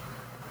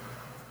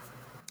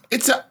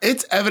 It's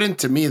evident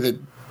to me that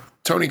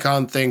Tony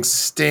Khan thinks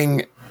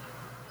Sting,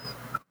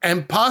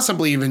 and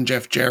possibly even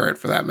Jeff Jarrett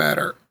for that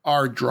matter,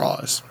 are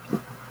draws.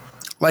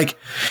 Like,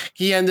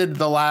 he ended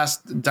the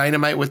last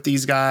Dynamite with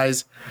these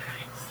guys.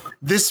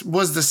 This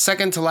was the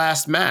second to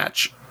last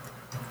match,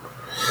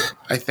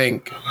 I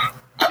think.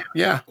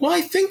 Yeah. Well,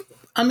 I think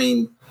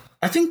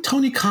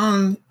Tony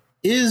Khan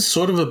is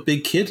sort of a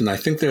big kid, and I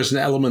think there's an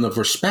element of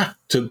respect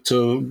to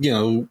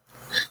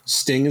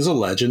Sting is a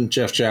legend.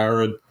 Jeff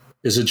Jarrett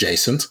is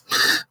adjacent.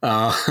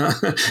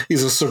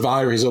 He's a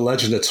survivor. He's a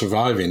legend at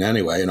surviving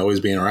anyway, and always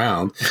being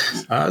around.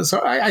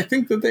 So I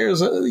think that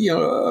there's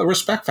a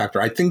respect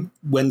factor. I think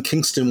when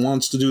Kingston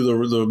wants to do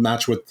the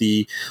match with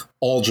the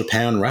All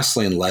Japan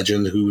Wrestling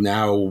legend, who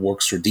now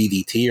works for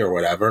DDT or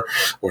whatever,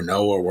 or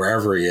Noah, or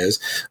wherever he is,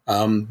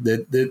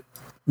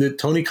 that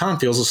Tony Khan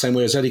feels the same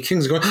way as Eddie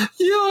King's going,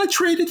 yeah, I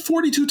traded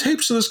 42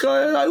 tapes to this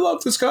guy. I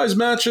love this guy's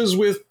matches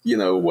with,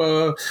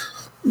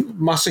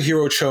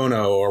 Masahiro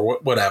Chono or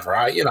whatever.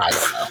 I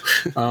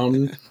don't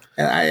know.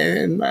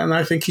 And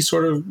I think he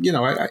sort of,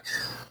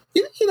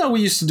 we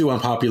used to do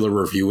unpopular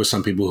review with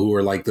some people who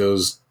were like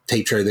those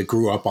tape trade that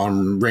grew up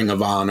on Ring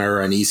of Honor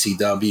and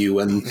ECW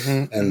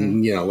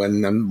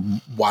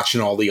and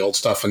watching all the old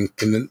stuff and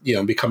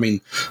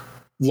becoming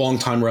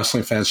longtime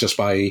wrestling fans just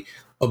by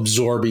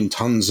absorbing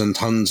tons and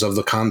tons of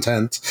the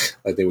content.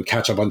 Like they would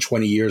catch up on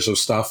 20 years of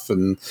stuff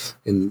and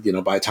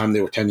by the time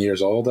they were 10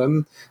 years old.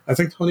 And I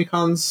think Tony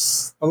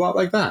Khan's a lot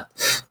like that.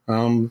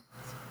 I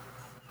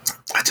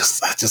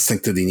just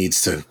think that he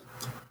needs to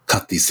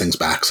cut these things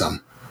back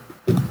some.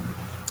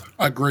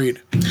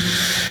 Agreed.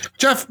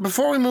 Jeff,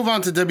 before we move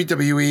on to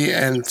WWE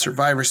and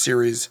Survivor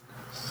Series,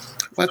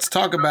 let's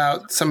talk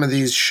about some of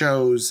these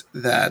shows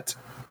that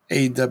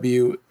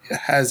AEW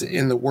has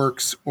in the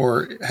works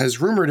or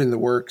has rumored in the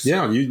works.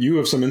 Yeah, you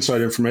have some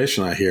inside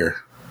information, I hear.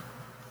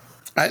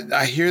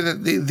 I hear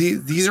that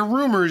these are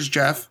rumors,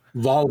 Jeff.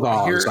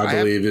 Volvaz, I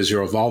believe, is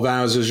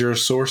your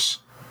source.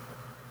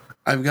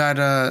 I've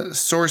got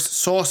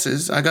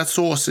sources. I got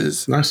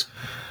sources. Nice.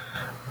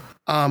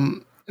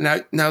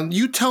 Now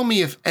you tell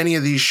me if any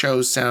of these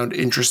shows sound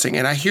interesting.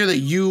 And I hear that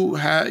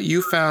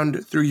you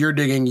found through your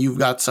digging, you've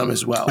got some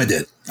as well. I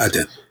did. I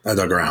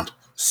dug around.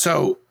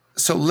 So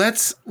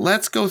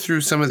let's go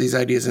through some of these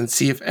ideas and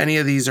see if any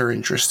of these are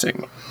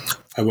interesting.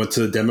 I went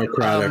to the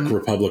Democratic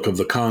Republic of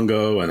the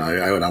Congo, and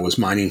I was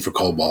mining for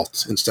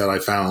cobalt. Instead, I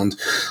found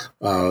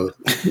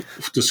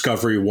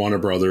Discovery, Warner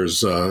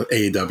Brothers,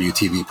 AEW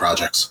TV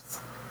projects.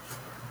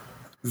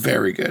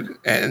 Very good,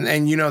 and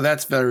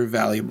that's very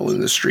valuable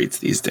in the streets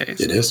these days.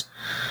 It is.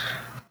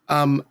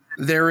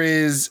 There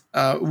is.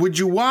 Would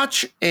you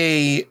watch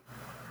a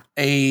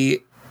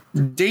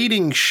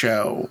dating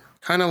show?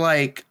 Kind of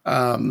like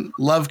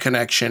Love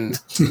Connection,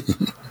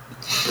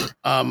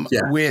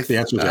 with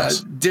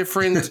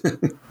different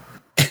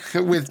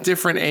with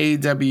different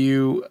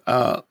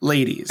AEW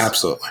ladies.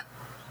 Absolutely.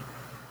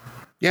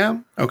 Yeah.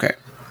 Okay.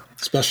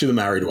 Especially the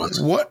married ones.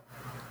 What?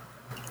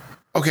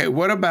 Okay.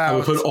 What about? I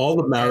would put all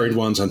the married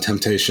ones on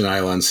Temptation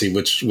Island and see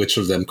which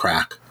of them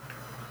crack.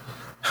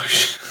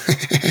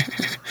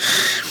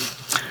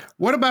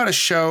 What about a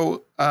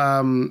show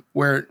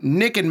where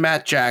Nick and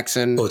Matt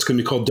Jackson... Oh, it's going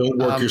to be called Don't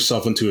Work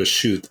Yourself Into a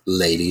Shoot,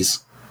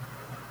 ladies.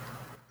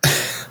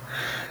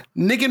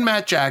 Nick and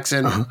Matt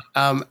Jackson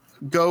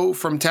go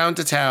from town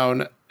to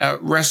town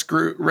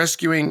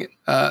rescuing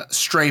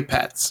stray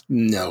pets.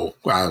 No,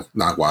 I'm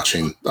not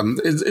watching.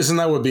 Isn't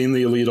that what Being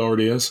the Elite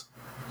already is?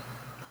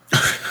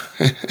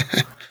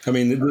 I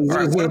mean,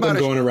 isn't it them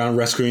going around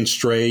rescuing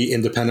stray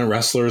independent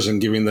wrestlers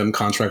and giving them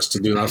contracts to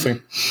do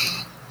nothing?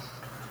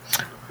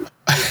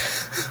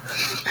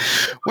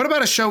 What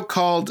about a show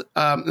called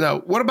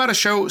what about a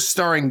show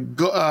starring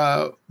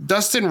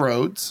Dustin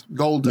Rhodes,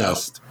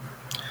 Goldust?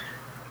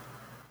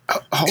 No.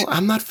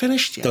 I'm not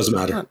finished yet. Doesn't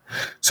matter.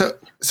 So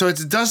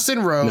it's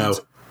Dustin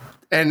Rhodes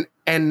and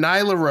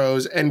Nyla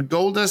Rose, and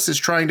Goldust is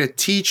trying to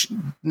teach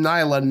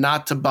Nyla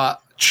not to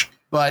botch,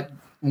 but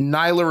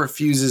Nyla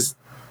refuses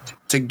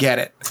to get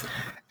it.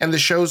 And the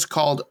show's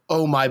called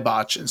Oh My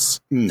Botches.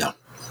 No.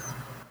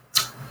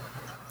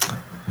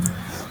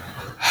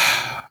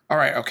 All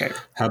right. Okay.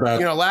 How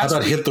about last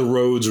week, Hit the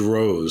Roads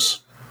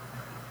Rose?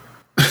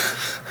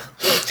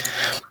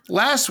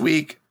 Last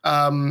week,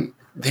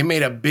 they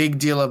made a big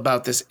deal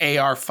about this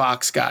AR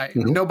Fox guy.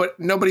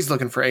 Mm-hmm. Nobody's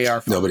looking for AR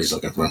Fox. Nobody's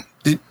looking for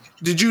him.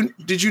 Did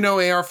you know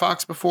AR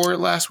Fox before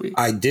last week?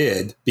 I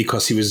did,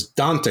 because he was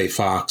Dante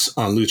Fox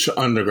on Lucha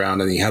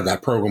Underground, and he had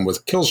that program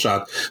with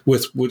Killshot,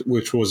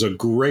 which was a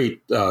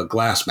great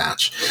glass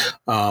match.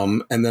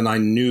 And then I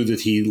knew that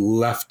he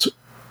left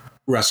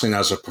wrestling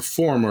as a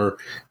performer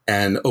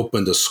and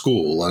opened a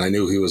school, and I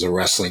knew he was a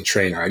wrestling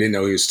trainer. I didn't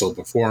know he was still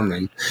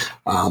performing,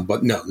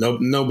 but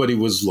nobody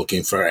was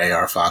looking for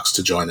AR Fox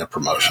to join a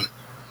promotion.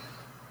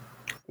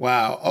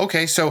 Wow.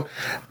 Okay, so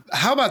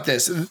how about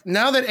this?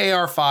 Now that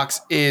AR Fox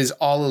is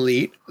All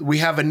Elite, we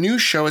have a new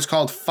show. It's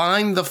called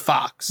Find the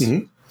Fox.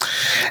 Mm-hmm.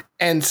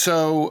 And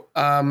so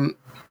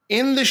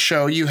in the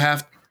show, you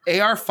have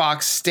AR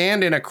Fox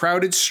stand in a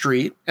crowded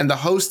street, and the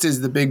host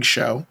is the Big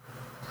Show.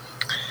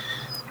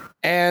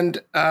 And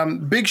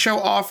Big Show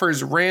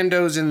offers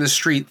randos in the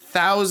street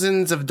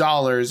thousands of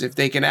dollars if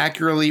they can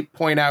accurately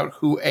point out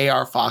who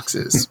AR Fox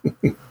is.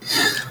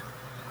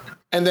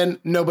 And then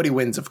nobody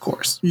wins, of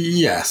course.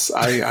 Yes,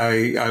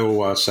 I will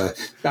watch that.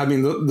 I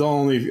mean, the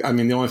only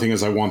thing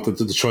is I want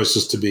the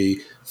choices to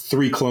be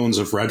 3 clones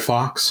of Red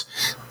Fox.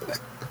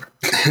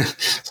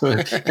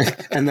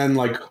 And then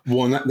like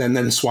one, and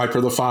then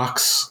Swiper the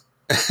Fox.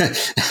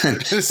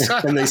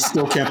 and they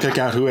still can't pick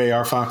out who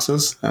AR Fox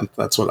is. And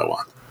that's what I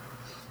want.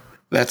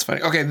 That's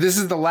funny. Okay, this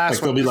is the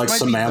last one. There'll be like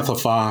Samantha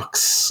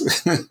Fox.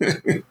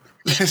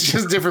 It's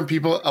just different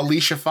people.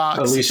 Alicia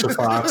Fox.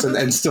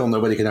 And still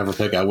nobody can ever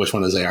pick out which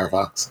one is AR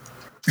Fox.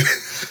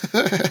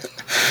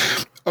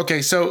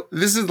 Okay, so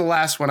this is the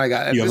last one I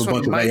got. You have a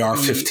bunch of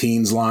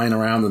AR-15s lying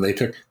around, and they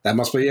pick, that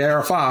must be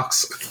AR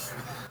Fox.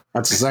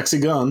 That's a sexy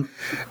gun.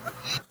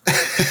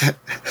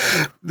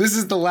 This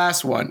is the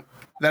last one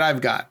that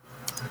I've got.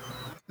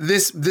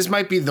 This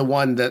might be the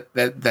one that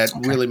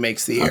really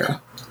makes the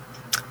air.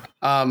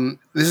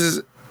 This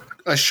is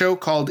a show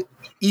called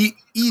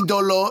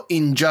Idolo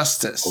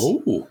Injustice.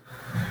 Oh.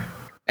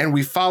 And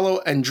we follow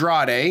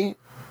Andrade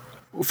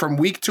from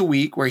week to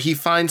week, where he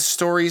finds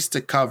stories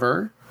to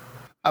cover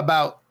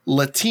about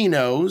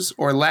Latinos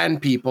or Latin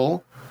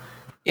people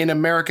in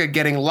America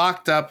getting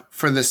locked up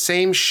for the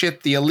same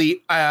shit the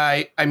elite,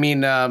 white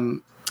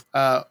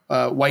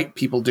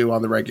people do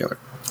on the regular.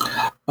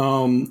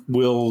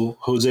 Will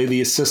Jose the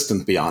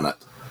assistant be on it?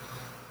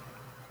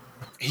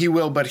 He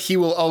will, but he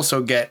will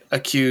also get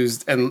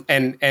accused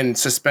and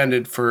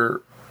suspended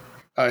for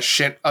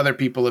shit other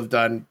people have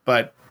done.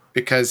 But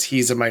because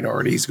he's a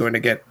minority, he's going to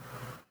get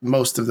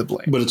most of the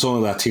blame. But it's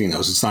only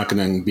Latinos. It's not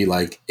going to be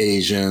like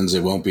Asians.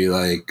 It won't be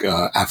like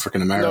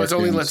African Americans. No, it's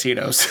only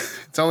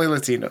Latinos. It's only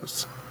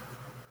Latinos.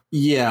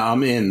 Yeah,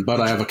 I'm in,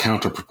 but I have a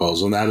counter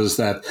proposal, and that is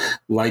that,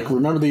 like,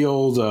 remember the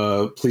old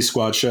Police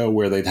Squad show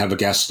where they'd have a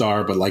guest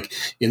star, but like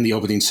in the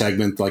opening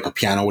segment, like a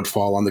piano would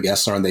fall on the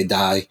guest star and they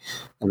die,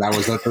 and that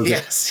was that.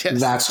 Yes.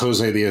 That's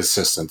Jose the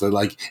assistant.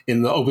 Like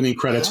in the opening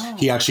credits,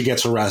 he actually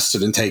gets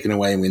arrested and taken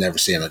away, and we never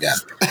see him again.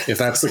 If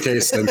that's the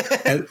case, then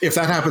and if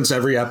that happens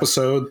every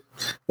episode,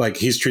 like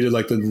he's treated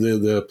like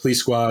the Police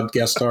Squad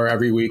guest star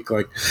every week,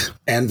 like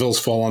anvils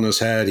fall on his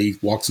head, he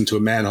walks into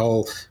a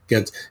manhole,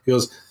 he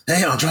goes,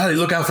 "Hey, Andrade,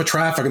 look out for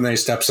traffic," and then he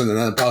steps in, and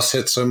then the bus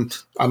hits him.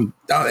 I'm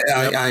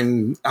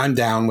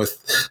down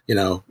with,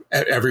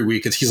 every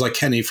week. He's like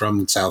Kenny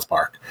from South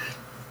Park.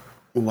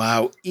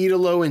 Wow,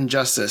 Idolo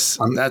Injustice.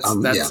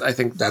 I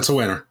think that's a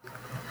winner.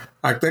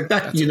 I think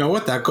that you know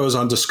what, that goes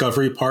on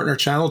Discovery Partner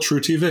Channel, True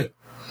TV.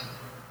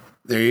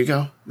 There you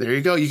go.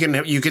 You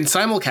can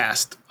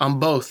simulcast on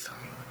both.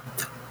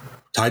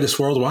 Titus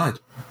Worldwide.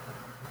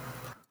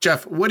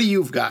 Jeff, what do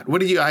you've got?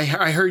 I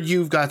heard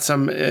you've got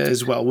some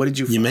as well. What did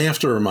you find? You may have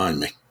to remind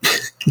me.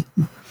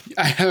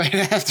 I might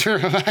have to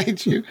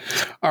remind you.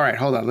 All right,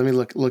 hold on. Let me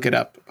look it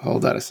up.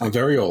 Hold on a second. I'm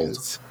very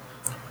old.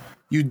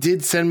 You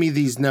did send me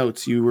these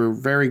notes. You were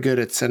very good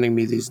at sending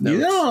me these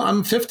notes.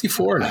 I'm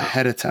 54 now.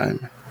 Ahead of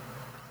time.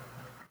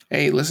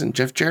 Hey, listen,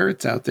 Jeff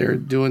Jarrett's out there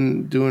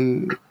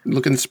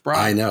looking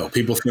spry. I know.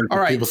 People think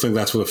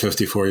that's what a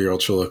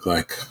 54-year-old should look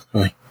like.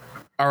 Right.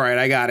 All right,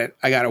 I got it.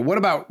 What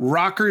about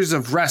Rockers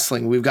of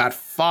Wrestling? We've got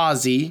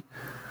Fozzy,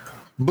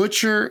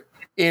 Butcher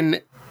is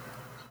in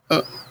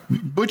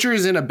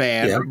a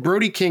band. Yeah.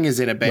 Brody King is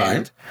in a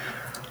band.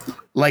 Right.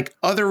 Like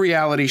other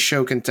reality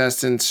show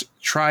contestants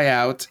try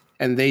out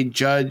and they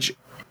judge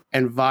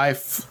and vie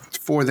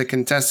for the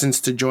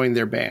contestants to join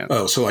their band.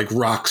 Oh, so like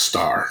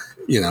Rockstar,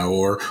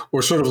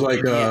 or sort of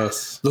like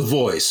The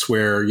Voice,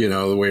 where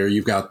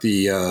you've got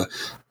the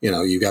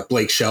you've got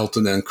Blake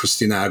Shelton and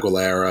Christina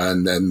Aguilera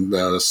and then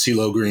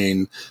CeeLo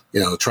Green,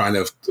 trying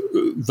to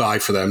vie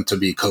for them to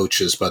be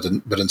coaches, but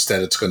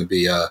instead it's going to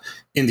be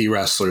indie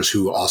wrestlers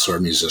who also are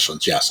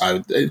musicians. Yes,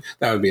 that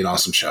would be an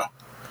awesome show.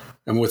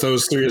 And with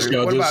those three as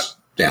judges,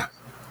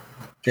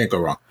 can't go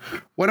wrong.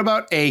 What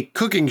about a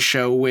cooking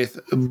show with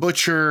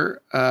Butcher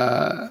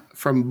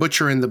from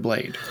Butcher and the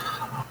Blade?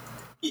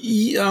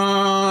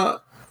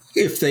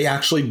 If they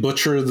actually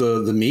butcher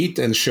the meat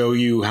and show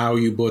you how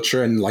you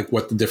butcher and like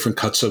what the different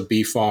cuts of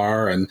beef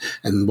are and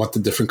what the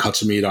different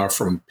cuts of meat are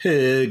from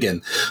pig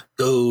and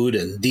goat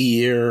and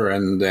deer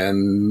and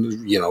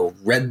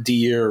red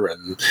deer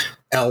and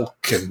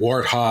elk and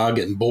warthog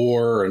and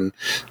boar and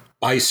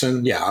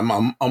bison. Yeah, I'm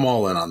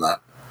all in on that.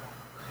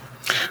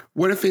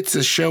 What if it's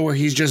a show where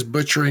he's just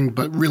butchering,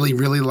 but really,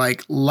 really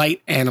like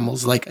light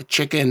animals, like a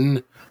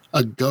chicken,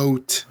 a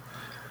goat,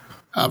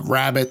 a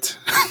rabbit?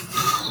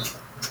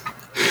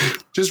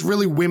 Just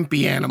really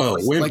wimpy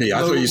animals. Oh, wimpy. I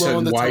thought you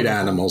said white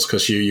animals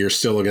because you're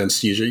still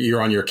against,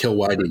 you're on your Kill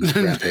Whitey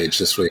rampage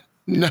this week.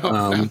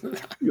 No.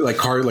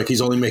 Like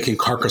he's only making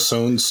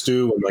Carcassonne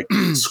stew and like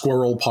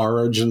squirrel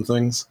porridge and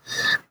things.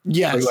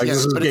 Yes,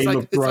 this is but Game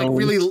of Thrones. It's like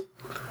really.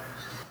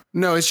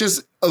 No, it's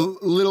just a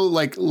little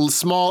like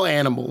small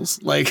animals.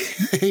 Like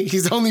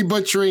he's only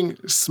butchering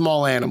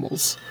small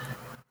animals.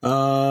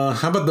 How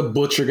about the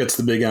butcher gets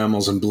the big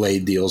animals and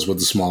Blade deals with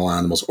the small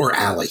animals, or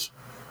Allie?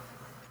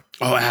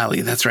 Oh,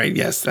 Allie, that's right.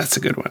 Yes, that's a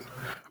good one.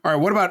 All right,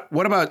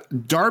 what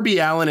about Darby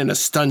Allin in a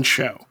stunt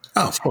show?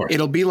 Oh, of course.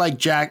 It'll be like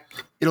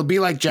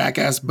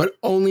Jackass, but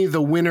only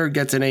the winner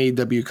gets an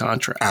AEW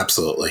contract.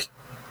 Absolutely.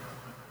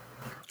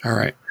 All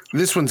right.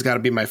 This one's got to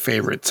be my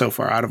favorite so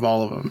far out of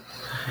all of them.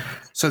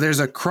 So there's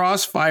a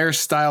Crossfire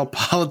style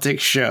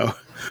politics show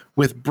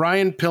with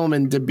Brian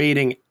Pillman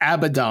debating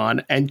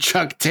Abaddon and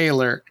Chuck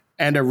Taylor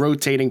and a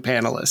rotating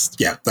panelist.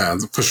 Yeah,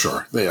 for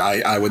sure.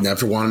 I would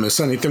never want to miss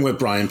anything with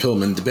Brian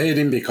Pillman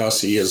debating,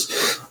 because he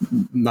is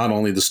not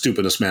only the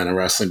stupidest man in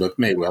wrestling, but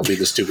may well be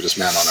the stupidest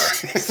man on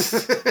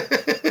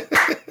earth.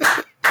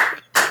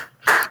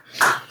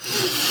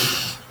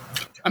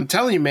 I'm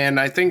telling you, man,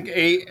 I think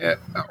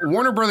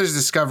Warner Brothers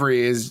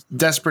Discovery is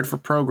desperate for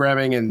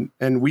programming,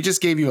 and we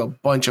just gave you a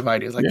bunch of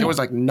ideas. There was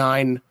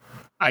 9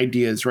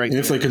 ideas right there.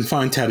 If they can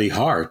find Teddy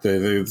Hart,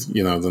 then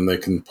they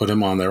can put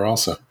him on there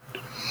also.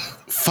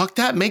 Fuck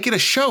that. Make it a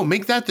show.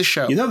 Make that the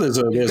show. There's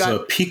a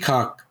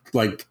Peacock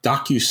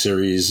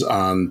docuseries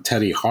on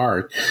Teddy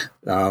Hart.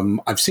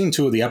 I've seen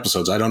 2 of the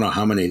episodes. I don't know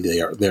how many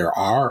there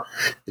are.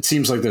 It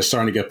seems like they're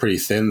starting to get pretty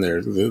thin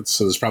there,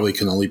 so there's probably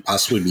can only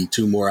possibly be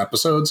 2 more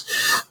episodes.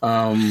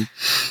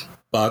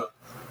 But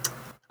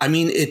I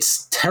mean,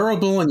 it's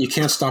terrible, and you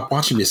can't stop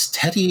watching because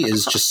Teddy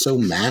is just so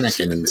manic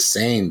and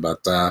insane.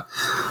 But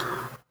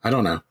I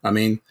don't know. I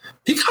mean,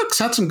 Peacock's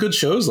had some good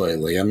shows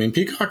lately. I mean,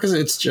 Peacock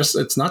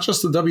it's not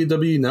just the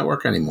WWE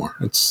network anymore.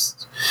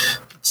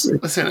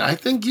 Listen, I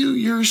think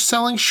you're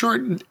selling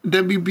short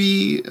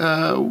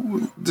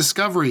WB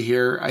Discovery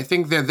here. I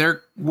think that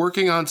they're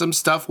working on some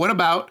stuff. What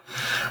about,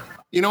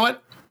 you know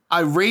what? I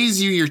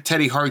raise you your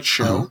Teddy Hart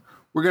show. Uh-huh.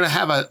 We're gonna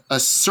have a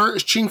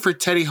searching for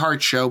Teddy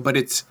Hart show, but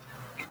it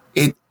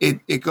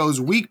goes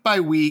week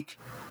by week,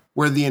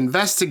 where the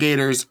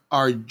investigators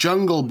are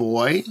Jungle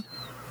Boy,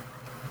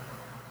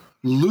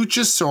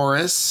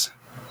 Luchasaurus,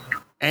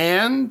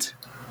 and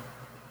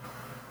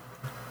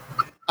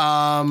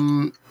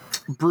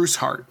Bruce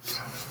Hart.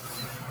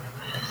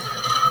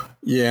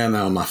 Yeah,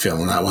 no, I'm not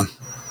feeling that one.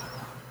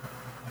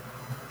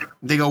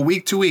 They go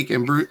week to week,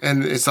 and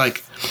it's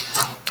like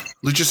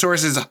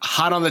Luchasaurus is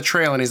hot on the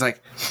trail, and he's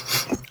like,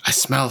 I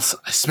smell.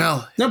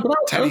 No, but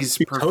Teddy's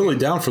be totally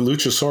down for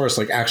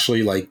Luchasaurus,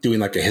 actually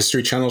doing a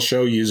History Channel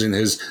show using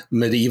his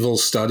medieval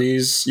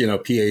studies,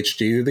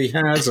 PhD that he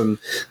has, and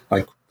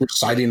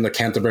reciting the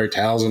Canterbury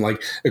Tales and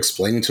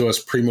explaining to us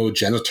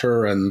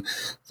primogeniture and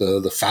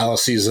the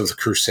fallacies of the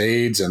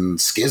Crusades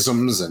and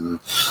schisms and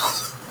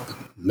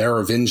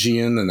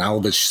Merovingian and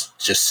Albert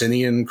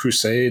Justinian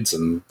Crusades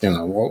and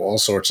all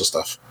sorts of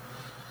stuff.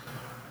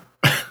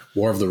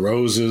 War of the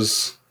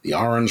Roses, the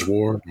Orange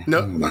War.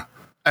 No,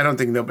 I don't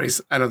think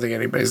anybody's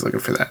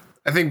looking for that.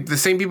 I think the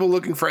same people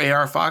looking for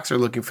AR Fox are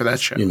looking for that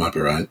show. You might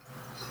be right.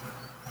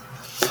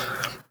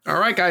 All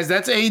right, guys,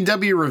 that's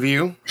AEW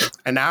review.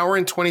 1 hour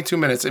and 22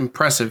 minutes.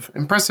 Impressive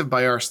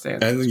by our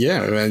standards.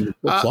 And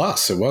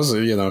plus it was,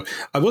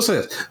 I will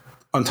say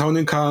on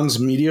Tony Khan's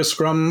media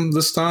scrum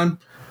this time,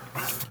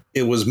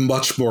 it was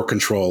much more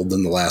controlled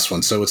than the last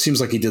one. So it seems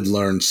like he did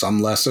learn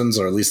some lessons,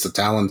 or at least the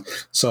talent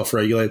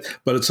self-regulate.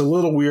 But it's a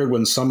little weird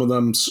when some of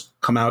them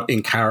come out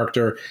in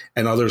character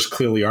and others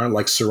clearly aren't.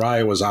 Like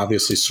Saraya was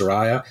obviously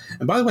Saraya.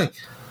 And by the way,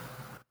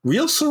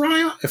 real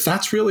Saraya, if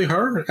that's really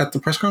her at the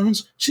press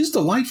conference, she's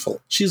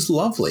delightful. She's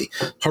lovely.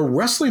 Her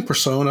wrestling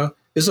persona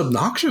is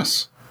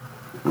obnoxious.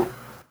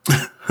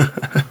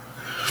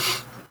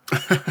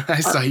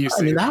 I saw you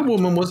say I mean, that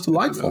woman was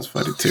delightful. That was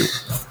funny too.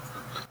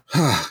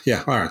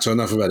 Yeah, all right. So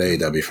enough about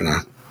AEW for now.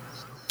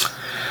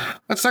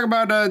 Let's talk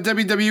about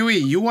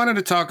WWE. You wanted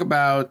to talk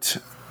about,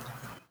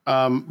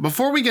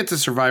 before we get to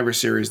Survivor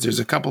Series, there's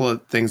a couple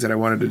of things that I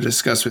wanted to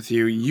discuss with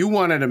you. You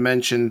wanted to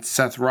mention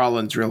Seth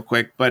Rollins real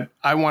quick, but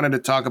I wanted to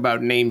talk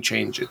about name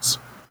changes.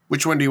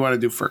 Which one do you want to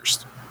do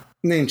first?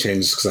 Name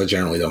changes, because I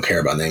generally don't care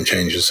about name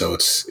changes, so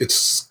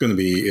it's going to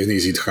be an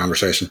easy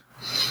conversation.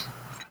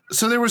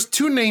 So there was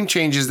 2 name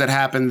changes that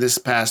happened this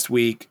past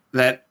week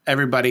that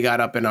everybody got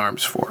up in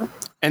arms for.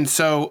 And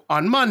so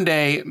on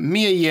Monday,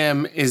 Mia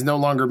Yim is no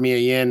longer Mia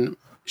Yin.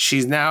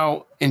 She's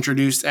now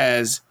introduced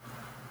as,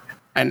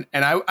 and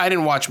I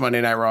didn't watch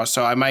Monday Night Raw,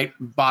 so I might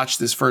botch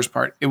this first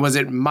part. Was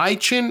it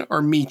Mai-Chin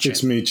or Mi-Chin?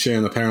 It's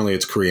Mi-Chin. Apparently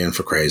it's Korean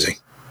for crazy.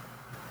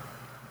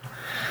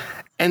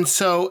 And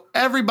so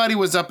everybody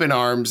was up in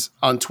arms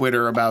on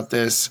Twitter about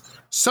this,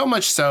 so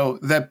much so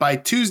that by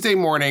Tuesday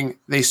morning,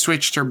 they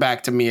switched her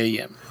back to Mia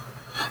Yim.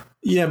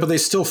 Yeah, but they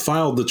still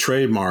filed the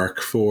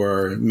trademark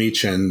for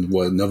Mi-Chin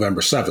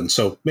November 7th,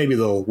 so maybe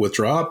they'll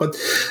withdraw. But,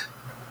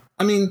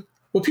 I mean,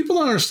 what people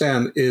don't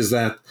understand is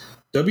that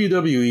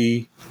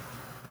WWE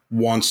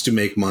wants to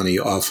make money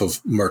off of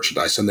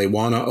merchandise, and they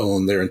want to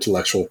own their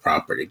intellectual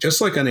property,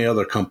 just like any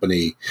other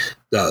company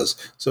does.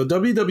 So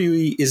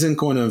WWE isn't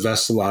going to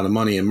invest a lot of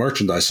money in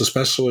merchandise,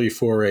 especially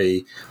for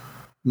a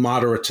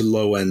moderate to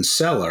low-end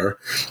seller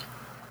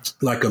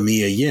like a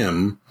Mia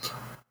Yim,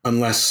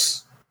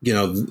 unless they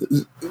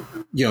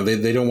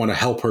don't want to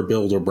help her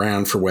build her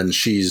brand for when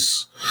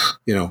she's,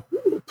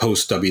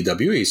 post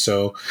WWE.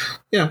 So,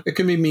 it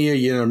can be Mia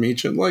Yim or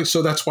Mi-Chin.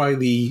 So that's why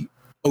the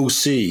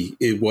OC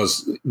it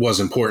was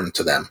important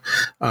to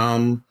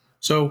them.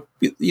 So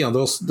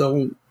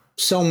they'll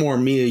sell more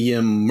Mia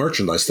Yim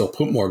merchandise. They'll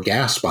put more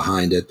gas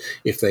behind it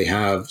if they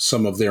have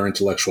some of their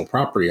intellectual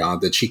property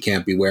on that she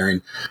can't be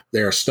wearing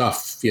their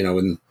stuff,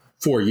 in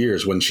 4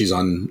 years when she's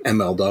on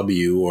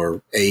MLW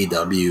or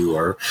AEW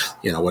or,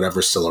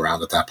 whatever's still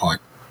around at that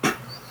point.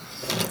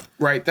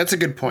 Right. That's a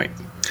good point.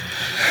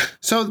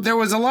 So there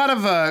was a lot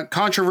of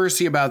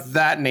controversy about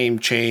that name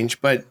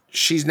change, but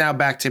she's now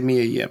back to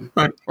Mia Yim,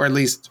 right? Or at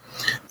least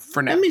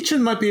for now.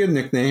 Michin might be a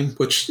nickname,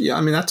 which, yeah,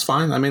 I mean, that's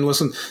fine. I mean,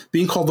 listen,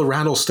 being called the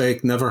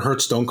Rattlesnake never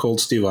hurt Stone Cold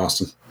Steve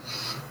Austin.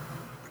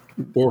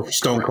 Or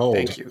Stone Cold.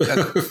 Thank you.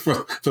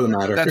 For the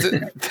matter.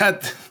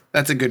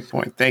 That's a good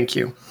point. Thank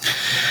you.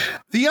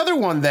 The other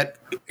one that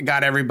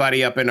got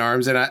everybody up in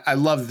arms, and I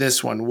love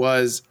this one,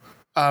 was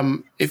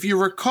if you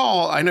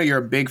recall, I know you're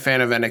a big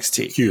fan of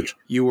NXT. Huge.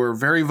 You were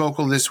very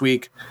vocal this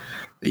week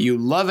that you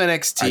love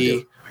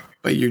NXT,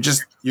 but you're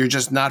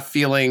just not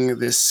feeling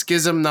this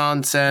schism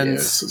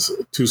nonsense. Yeah,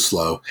 it's too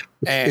slow.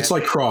 It's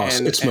like Cross.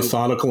 It's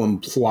methodical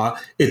and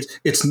plot.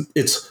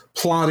 It's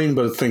plotting,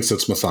 but it thinks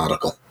it's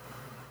methodical.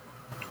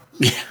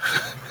 Yeah.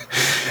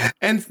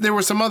 And there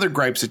were some other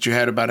gripes that you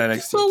had about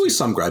NXT. Always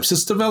some gripes.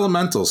 It's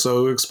developmental,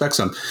 so expect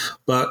some.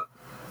 But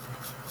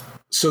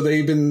so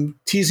they've been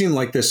teasing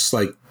like this,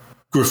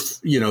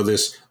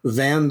 this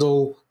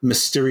vandal,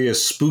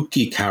 mysterious,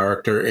 spooky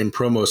character in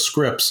promo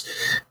scripts,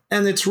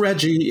 and it's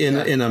Reggie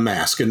in a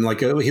mask, and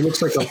he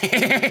looks like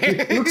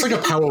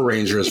a Power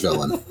Rangers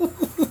villain.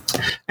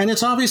 And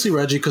it's obviously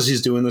Reggie because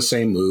he's doing the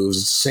same moves,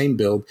 the same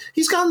build.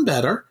 He's gotten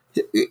better.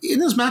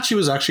 In his match, he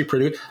was actually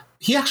pretty good.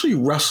 He actually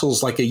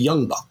wrestles like a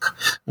young buck.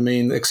 I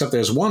mean, except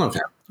there's one of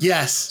him.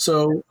 Yes.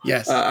 So,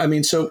 yes.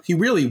 So he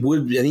really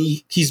would, and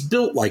he's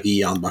built like a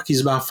young buck. He's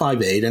about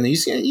 5'8", and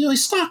he's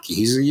stocky.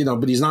 He's,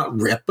 but he's not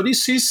ripped, but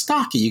he's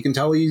stocky. You can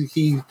tell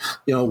he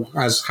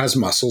has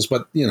muscles,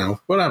 but,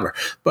 whatever.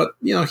 But,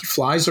 he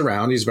flies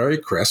around. He's very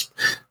crisp.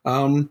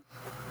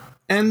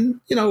 And,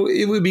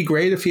 it would be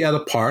great if he had a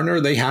partner.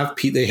 They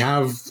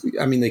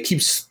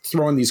keep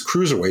throwing these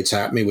cruiserweights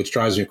at me, which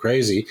drives me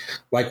crazy.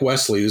 Like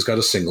Wesley, who's got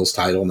a singles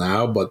title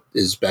now, but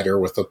is better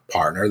with a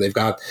partner. They've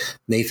got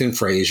Nathan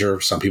Frazier,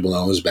 some people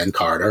know him as Ben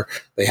Carter.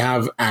 They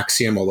have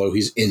Axiom, although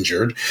he's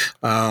injured.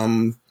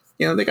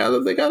 They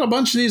got a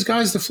bunch of these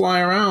guys to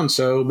fly around.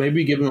 So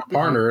maybe give him a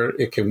partner,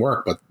 it can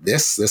work. But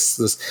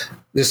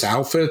this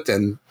outfit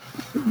and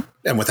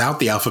without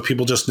the outfit,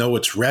 people just know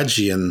it's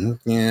Reggie. And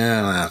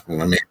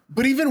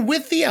but even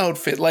with the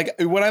outfit, like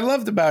what I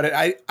loved about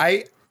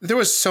it, there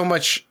was so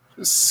much,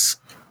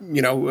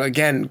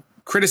 again,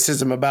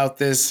 criticism about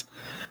this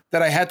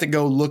that I had to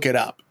go look it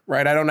up,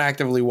 right? I don't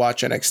actively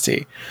watch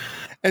NXT.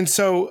 And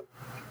so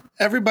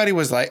everybody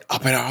was like,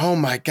 oh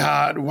my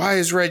God, why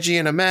is Reggie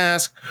in a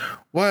mask?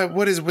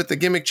 What is with the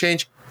gimmick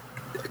change?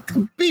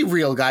 Be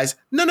real, guys.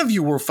 None of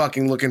you were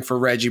fucking looking for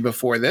Reggie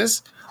before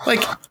this.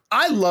 Like,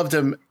 I loved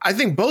him. I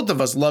think both of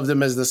us loved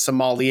him as the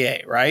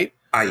sommelier, right?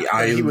 I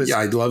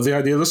love the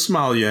idea of the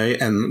sommelier,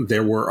 and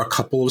there were a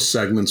couple of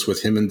segments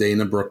with him and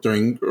Dana Brooke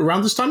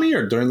around this time of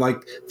year, during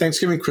like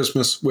Thanksgiving,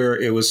 Christmas, where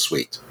it was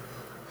sweet.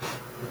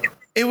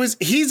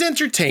 He's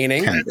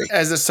entertaining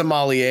as a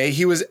sommelier.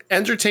 He was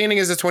entertaining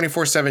as a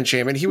 24/7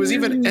 champion. He was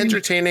even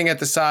entertaining at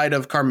the side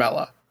of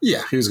Carmella.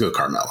 Yeah, he was good with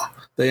Carmella.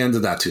 They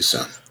ended that too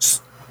soon.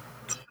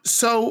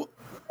 So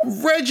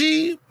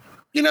Reggie,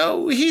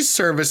 he's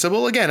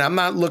serviceable. Again, I'm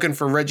not looking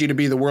for Reggie to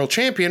be the world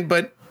champion,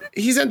 but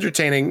he's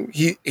entertaining.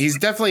 He's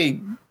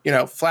definitely,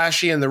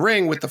 flashy in the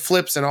ring with the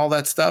flips and all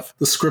that stuff.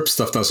 The script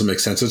stuff doesn't make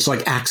sense. It's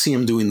like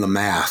Axiom doing the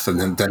math and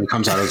then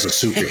comes out as a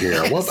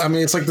superhero. Well, I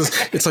mean, it's like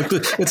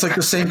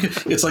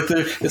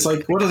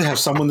what do they have?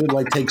 Someone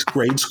that takes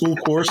grade school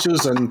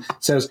courses and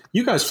says,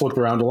 you guys flip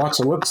around a lot.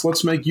 So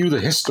let's make you the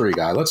history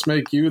guy. Let's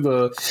make you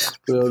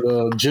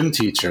the gym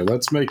teacher.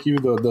 Let's make you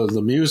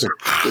the music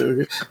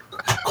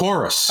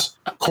choral.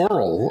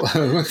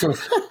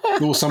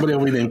 Somebody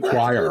will be named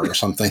Choir or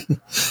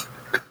something.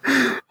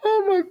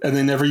 Oh my! And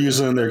they never use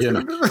it in their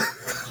gimmick.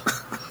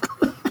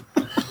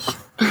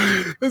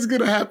 That's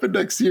gonna happen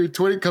next year.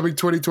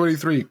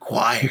 2023.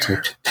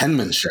 Choir,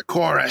 penmanship,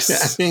 chorus. Yeah,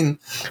 I mean,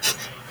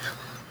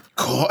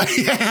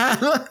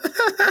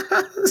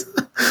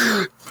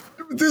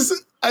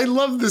 I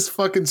love this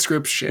fucking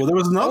script shit. Well, there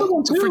was another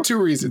one too for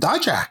two reasons.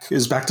 Dijak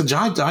is back to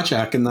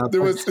Dijak, and that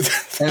there was.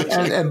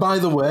 and by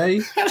the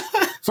way,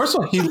 first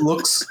of all, he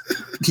looks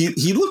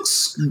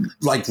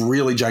like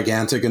really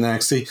gigantic in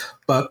NXT,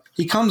 but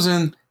he comes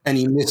in and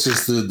he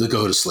misses the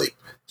go to sleep.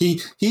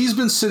 He's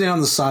been sitting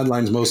on the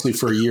sidelines mostly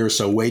for a year or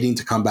so, waiting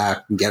to come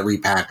back and get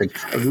repackaged.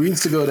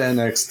 Agrees to go to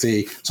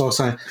NXT. So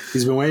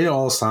he's been waiting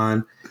all this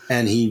time,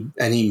 and he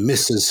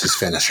misses his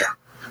finisher.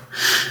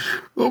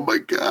 Oh my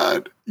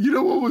God. You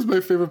know what was my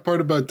favorite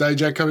part about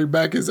Dijak coming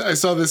back is I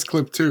saw this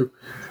clip too.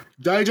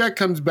 Dijak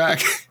comes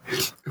back.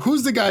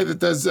 Who's the guy that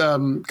does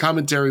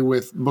commentary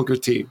with Booker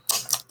T?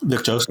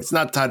 Vic Joseph. It's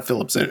not Todd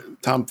Phillips.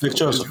 Tom Vic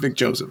Joseph. Vic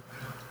Joseph.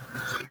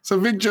 So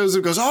Vic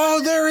Joseph goes,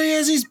 oh, there he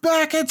is. He's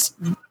back. It's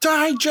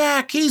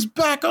Dijak. He's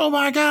back. Oh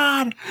my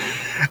God.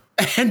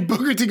 And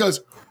Booker T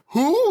goes,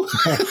 who?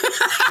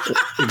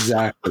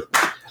 Exactly.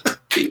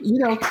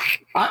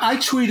 I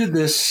tweeted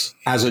this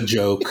as a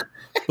joke.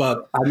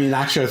 But, I mean,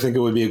 actually, I think it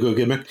would be a good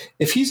gimmick.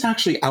 If he's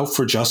actually out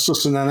for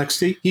justice in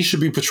NXT, he should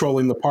be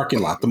patrolling the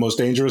parking lot. The most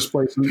dangerous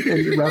place in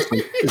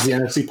wrestling is the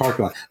NXT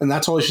parking lot. And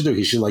that's all he should do.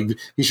 He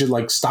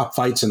should stop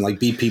fights and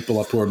beat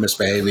people up who are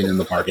misbehaving in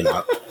the parking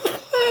lot.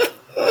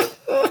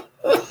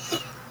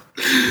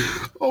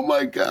 Oh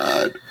my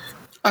God.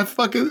 I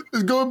fucking,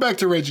 going back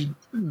to Reggie,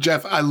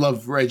 Jeff, I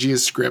love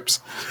Reggie's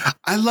scripts.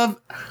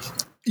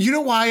 You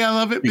know why I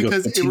love it?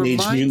 Because the Teenage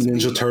Mutant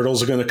Ninja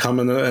Turtles are going to come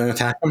in and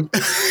attack him.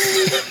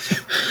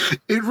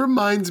 It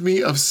reminds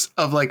me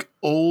of like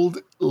old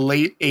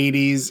late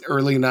 80s,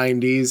 early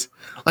 90s,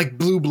 like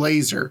Blue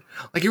Blazer.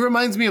 Like it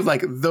reminds me of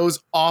like those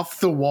off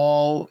the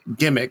wall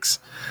gimmicks.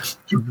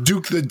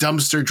 Duke the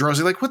Dumpster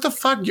Drosy. Like, what the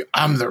fuck?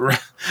 I'm the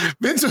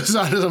Vince was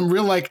on it. I'm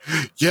real like,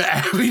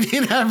 yeah, we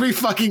need every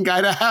fucking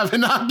guy to have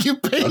an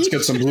occupation. Let's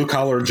get some blue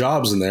collar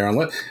jobs in there and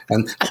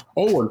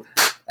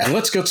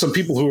let's get some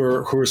people who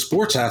are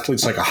sports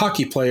athletes, like a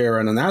hockey player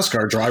and a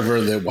NASCAR driver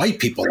that white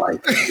people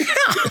like.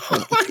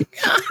 Oh my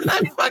God,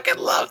 I fucking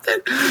loved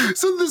it.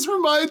 So this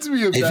reminds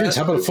me of Hey, that. Vince,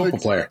 how about a football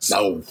player?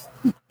 No.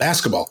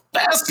 Basketball.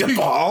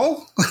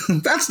 Basketball?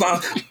 That's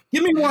not.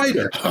 Give me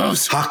wider.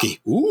 Hockey.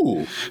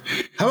 Ooh.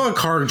 How about a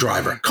car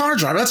driver? Car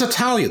driver. That's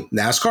Italian.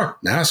 NASCAR.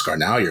 NASCAR.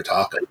 Now you're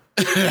talking.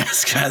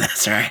 NASCAR.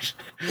 That's right.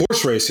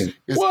 Horse racing.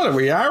 What are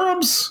we,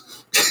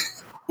 Arabs?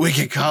 We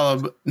can call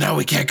him. No,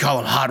 we can't call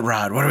him Hot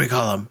Rod. What do we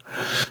call him?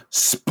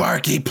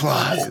 Sparky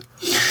Plug.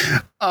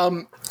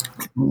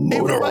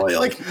 Motor oil.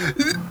 Like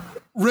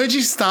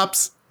Reggie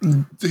stops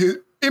in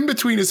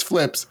between his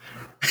flips.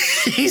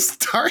 He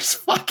starts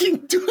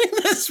fucking doing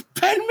this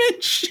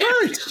penmanship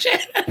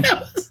shit.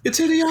 It's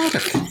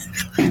idiotic.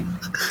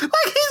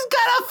 Like he's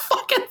got a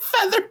fucking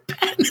feather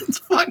pen. It's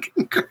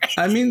fucking great.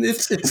 I mean,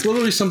 it's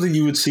literally something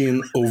you would see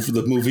in over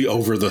the movie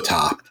Over the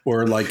Top,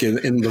 or like in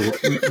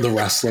the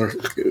Wrestler.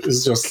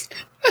 It's just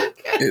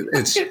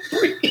it's.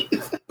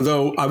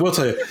 Though I will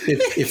tell you,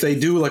 if they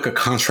do like a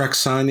contract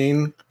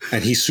signing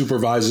and he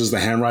supervises the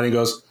handwriting,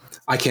 goes,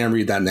 I can't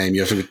read that name.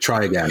 You have to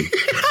try again,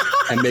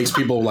 and makes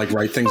people like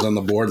write things on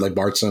the board like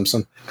Bart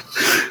Simpson.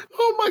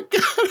 Oh my God.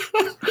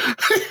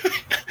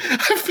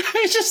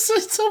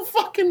 It's so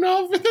fucking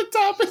over the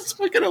top. It's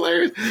fucking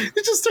hilarious.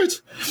 It just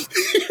starts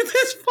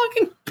this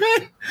fucking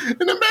pen,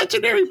 an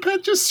imaginary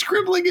pen, just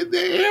scribbling in the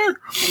air,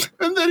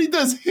 and then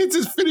hits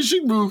his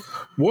finishing move.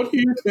 What do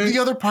you think? The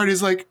other part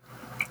is like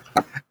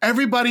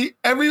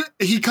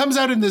he comes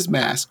out in this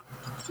mask.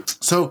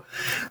 So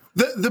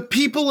the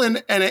people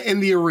in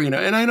the arena,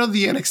 and I know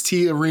the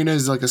NXT arena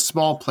is like a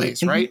small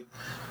place, right?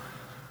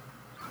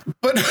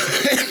 But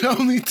it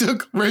only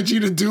took Reggie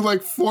to do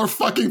like 4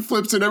 fucking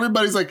flips, and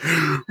everybody's like,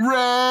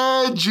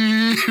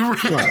 Reggie.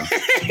 Well,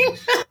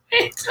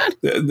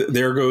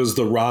 there goes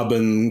the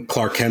Robin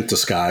Clark Kent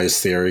disguise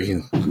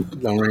theory,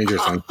 Lone Ranger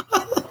thing.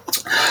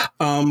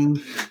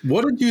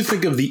 What did you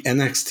think of the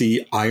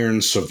NXT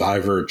Iron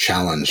Survivor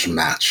Challenge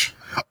match?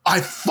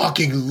 I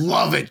fucking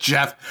love it,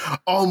 Jeff.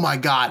 Oh my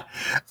God.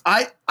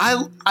 I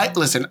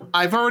listen,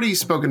 I've already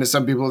spoken to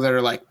some people that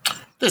are like,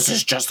 this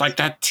is just like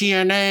that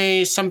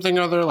TNA something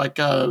or other, like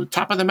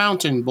top of the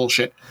mountain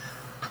bullshit.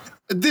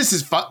 This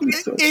is fun.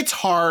 It's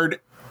hard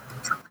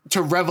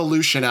to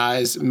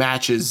revolutionize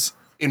matches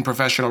in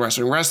professional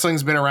wrestling.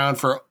 Wrestling's been around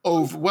for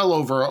well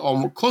over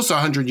almost close to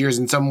 100 years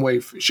in some way,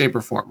 shape,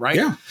 or form, right?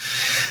 Yeah.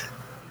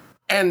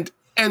 And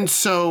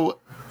so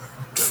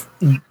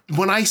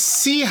when I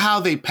see how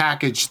they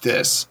packaged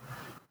this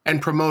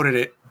and promoted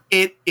it,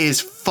 it is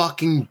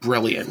fucking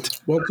brilliant.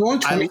 Well, it's only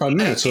 25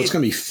 minutes, so it's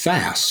going to be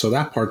fast. So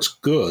that part's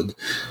good.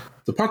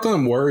 The part that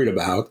I'm worried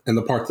about, and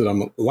the part that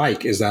I'm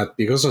like, is that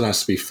because it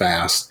has to be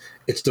fast,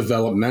 it's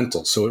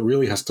developmental. So it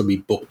really has to be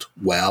booked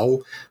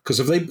well. Because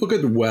if they book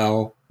it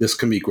well, this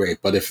can be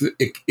great. But if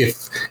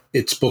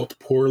it's booked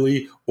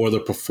poorly, or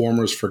the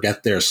performers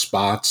forget their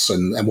spots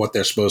and what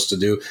they're supposed to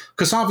do,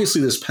 because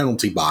obviously this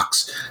penalty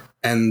box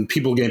and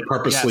people getting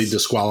purposely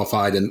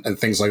disqualified and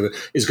things like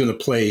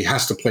that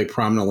has to play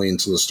prominently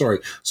into the story.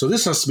 So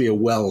this has to be a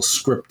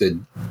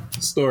well-scripted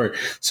story.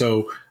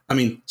 So, I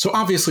mean, so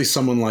obviously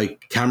someone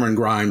like Cameron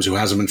Grimes, who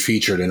hasn't been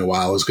featured in a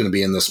while, is going to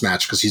be in this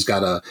match because you're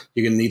going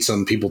to need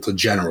some people to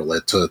general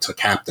it, to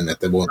captain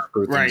it, that won't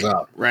screw things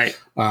up. Right.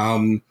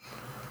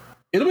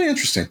 It'll be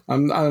interesting.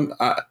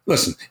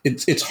 Listen,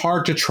 it's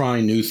hard to try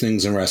new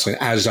things in wrestling,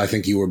 as I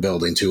think you were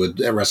building to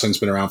it. Wrestling's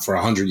been around for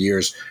 100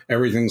 years.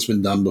 Everything's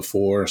been done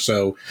before.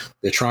 So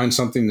they're trying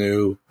something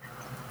new.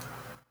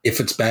 If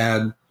it's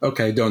bad,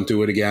 okay, don't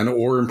do it again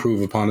or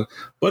improve upon it.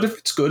 But if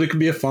it's good, it could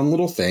be a fun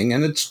little thing.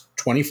 And it's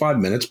 25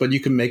 minutes, but you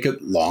can make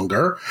it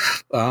longer.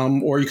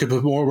 Or you could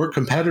put more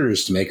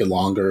competitors to make it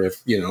longer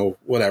if,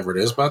 whatever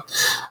it is. But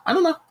I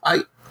don't know.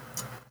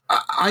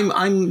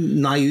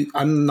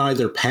 I'm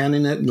neither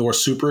panning it nor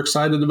super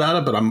excited about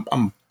it, but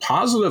I'm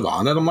positive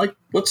on it. I'm like,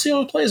 let's see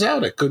how it plays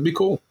out. It could be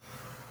cool.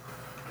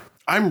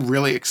 I'm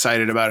really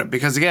excited about it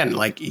because, again,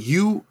 like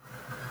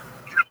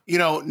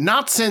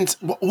not since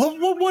what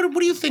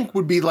do you think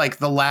would be like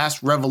the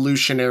last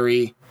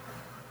revolutionary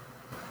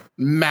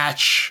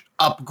match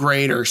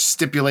upgrade or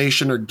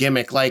stipulation or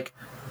gimmick, like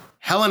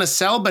Hell in a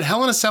Cell? But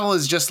Hell in a Cell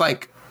is just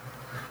like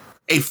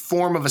a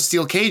form of a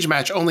steel cage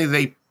match, only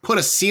they put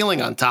a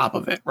ceiling on top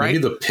of it, right?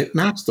 Maybe the pit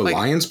match, the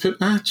Lions pit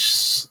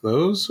match,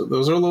 those are a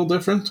little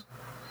different.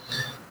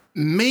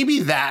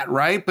 Maybe that,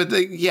 right? But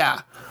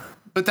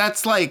but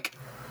that's like,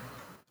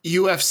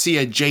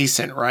 UFC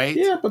adjacent, right?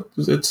 Yeah, but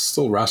it's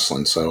still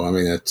wrestling. So, I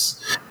mean,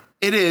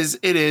 It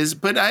is,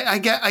 but I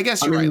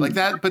guess you're right. Like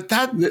that, but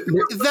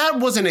that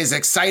wasn't as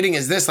exciting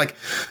as this. Like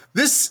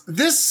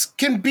this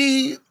can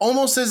be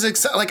almost as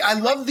exciting. Like I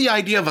love the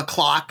idea of a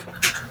clock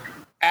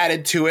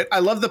added to it. I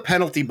love the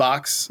penalty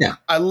box. Yeah.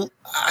 I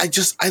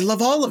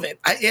love all of it.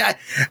 I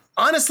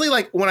honestly,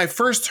 like when I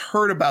first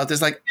heard about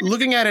this, like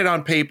looking at it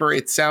on paper,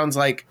 it sounds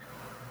like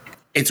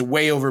it's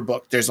way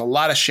overbooked. There's a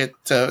lot of shit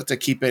to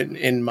keep it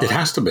in mind. It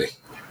has to be.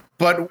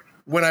 But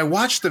when I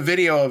watched the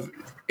video of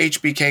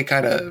HBK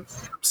kind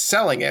of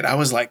selling it, I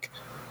was like,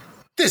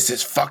 this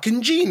is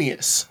fucking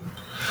genius.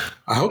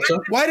 I hope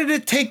so. Why did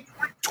it take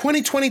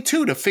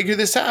 2022 to figure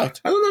this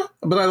out? I don't know,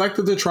 but I like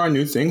that they try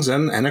new things,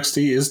 and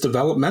NXT is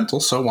developmental,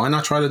 so why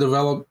not try to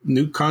develop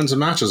new kinds of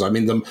matches? I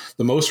mean,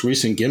 the most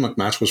recent gimmick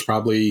match was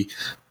probably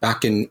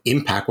back in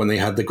Impact when they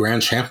had the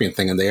Grand Champion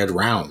thing and they had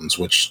rounds,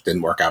 which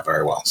didn't work out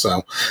very well.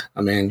 So,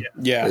 I mean,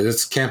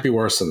 it can't be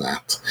worse than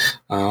that.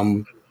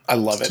 I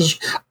love it.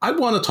 I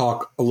want to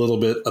talk a little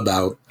bit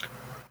about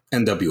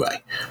NWA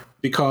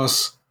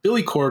because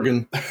Billy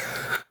Corgan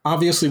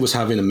obviously was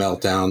having a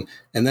meltdown,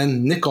 and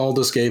then Nick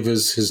Aldis gave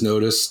his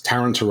notice.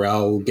 Taryn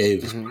Terrell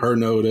gave her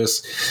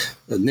notice.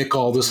 Nick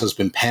Aldis has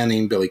been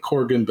panning Billy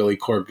Corgan. Billy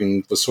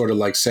Corgan was sort of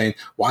like saying,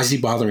 why is he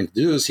bothering to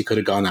do this? He could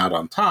have gone out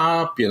on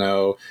top. You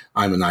know,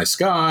 I'm a nice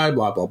guy,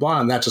 blah, blah,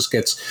 blah. And that just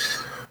gets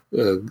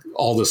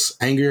all this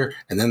anger.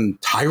 And then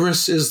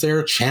Tyrus is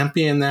their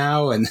champion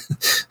now. And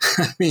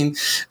I mean,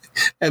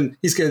 and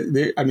he's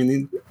getting, I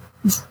mean,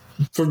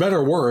 for better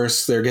or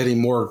worse, they're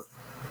getting more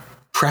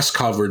press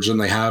coverage than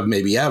they have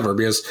maybe ever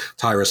because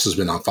Tyrus has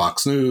been on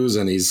Fox News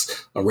and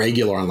he's a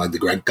regular on like the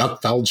Greg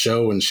Gutfeld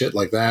show and shit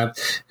like that.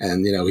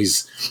 And, you know,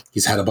 he's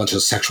had a bunch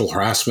of sexual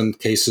harassment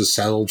cases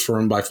settled for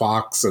him by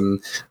Fox,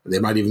 and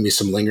there might even be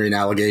some lingering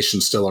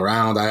allegations still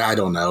around. I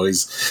don't know.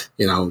 He's,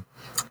 you know,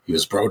 he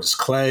was Brodus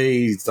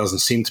Clay. He doesn't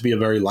seem to be a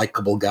very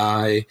likable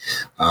guy.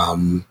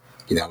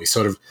 You know, he's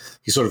sort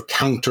of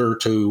counter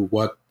to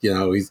what, you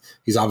know,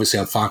 he's obviously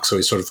on Fox, so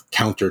he's sort of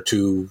counter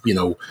to, you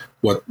know,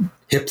 what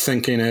hip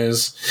thinking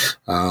is.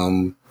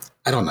 I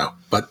don't know,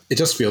 but it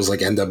just feels like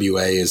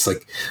NWA is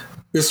like,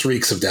 this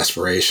reeks of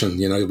desperation.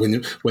 You know,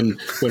 when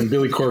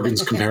Billy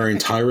Corgan's comparing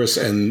Tyrus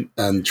and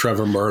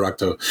Trevor Murdoch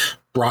to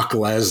Brock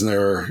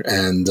Lesnar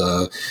and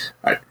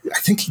I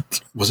think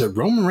was it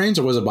Roman Reigns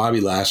or was it Bobby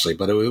Lashley?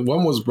 But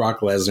one was Brock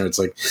Lesnar. It's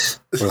like,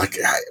 or like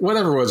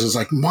whatever it was. It's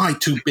like my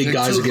two big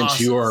guys against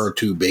your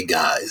two big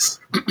guys.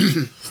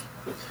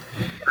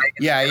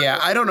 Yeah.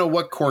 I don't know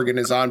what Corgan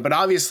is on, but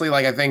obviously,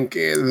 like I think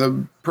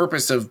the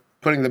purpose of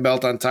putting the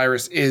belt on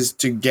Tyrus is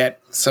to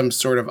get some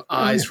sort of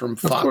eyes from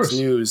Fox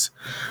News.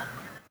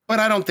 But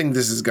I don't think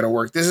this is going to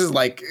work. This is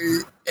like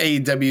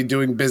AEW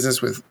doing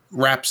business with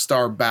rap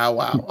star Bow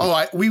Wow.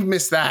 Oh, we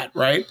missed that,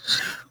 right?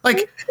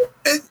 Like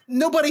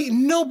nobody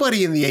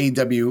in the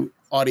AEW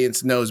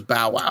audience knows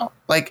Bow Wow.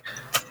 Like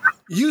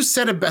you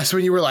said it best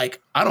when you were like,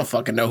 I don't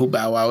fucking know who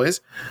Bow Wow is.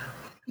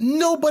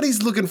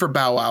 Nobody's looking for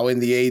Bow Wow in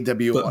the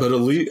AEW audience. But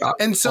at least,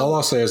 and so all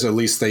I'll say is at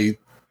least they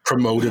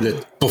promoted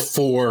it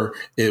before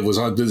it was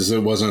on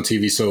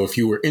TV. So if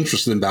you were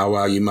interested in Bow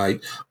Wow, you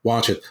might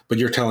watch it. But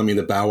you're telling me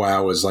that Bow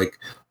Wow is like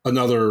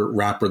another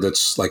rapper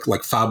that's like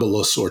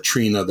Fabulous or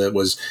Trina that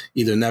was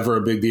either never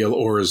a big deal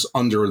or is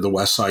under the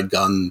West Side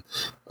Gun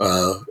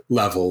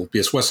level,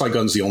 because West Side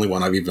Gun's the only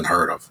one I've even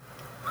heard of.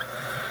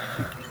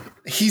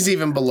 He's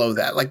even below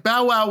that. Like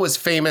Bow Wow was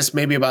famous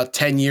maybe about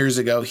 10 years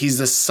ago. He's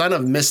the son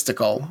of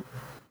Mystical.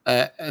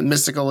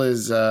 Mystical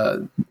is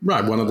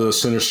right, one of the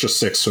Sinister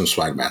Six from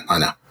Swagman. I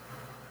know.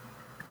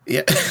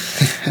 Yeah,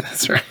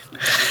 that's right.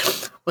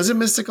 Was it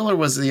Mystical or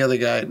was it the other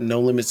guy, No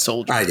Limit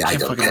Soldier? I can't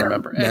fucking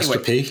remember. Master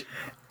P?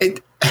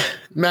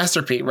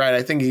 Master P, right.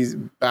 I think he's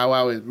Bow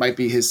Wow might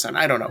be his son.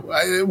 I don't know.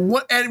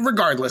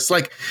 Regardless,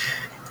 like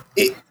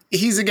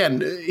he's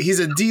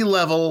a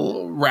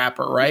D-level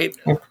rapper, right?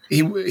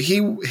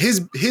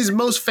 His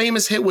most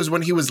famous hit was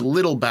when he was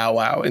Little Bow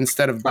Wow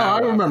instead of Bow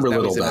Wow. I remember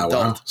Little Bow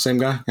Wow. Same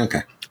guy?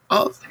 Okay.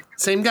 Oh,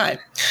 same guy.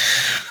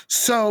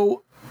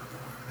 So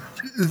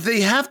they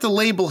have to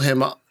label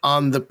him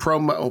on the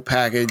promo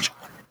package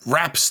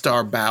Rap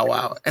Star Bow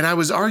Wow. And I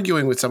was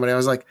arguing with somebody. I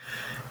was like,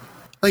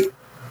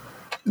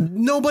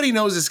 nobody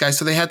knows this guy,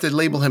 so they had to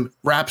label him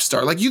Rap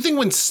Star. Like, you think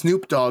when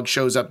Snoop Dogg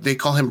shows up, they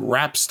call him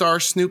Rap Star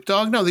Snoop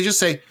Dogg? No, they just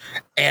say,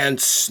 and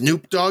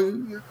Snoop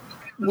Dogg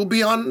will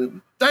be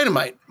on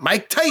Dynamite.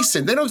 Mike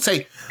Tyson. They don't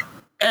say,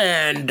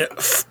 and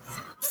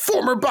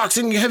former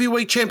boxing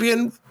heavyweight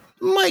champion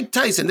Mike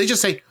Tyson. They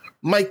just say,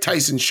 Mike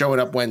Tyson showing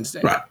up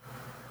Wednesday. Right.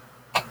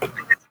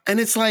 And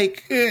it's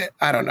like,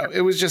 I don't know.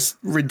 It was just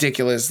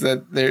ridiculous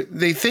that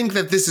they think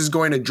that this is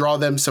going to draw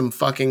them some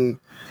fucking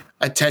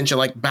attention.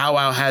 Like Bow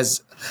Wow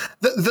has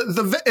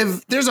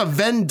if there's a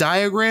Venn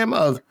diagram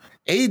of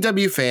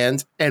AEW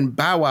fans and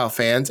Bow Wow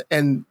fans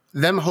and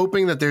them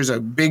hoping that there's a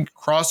big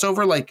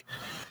crossover. Like,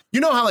 you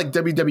know how like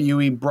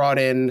WWE brought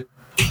in,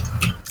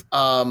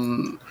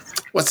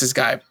 what's this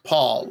guy?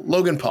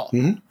 Logan Paul.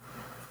 Mm-hmm.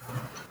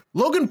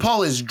 Logan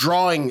Paul is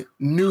drawing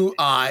new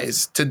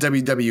eyes to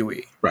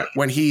WWE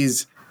when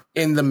he's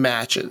in the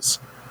matches.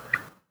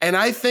 And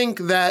I think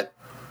that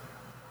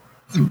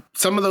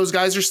some of those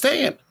guys are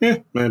staying. Yeah,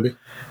 maybe.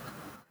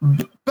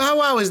 Bow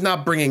Wow is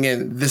not bringing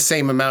in the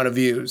same amount of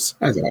views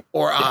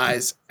or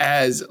eyes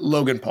as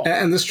Logan Paul.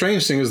 And the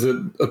strange thing is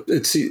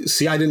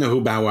that, I didn't know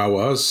who Bow Wow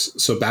was.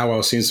 So Bow Wow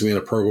seems to be in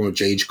a program with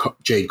Jade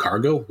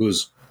Cargill,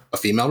 who's a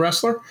female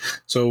wrestler.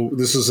 So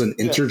this is an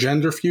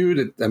intergender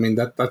feud.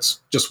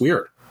 That's just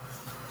weird.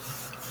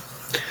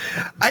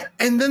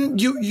 And then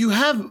you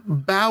have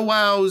Bow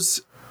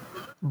Wow's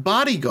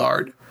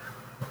bodyguard,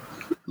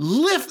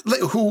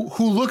 who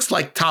looks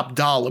like Top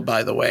Dollar,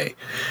 by the way.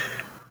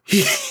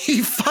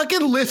 He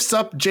fucking lifts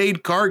up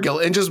Jade Cargill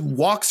and just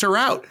walks her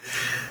out.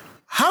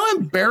 How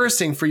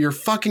embarrassing for your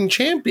fucking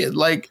champion.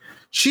 Like,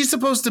 she's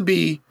supposed to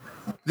be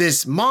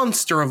this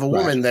monster of a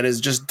woman that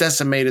has just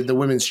decimated the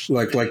women's...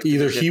 Like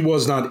either he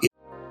was not...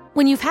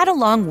 When you've had a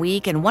long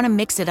week and want to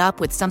mix it up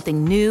with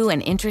something new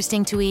and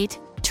interesting to eat,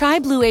 try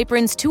Blue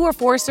Apron's 2 or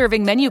 4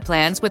 serving menu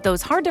plans with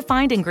those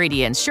hard-to-find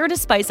ingredients sure to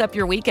spice up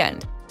your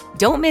weekend.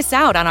 Don't miss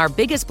out on our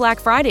biggest Black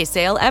Friday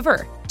sale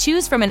ever.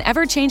 Choose from an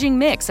ever-changing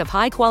mix of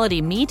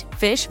high-quality meat,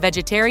 fish,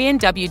 vegetarian,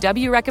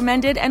 WW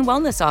recommended, and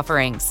wellness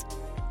offerings.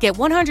 Get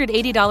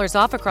 $180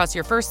 off across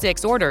your first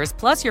 6 orders,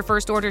 plus your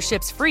first order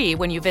ships free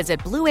when you visit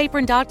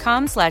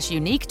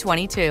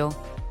blueapron.com/unique22.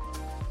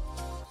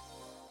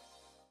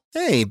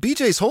 Hey,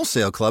 BJ's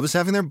Wholesale Club is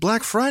having their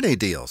Black Friday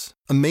deals.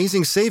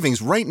 Amazing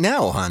savings right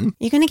now, hon.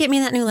 You gonna get me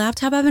that new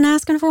laptop I've been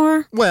asking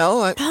for?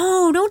 Well,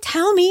 No, don't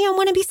tell me. I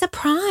want to be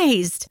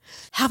surprised.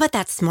 How about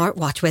that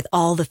smartwatch with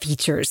all the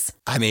features?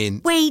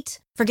 Wait,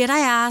 forget I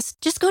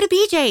asked. Just go to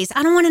BJ's.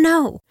 I don't want to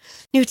know.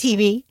 New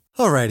TV.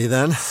 Alrighty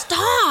then.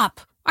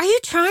 Stop! Are you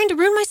trying to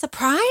ruin my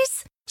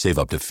surprise? Save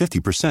up to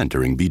 50%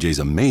 during BJ's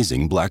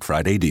amazing Black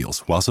Friday deals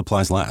while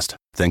supplies last.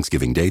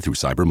 Thanksgiving Day through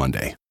Cyber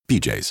Monday.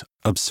 BJ's,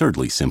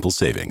 absurdly simple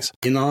savings.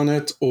 In on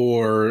it,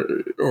 or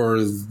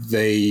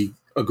they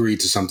agreed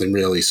to something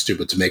really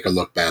stupid to make her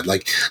look bad.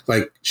 Like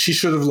she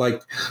should have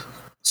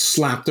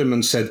slapped him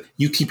and said,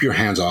 "You keep your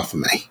hands off of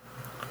me."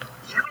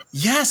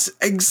 Yes,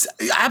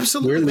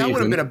 absolutely. That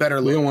would have been a better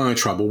look. We don't want any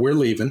trouble. We're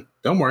leaving.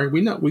 Don't worry. We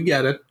know. We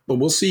get it. But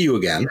we'll see you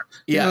again.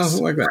 Yes.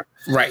 Like that.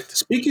 Right.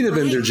 Speaking of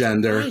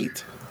intergender,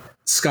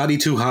 Scotty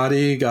Too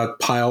Hottie got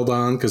piled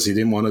on because he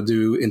didn't want to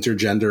do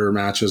intergender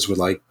matches with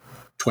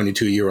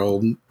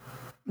 22-year-old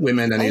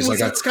women. And he's like,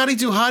 Scotty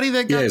Too Hottie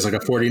that guy? Yeah, he's like a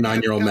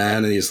 49-year-old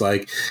man. And he's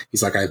like,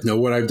 I know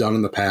what I've done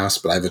in the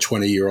past, but I have a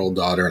 20-year-old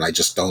daughter. And I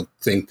just don't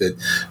think that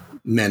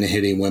men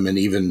hitting women,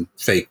 even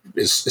fake,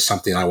 is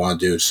something I want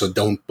to do. So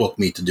don't book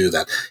me to do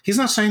that. He's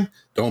not saying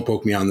don't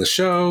book me on the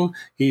show.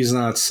 He's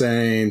not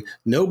saying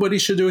nobody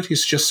should do it.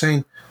 He's just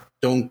saying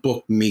don't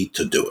book me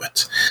to do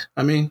it.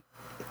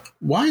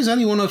 Why is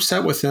anyone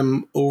upset with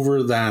him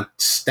over that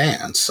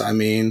stance?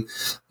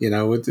 It's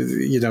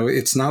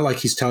not like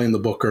he's telling the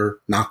booker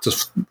not to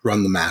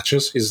run the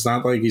matches. It's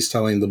not like he's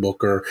telling the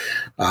booker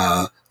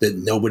that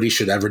nobody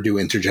should ever do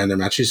intergender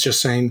matches. He's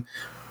just saying,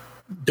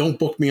 don't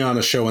book me on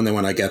a show, and then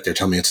when I get there,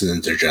 tell me it's an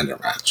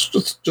intergender match.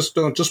 Just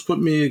put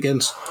me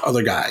against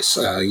other guys,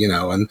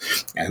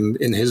 And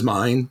in his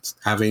mind,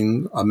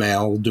 having a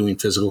male doing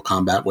physical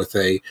combat with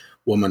a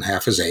woman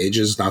half his age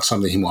is not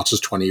something he wants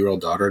his 20-year-old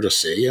daughter to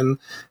see. And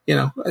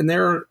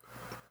there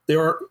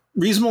are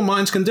reasonable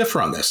minds can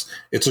differ on this.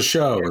 It's a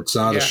show. It's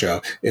not a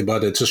show,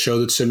 but it's a show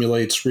that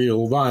simulates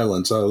real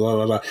violence. Blah,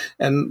 blah, blah.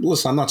 And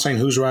listen, I'm not saying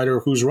who's right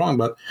or who's wrong,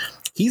 but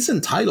he's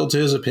entitled to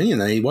his opinion.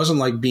 And he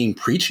wasn't being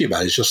preachy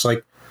about it. It's just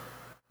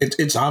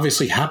it's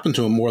obviously happened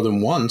to him more than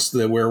once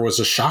where it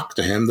was a shock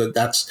to him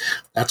that's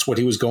what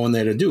he was going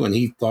there to do. And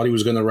he thought he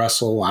was going to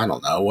wrestle, I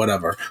don't know,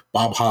 whatever,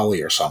 Bob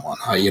Holly or someone,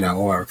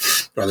 or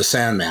the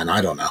Sandman,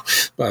 I don't know.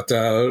 But,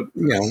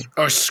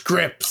 Or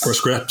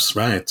Scripps.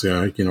 Right.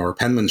 Or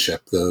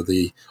penmanship,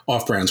 the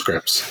off-brand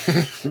Scripps.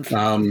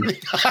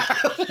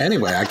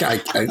 Anyway,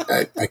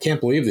 I can't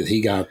believe that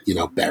he got,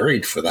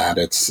 buried for that.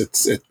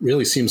 It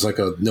really seems like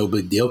a no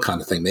big deal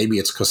kind of thing. Maybe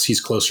it's because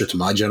he's closer to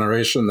my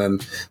generation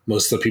than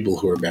most of the people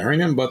who are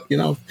burying him. But,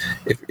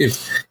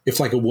 if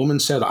like a woman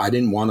said, I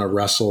didn't want to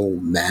wrestle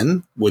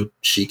men, would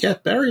she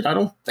get buried? I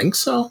don't think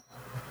so.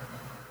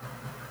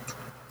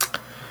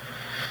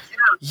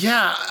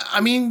 Yeah,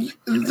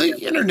 the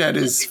internet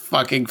is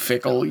fucking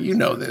fickle. You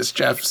know this,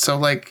 Jeff.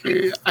 So, I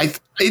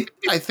think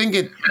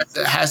it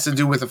has to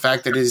do with the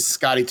fact that it's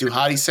Scotty Too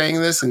Hottie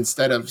saying this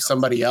instead of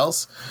somebody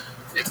else.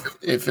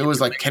 If it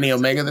was Kenny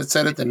Omega that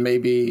said it, then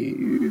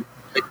maybe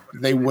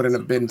they wouldn't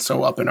have been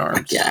so up in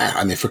arms.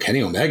 Yeah, for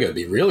Kenny Omega, it'd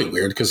be really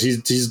weird because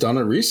he's done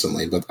it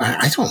recently. But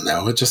I don't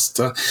know. It just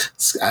I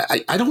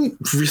don't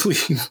really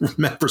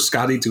remember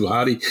Scotty Too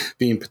Hottie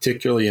being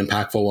particularly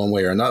impactful one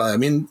way or another. I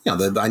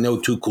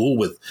know Too Cool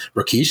with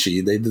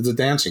Rikishi. They did the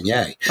dancing,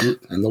 yay,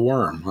 and the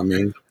Worm.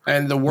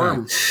 And the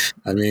Worm.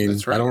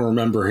 That's right. I don't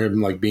remember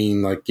him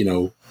being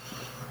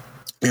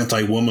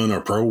anti-woman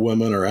or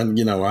pro-woman or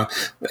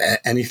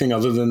anything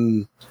other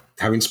than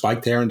having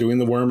spiked hair and doing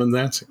the worm and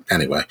dancing.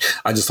 Anyway,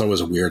 I just thought it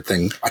was a weird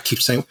thing. I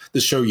keep saying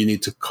this show you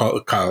need to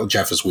call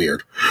Jeff is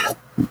weird,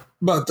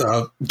 but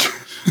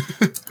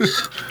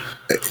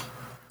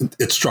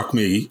it struck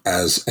me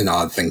as an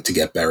odd thing to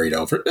get buried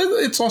over.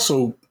 It's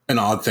also an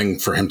odd thing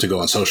for him to go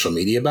on social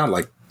media about.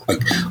 Like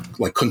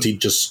couldn't he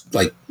just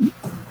like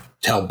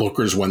tell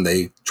bookers when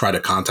they try to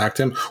contact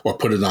him, or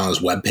put it on his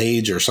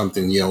webpage or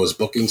something, his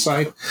booking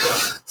site?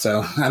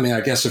 So, I mean, I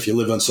guess if you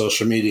live on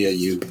social media,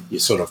 you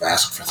sort of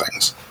ask for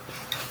things.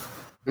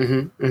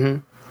 Mm-hmm. Mm-hmm.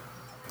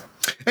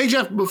 Hey,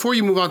 Jeff, before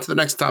you move on to the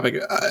next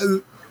topic,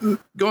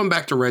 going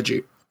back to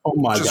Reggie. Oh,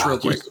 my God. Just real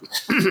quick.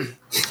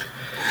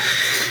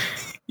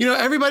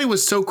 Everybody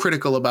was so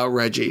critical about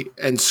Reggie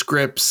and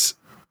scripts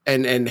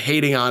and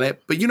hating on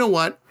it. But you know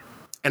what?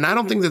 And I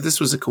don't think that this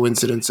was a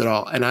coincidence at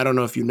all. And I don't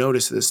know if you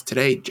noticed this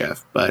today,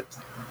 Jeff, but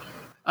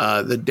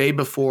the day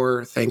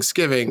before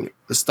Thanksgiving,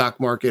 the stock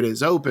market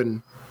is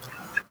open,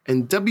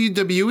 and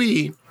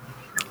WWE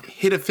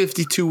hit a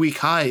 52-week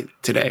high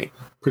today.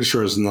 Pretty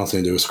sure it has nothing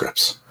to do with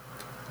scripts.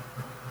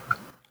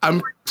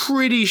 I'm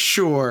pretty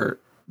sure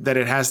that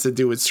it has to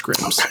do with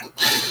scripts. Okay.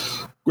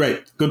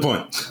 Great. Good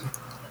point.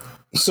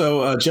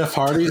 So Jeff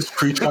Hardy's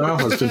pre-trial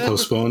has been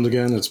postponed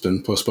again. It's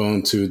been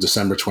postponed to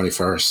December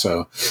 21st.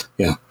 So,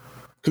 yeah.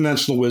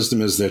 Conventional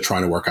wisdom is they're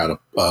trying to work out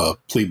a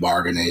plea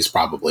bargain, and he's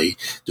probably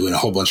doing a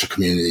whole bunch of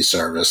community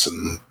service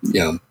and,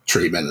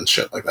 treatment and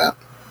shit like that.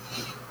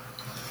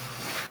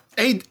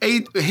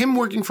 Him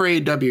working for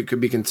AEW could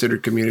be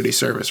considered community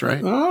service,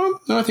 right? No,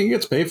 I think he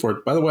gets paid for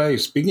it. By the way,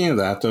 speaking of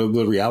that, the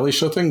reality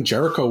show thing,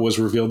 Jericho was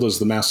revealed as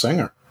the Masked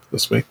Singer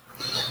this week.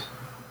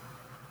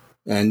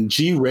 And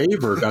G.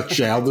 Raver got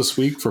jailed this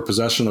week for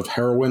possession of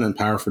heroin and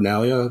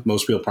paraphernalia.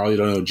 Most people probably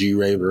don't know who G.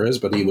 Raver is,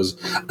 but he was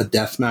a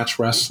deathmatch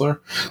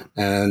wrestler.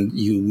 And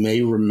you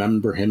may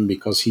remember him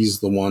because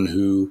he's the one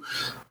who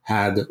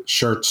had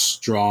shirts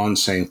drawn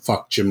saying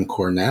 "fuck Jim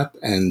Cornette,"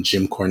 and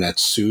Jim Cornette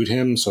sued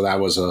him. So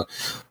that was a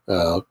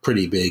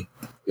pretty big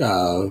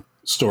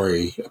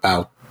story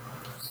about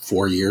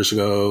 3 years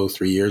ago.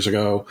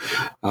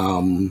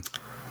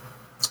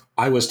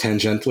 I was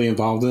tangentially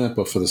involved in it,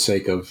 but for the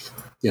sake of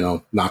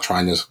not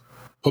trying to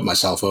put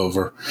myself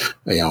over,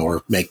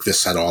 or make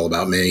this at all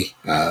about me,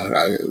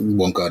 I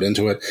won't go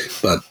into it.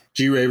 But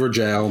G. Raver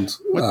jailed.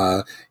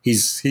 He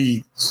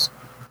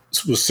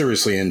was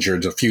seriously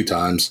injured a few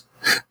times,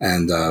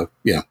 and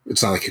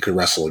it's not like he could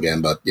wrestle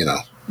again. But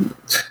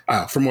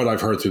from what I've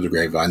heard through the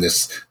grapevine,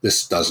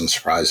 this doesn't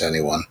surprise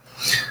anyone.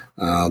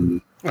 Oh,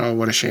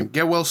 what a shame!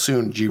 Get well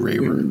soon, G.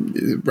 Raver.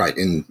 Right,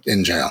 in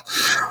jail.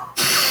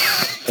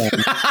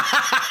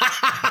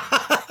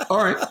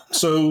 All right,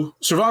 so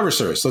Survivor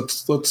Series.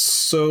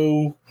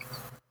 So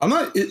I'm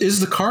not. Is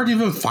the card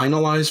even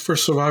finalized for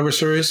Survivor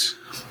Series?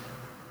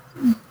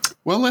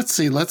 Well, let's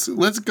see. Let's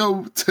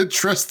go to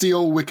trusty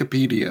old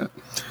Wikipedia.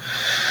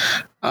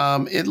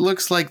 It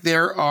looks like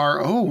there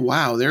are. Oh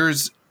wow,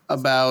 there's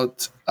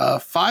about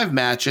 5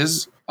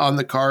 matches on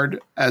the card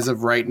as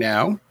of right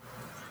now.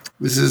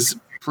 This is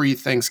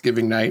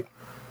pre-Thanksgiving night.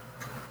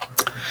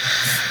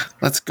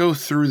 Let's go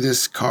through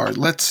this card.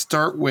 Let's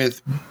start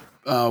with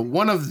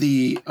one of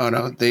the. Oh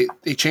no, they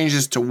changed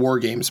this to War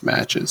Games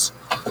matches.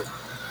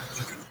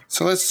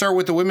 So let's start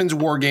with the women's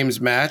War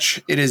Games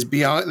match. It is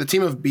the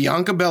team of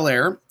Bianca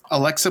Belair,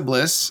 Alexa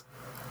Bliss,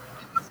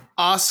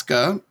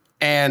 Asuka,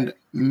 and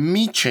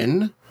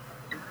Michin,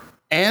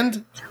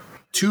 and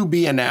to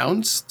be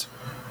announced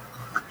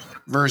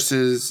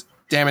versus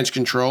Damage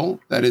Control.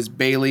 That is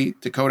Bayley,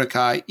 Dakota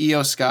Kai,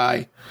 Io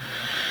Sky,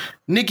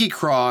 Nikki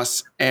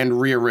Cross, and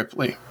Rhea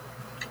Ripley.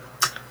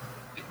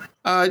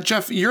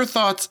 Jeff, your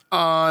thoughts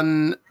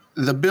on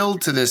the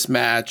build to this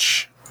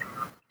match,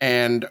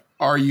 and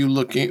are you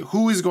looking?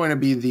 Who is going to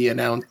be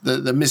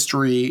the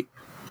mystery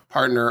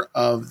partner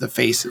of the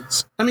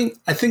faces? I mean,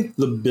 I think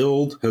the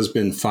build has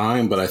been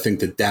fine, but I think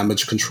the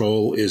Damage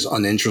Control is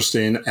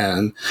uninteresting,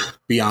 and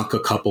Bianca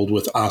coupled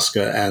with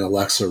Asuka and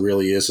Alexa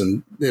really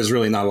isn't. There's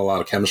really not a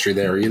lot of chemistry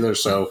there either.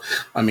 So,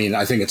 I mean,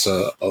 I think it's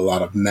a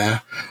lot of meh.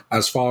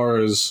 As far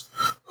as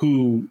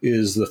who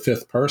is the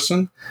 5th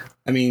person,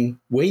 I mean,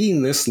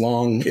 waiting this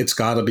long, it's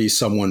got to be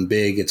someone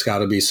big. It's got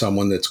to be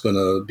someone that's going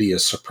to be a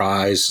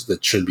surprise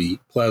that should be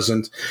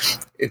pleasant.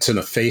 It's in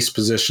a face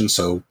position,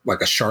 so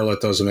like a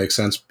Charlotte doesn't make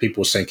sense.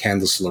 People were saying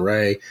Candice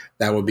LeRae.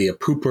 That would be a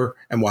pooper.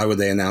 And why would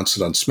they announce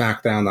it on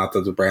SmackDown? Not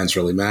that the brands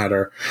really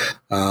matter.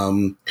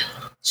 Some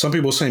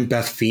people are saying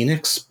Beth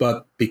Phoenix,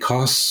 but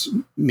because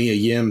Mia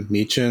Yim,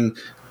 Michin,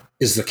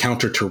 is the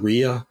counter to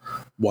Rhea,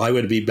 why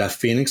would it be Beth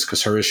Phoenix?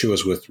 Because her issue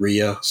is with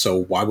Rhea.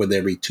 So why would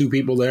there be 2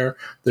 people there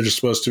that are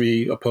supposed to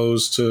be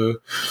opposed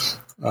to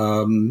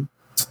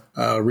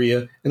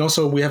Rhea? And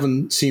also, we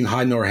haven't seen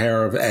hide nor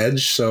hair of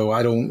Edge, so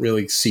I don't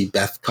really see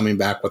Beth coming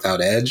back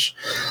without Edge.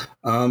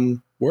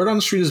 Word on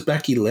the street is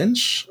Becky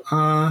Lynch.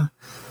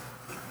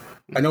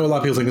 I know a lot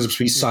of people think it's supposed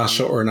to be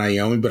Sasha or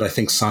Naomi, but I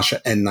think Sasha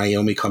and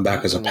Naomi come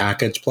back as a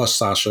package. Plus,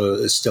 Sasha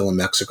is still in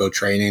Mexico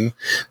training.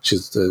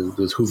 She's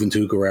with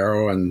Juventud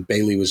Guerrero, and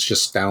Bayley was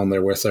just down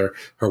there with her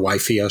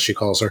wifey, as she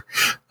calls her.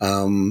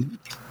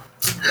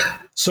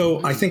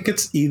 So I think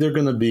it's either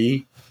going to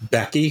be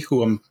Becky,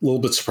 who I'm a little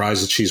bit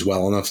surprised that she's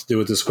well enough to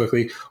do it this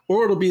quickly,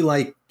 or it'll be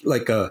like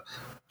a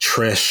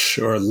Trish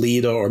or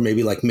Lita or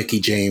maybe like Mickie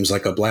James,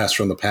 like a blast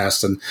from the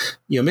past. And,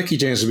 Mickie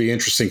James would be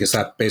interesting because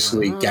that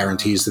basically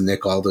guarantees that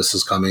Nick Aldis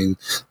is coming,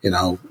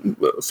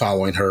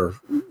 following her,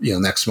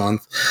 next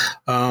month.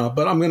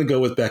 But I'm going to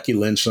go with Becky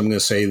Lynch. I'm going to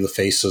say the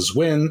faces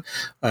win.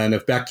 And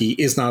if Becky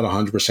is not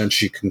 100%,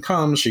 she can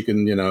come, she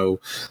can, do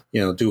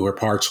her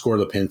part, score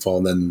the pinfall.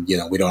 And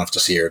then, we don't have to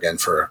see her again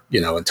for,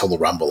 until the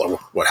Rumble or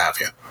what have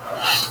you.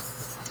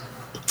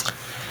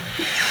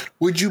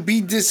 Would you be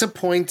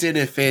disappointed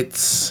if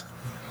it's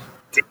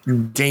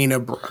Dana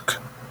Brooke?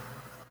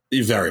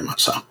 Very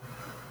much so.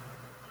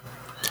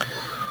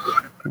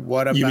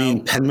 What about, you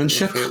mean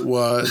penmanship? It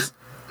was.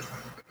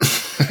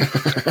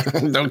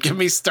 Don't get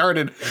me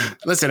started.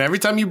 Listen, every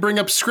time you bring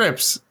up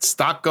scripts,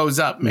 stock goes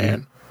up,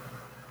 man.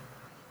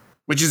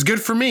 Which is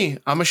good for me.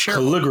 I'm a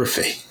shareholder.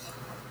 Calligraphy.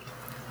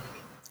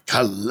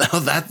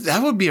 That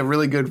would be a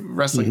really good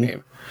wrestling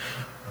name.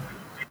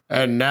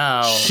 And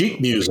now,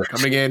 sheet music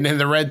coming in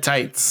the red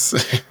tights.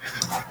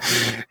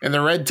 In the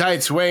red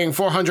tights, weighing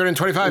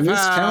 425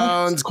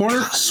 pounds.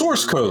 Corner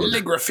source code.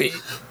 Calligraphy.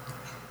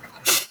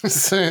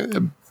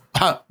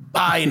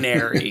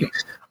 Binary.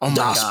 Oh my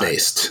DOS God.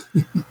 Based.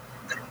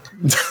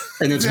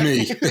 And it's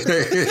me.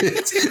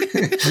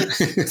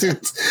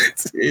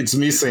 it's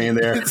me saying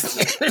there.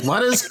 What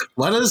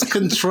does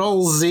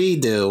Control Z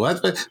do?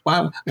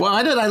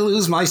 Why did I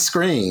lose my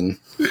screen?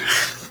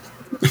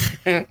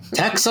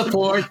 Tech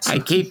support. I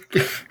keep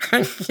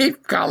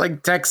calling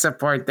tech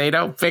support. They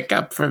don't pick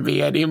up for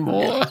me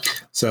anymore.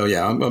 So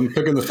yeah, I'm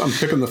picking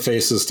the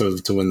faces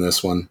to win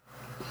this one.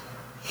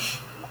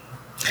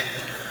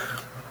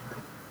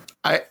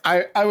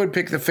 I would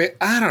pick the face.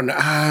 I don't know.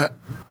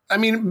 I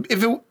mean,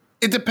 if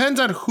it depends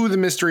on who the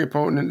mystery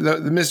opponent,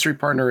 the mystery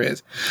partner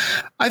is.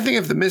 I think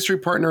if the mystery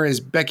partner is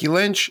Becky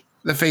Lynch,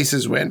 the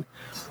faces win.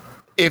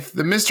 If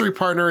the mystery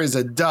partner is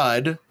a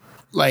dud,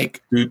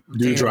 like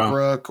Dana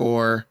Brooke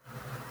or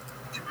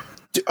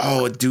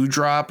a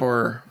Dewdrop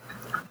or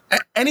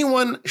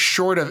anyone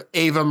short of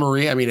Ava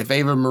Marie. I mean, if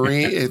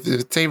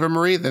it's Ava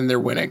Marie, then they're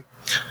winning.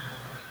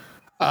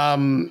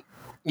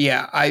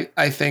 Yeah,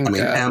 I think. I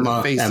mean,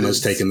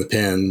 Emma's taking the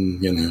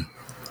pin.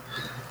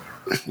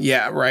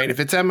 Yeah, right. If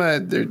it's Emma,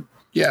 the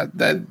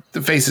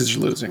faces are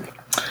losing.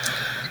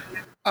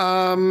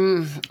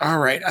 All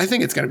right. I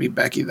think it's going to be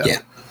Becky though.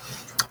 Yeah.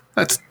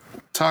 Let's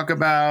talk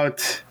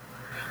about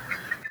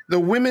the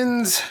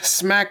Women's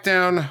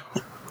SmackDown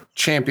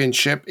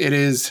Championship. It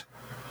is,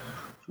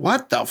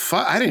 what the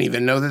fuck? I didn't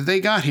even know that they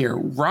got here.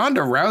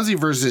 Ronda Rousey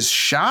versus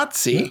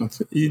Shotzi.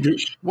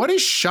 What has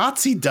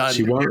Shotzi done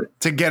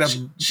to get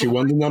a... She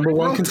won the number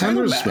one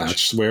contenders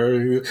match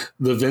where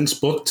the Vince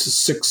booked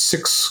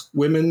six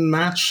women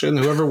match, and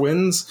whoever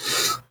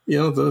wins,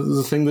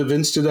 the thing that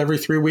Vince did every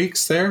 3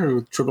 weeks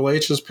there, Triple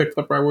H has picked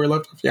up right where he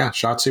left off. Yeah,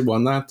 Shotzi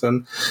won that.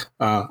 And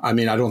I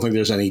mean, I don't think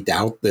there's any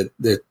doubt that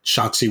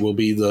Shotzi will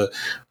be the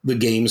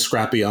game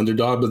scrappy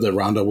underdog, but that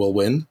Ronda will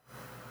win.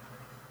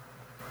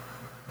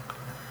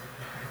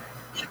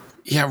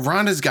 Yeah,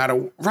 Ronda's got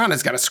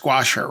to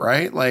squash her,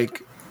 right?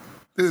 Like,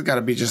 this has got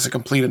to be just a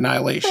complete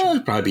annihilation.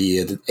 It'll probably be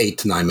an 8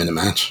 to 9 minute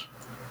match.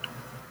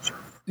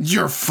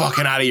 You're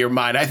fucking out of your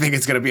mind. I think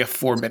it's going to be a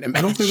 4-minute match.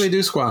 I don't think they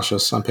do squash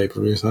us on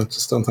pay-per-views. I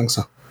just don't think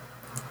so.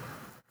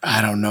 I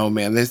don't know,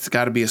 man. This has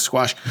got to be a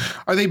squash.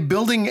 Are they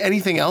building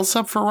anything else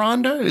up for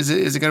Ronda? Is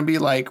it going to be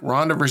like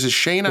Ronda versus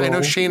Shayna? Well, I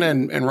know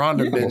Shayna and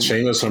Ronda. Yeah,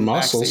 Shayna's her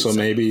muscle, so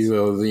maybe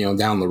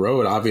down the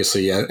road,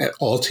 obviously,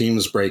 all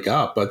teams break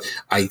up. But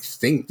I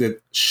think that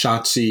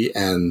Shotzi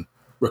and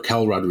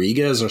Raquel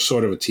Rodriguez are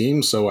sort of a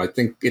team, so I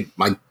think it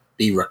might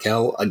be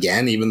Raquel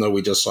again, even though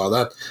we just saw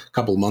that a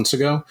couple of months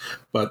ago.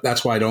 But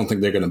that's why I don't think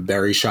they're going to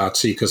bury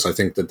Shotzi, because I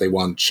think that they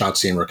want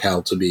Shotzi and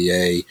Raquel to be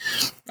a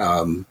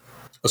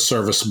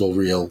serviceable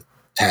real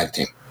tag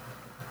team.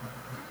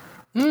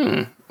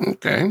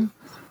 Okay.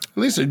 At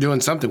least they're doing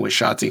something with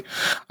Shotzi.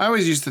 I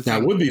always used to think...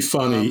 Now, it would be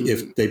funny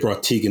if they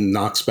brought Tegan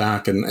Knox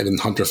back and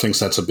Hunter thinks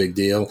that's a big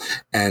deal,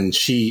 and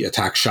she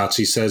attacks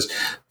Shotzi, says,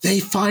 they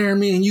fire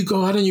me and you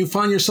go out and you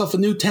find yourself a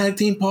new tag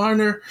team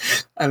partner.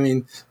 I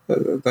mean,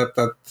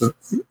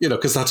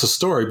 because that's a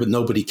story, but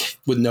nobody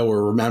would know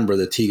or remember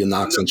that Tegan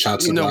Knox and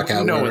Shotzi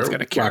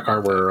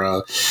Blackheart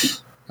were...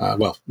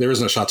 well, there is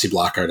no Shotzi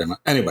Blackheart.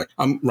 Anyway,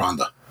 I'm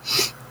Ronda.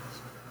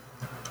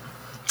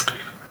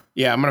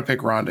 Yeah, I'm going to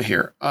pick Ronda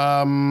here.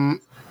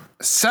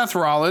 Seth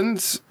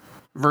Rollins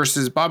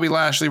versus Bobby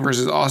Lashley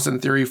versus Austin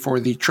Theory for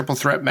the triple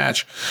threat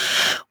match.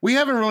 We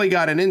haven't really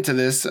gotten into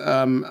this.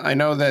 I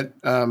know that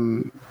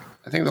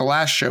I think the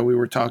last show we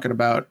were talking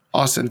about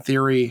Austin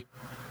Theory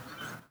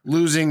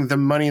losing the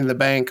Money in the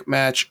Bank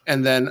match,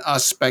 and then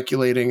us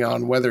speculating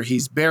on whether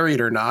he's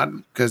buried or not,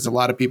 because a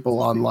lot of people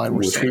online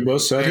were saying we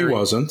both said he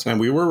wasn't, and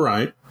we were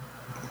right.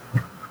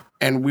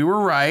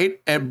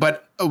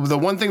 But the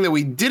one thing that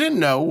we didn't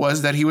know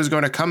was that he was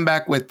going to come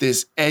back with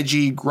this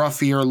edgy,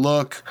 gruffier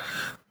look.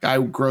 Guy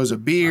who grows a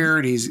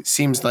beard. He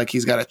seems like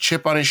he's got a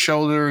chip on his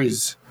shoulder.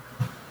 He's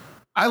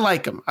I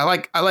like him. I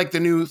like the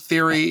new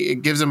theory.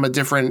 It gives him a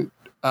different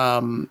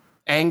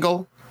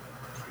angle.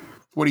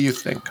 What do you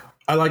think?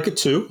 I like it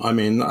too. I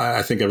mean,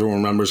 I think everyone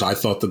remembers. I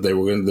thought that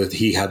that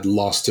he had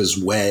lost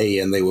his way,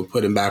 and they would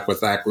put him back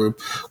with that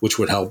group, which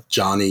would help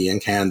Johnny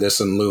and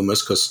Candice and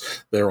Loomis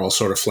because they're all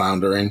sort of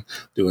floundering,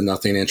 doing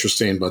nothing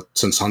interesting. But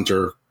since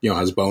Hunter,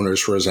 has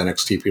boners for his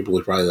NXT people,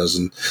 he probably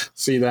doesn't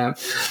see that.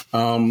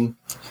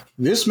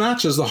 This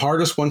match is the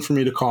hardest one for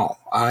me to call.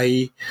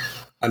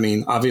 I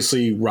mean,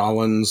 obviously,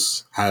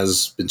 Rollins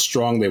has been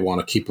strong. They want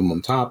to keep him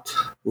on top.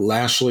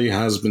 Lashley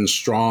has been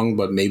strong,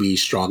 but maybe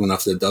he's strong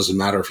enough that it doesn't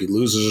matter if he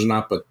loses or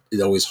not. But it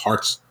always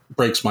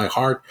breaks my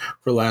heart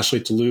for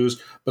Lashley to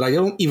lose. But I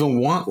don't even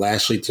want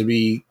Lashley to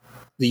be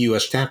the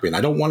U.S. champion.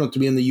 I don't want him to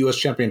be in the U.S.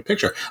 champion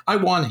picture. I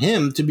want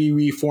him to be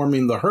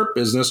reforming the Hurt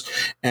Business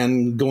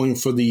and going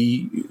for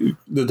the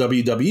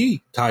WWE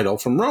title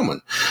from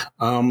Roman.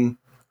 And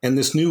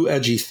this new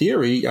edgy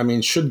theory, I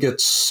mean, should get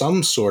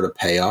some sort of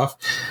payoff.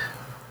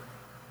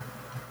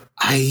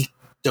 I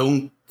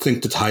don't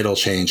think the title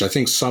change. I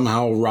think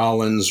somehow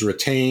Rollins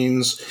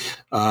retains.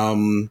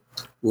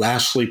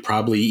 Lashley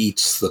probably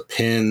eats the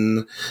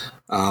pin.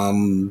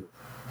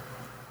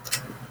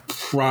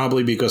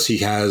 Probably because he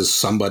has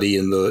somebody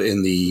in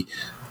the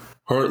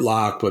Hurt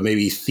Lock, but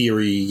maybe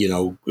Theory,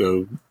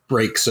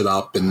 breaks it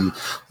up and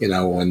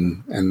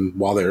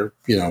while they're,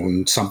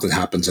 and something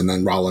happens and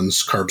then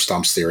Rollins curb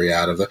stomps Theory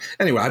out of it.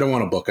 Anyway, I don't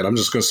want to book it. I'm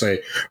just going to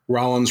say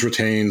Rollins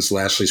retains.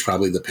 Lashley's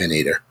probably the pin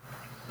eater.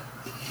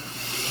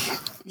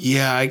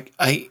 Yeah,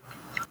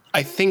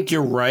 I think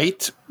you're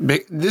right.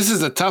 This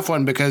is a tough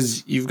one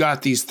because you've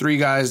got these three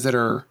guys that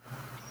are,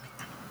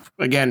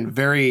 again,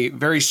 very,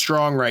 very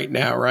strong right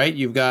now, right?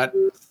 You've got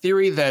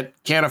Theory that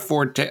can't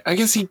afford to. I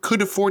guess he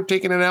could afford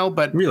taking an L,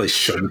 but really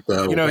shouldn't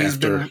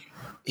though.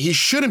 He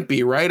shouldn't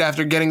be, right?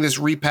 After getting this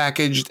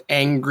repackaged,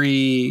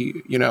 angry,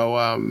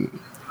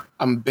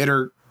 I'm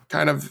bitter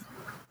kind of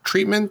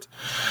treatment.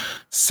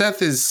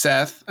 Seth is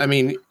Seth. I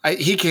mean,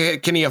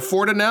 can he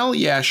afford an L?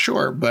 Yeah,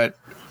 sure, but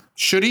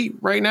should he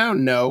right now?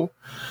 No.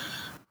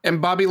 And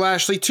Bobby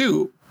Lashley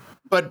too.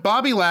 But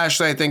Bobby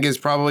Lashley, I think, is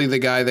probably the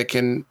guy that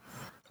can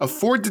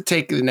afford to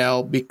take an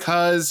L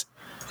because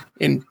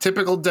in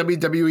typical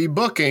WWE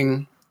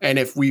booking, and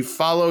if we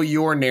follow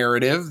your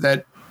narrative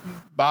that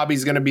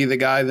Bobby's going to be the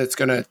guy that's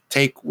going to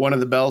take one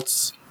of the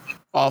belts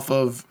off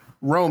of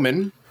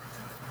Roman,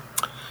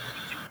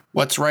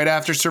 what's right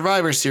after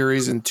Survivor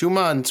Series in 2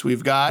 months?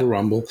 We've got the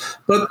Rumble,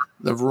 but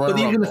the Royal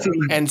even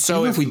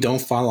Rumble. If we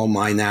don't follow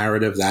my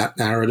narrative, that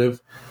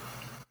narrative,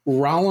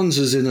 Rollins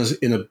is in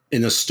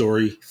a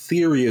story.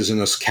 Theory is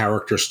in a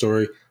character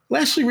story.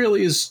 Lashley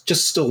really is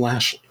just still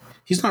Lashley.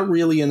 He's not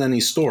really in any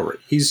story.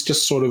 He's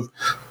just sort of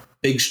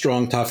big,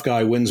 strong, tough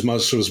guy, wins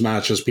most of his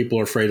matches. People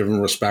are afraid of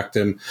him, respect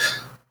him.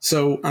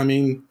 So, I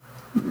mean,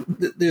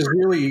 there's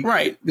really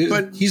right.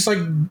 But he's like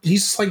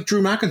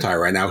Drew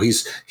McIntyre right now.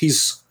 He's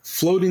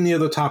floating near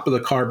the top of the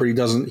card, but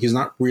he's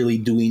not really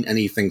doing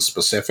anything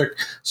specific.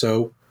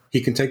 So he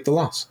can take the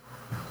loss.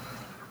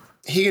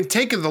 He can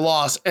take the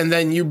loss, and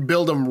then you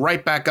build him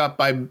right back up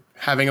by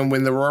having him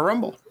win the Royal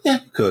Rumble. Yeah,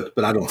 he could,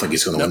 but I don't think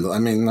he's going to win. I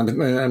mean,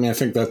 I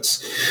think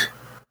that's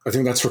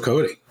for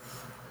Cody.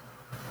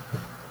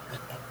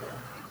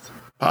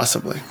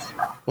 Possibly.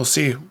 We'll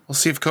see. We'll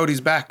see if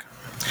Cody's back.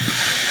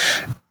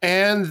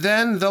 And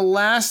then the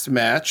last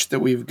match that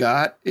we've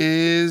got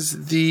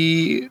is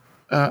the.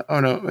 We've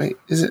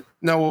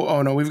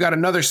got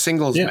another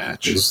singles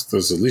match.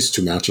 There's at least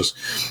two matches.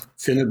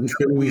 Finn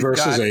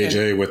versus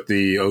AJ with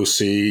the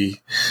OC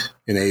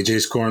in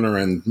AJ's corner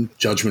and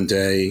Judgment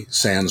Day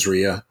sans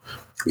Rhea,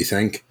 we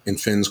think, in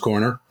Finn's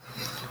corner.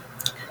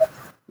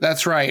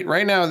 That's right.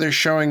 Right now they're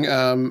showing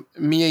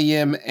Mia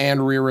Yim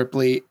and Rhea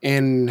Ripley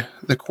in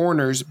the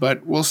corners,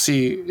 but we'll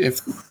see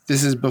if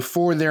this is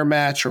before their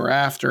match or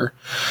after.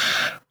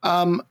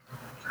 You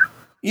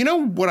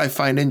know what I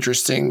find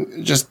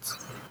interesting, just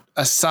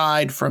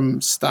aside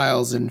from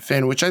Styles and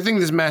Finn, which I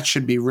think this match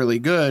should be really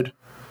good.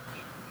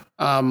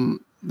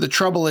 The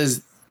trouble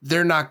is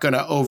they're not going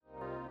to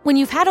When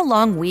you've had a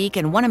long week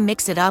and want to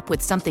mix it up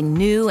with something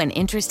new and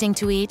interesting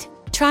to eat,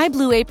 try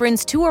Blue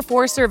Apron's 2 or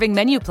 4 serving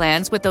menu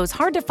plans with those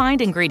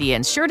hard-to-find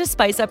ingredients sure to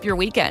spice up your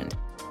weekend.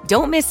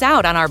 Don't miss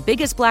out on our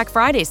biggest Black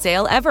Friday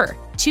sale ever.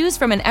 Choose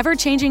from an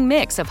ever-changing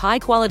mix of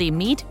high-quality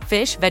meat,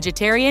 fish,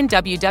 vegetarian,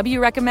 WW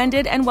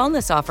recommended, and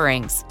wellness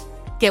offerings.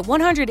 Get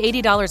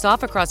 $180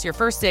 off across your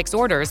first 6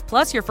 orders,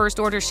 plus your first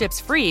order ships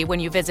free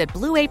when you visit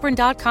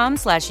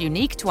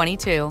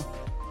blueapron.com/unique22.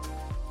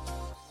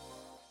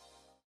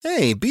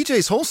 Hey,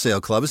 BJ's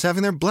Wholesale Club is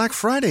having their Black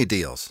Friday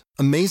deals.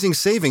 Amazing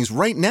savings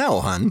right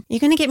now, hon. You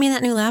gonna get me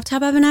that new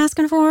laptop I've been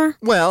asking for?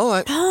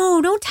 Well, No,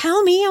 don't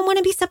tell me. I want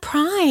to be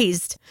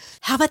surprised.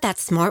 How about that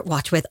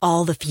smartwatch with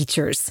all the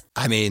features?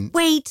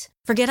 Wait,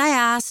 forget I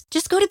asked.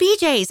 Just go to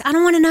BJ's. I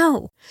don't want to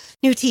know.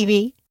 New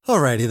TV.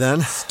 Alrighty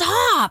then.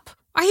 Stop!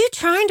 Are you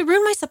trying to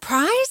ruin my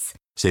surprise?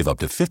 Save up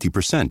to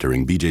 50%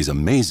 during BJ's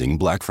amazing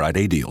Black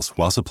Friday deals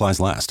while supplies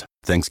last.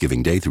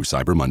 Thanksgiving Day through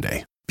Cyber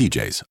Monday.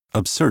 BJ's,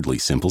 absurdly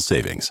simple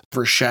savings.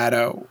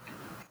 overshadow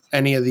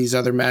any of these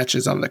other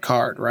matches on the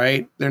card,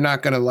 right? They're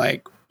not going to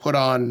like put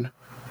on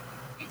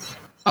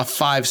a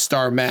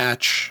 5-star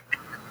match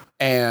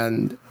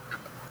and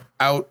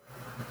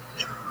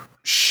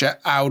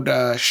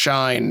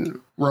shine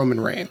Roman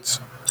Reigns.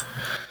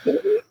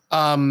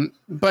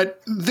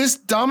 But this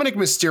Dominic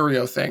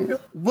Mysterio thing,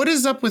 what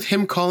is up with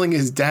him calling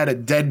his dad a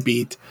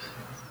deadbeat?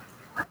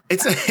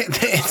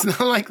 It's not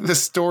like the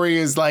story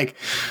is like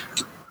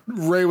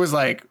Ray was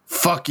like,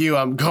 "Fuck you,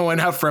 I'm going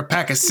out for a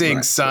pack of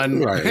cigs,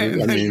 son." Right.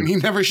 And he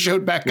never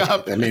showed back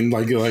up. I mean,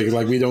 like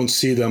we don't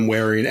see them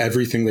wearing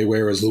everything they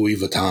wear as Louis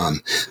Vuitton.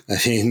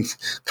 I mean,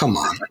 come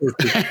on.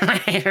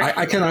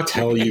 I cannot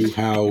tell you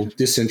how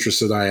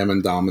disinterested I am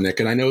in Dominic.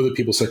 And I know that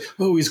people say,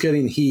 "Oh, he's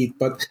getting heat."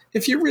 But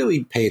if you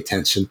really pay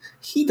attention,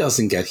 he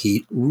doesn't get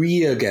heat.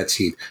 Rhea gets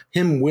heat.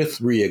 Him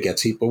with Rhea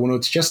gets heat. But when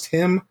it's just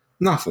him,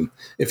 nothing.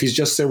 If he's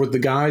just there with the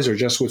guys or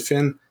just with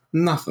Finn,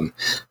 nothing.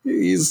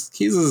 He's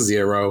a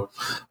zero.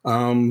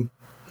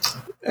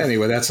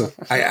 Anyway,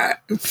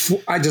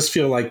 I just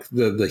feel like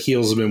the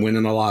heels have been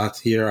winning a lot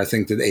here. I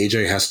think that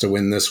AJ has to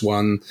win this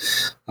one,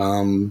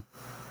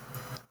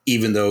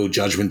 even though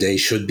Judgment Day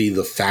should be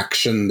the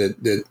faction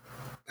that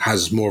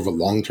has more of a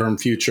long-term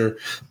future.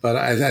 But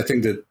I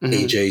think that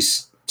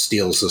AJ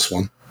steals this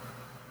one.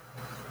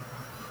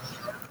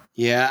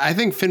 Yeah, I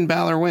think Finn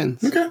Balor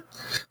wins. Okay.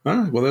 All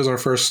right. Well, there's our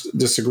first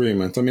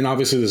disagreement. I mean,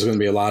 obviously, there's going to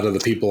be a lot of the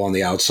people on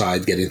the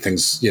outside getting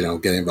things,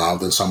 getting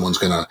involved, and someone's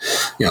going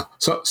to,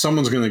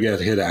 someone's going to get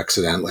hit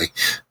accidentally.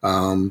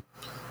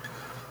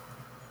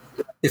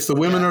 If the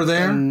women are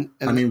there,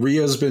 I mean,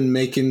 Rhea's been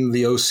making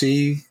the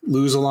OC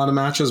lose a lot of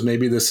matches.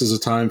 Maybe this is a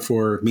time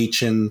for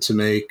Michin to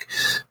make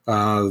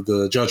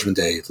the Judgment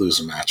Day lose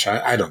a match.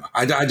 I don't know.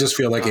 I just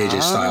feel like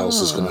AJ Styles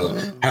is going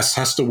to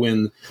has to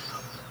win.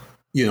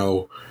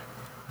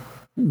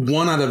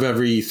 One out of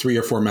every 3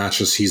 or 4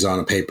 matches he's on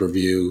a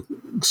pay-per-view,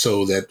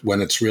 so that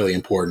when it's really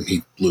important,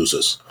 he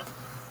loses.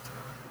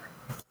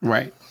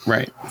 Right.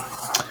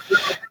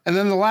 And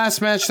then the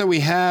last match that we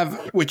have,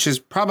 which is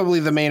probably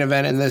the main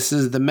event, and this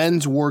is the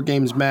men's War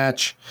Games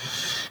match.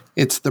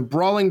 It's the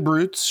Brawling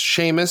Brutes,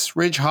 Sheamus,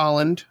 Ridge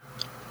Holland.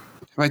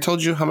 Have I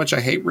told you how much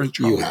I hate Ridge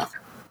Holland?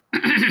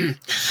 You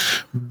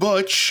have.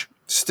 Butch,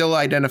 still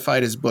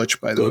identified as Butch,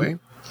 by the way.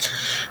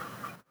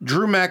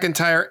 Drew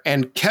McIntyre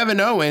and Kevin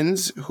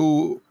Owens,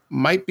 who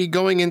might be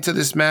going into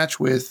this match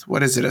with,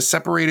 what is it, a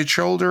separated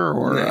shoulder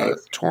or a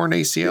torn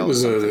ACL?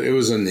 It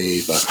was a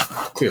knee, but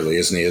clearly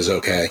his knee is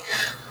okay.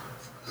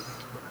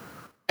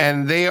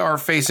 And they are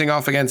facing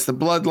off against the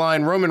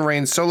Bloodline, Roman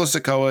Reigns, Solo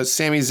Sikoa,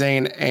 Sami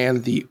Zayn,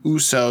 and the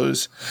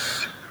Usos.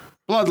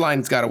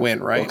 Bloodline's got to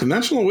win, right? Well,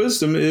 conventional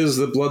wisdom is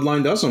that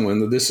Bloodline doesn't win.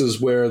 That this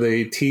is where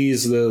they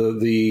tease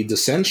the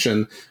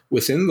dissension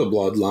within the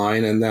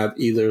Bloodline, and that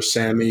either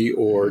Sami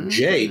or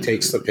Jay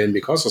takes the pin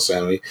because of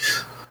Sami.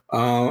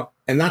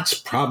 And that's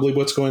probably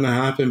what's going to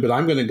happen, but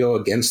I'm going to go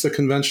against the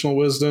conventional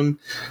wisdom.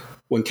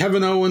 When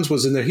Kevin Owens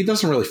was in there, he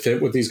doesn't really fit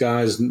with these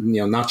guys,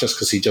 not just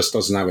because he just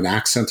doesn't have an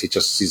accent.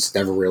 He's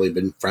never really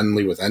been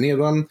friendly with any of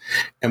them.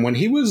 And when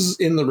he was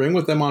in the ring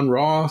with them on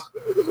Raw,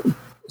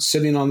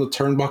 sitting on the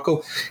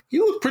turnbuckle, he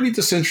looked pretty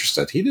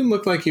disinterested. He didn't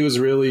look like he was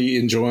really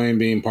enjoying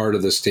being part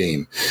of this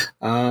team.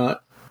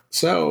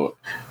 So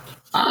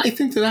I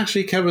think that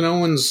actually Kevin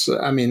Owens,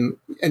 and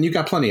you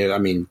got plenty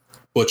of,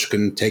 Butch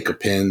can take a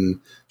pin,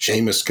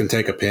 Sheamus can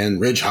take a pin,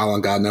 Ridge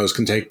Holland, God knows,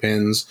 can take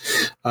pins.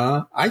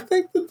 I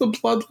think that the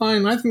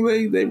Bloodline, I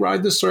think they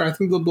ride this story. I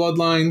think the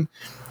Bloodline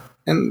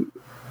and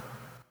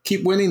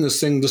keep winning this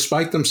thing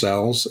despite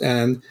themselves.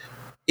 And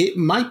it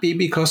might be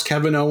because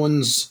Kevin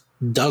Owens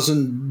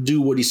doesn't do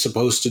what he's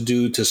supposed to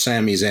do to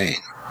Sami Zayn.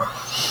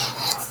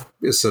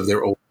 It's of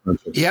their old.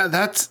 Yeah,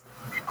 that's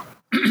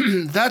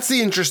the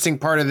interesting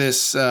part of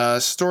this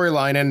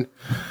storyline. And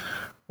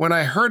when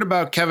I heard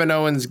about Kevin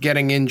Owens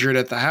getting injured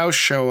at the house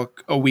show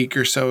a week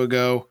or so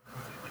ago,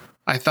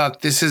 I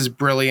thought, this is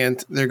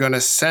brilliant. They're going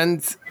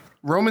to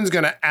Roman's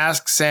going to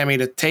ask Sami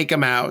to take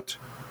him out,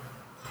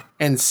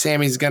 and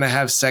Sami's going to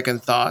have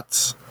second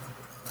thoughts.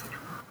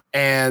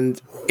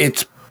 And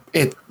it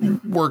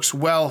works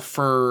well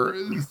for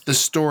the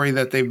story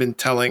that they've been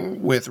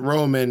telling with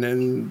Roman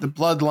and the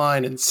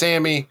Bloodline and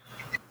Sami,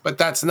 but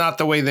that's not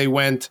the way they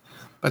went.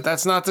 But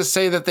that's not to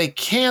say that they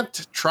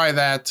can't try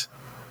that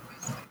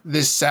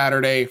this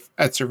Saturday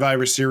at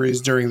Survivor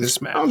Series during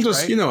this match. I'm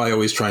just, right? I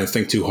always try and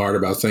think too hard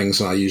about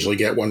things, and I usually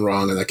get one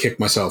wrong, and I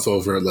kick myself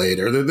over it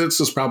later. This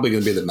is probably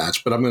going to be the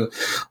match, but I'm going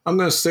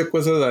to stick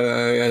with it.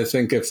 I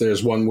think if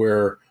there's one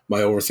where my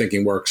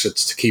overthinking works,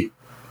 it's to keep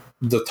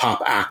the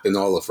top act in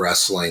all of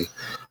wrestling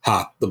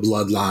hot, the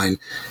Bloodline.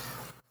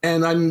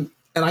 And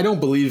I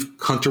don't believe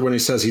Hunter when he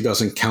says he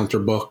doesn't counter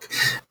book.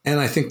 And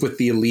I think with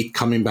the Elite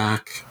coming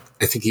back,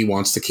 I think he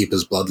wants to keep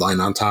his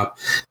Bloodline on top.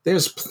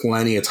 There's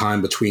plenty of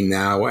time between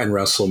now and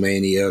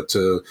WrestleMania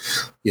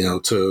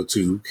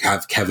to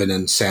have Kevin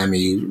and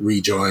Sami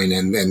rejoin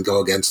and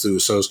go against the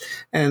Usos.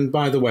 And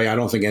by the way, I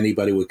don't think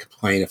anybody would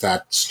complain if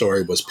that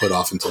story was put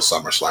off until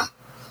SummerSlam.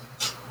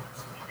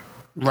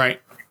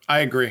 Right. I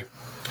agree.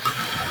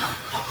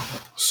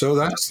 So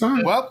that's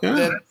that. Well,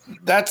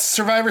 that's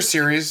Survivor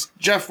Series.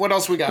 Jeff, what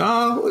else we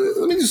got?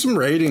 Let me do some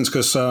ratings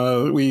because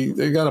we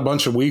got a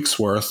bunch of weeks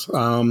worth.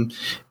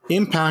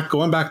 Impact,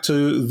 going back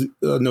to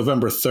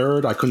November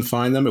 3rd, I couldn't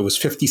find them. It was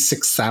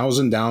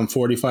 56,000, down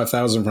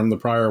 45,000 from the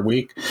prior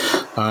week.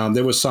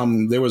 There was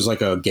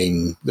like a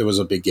game. There was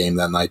a big game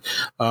that night.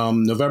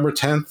 November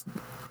 10th,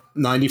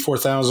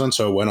 94,000,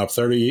 so it went up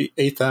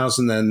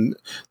 38,000. Then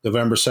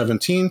November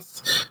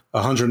 17th,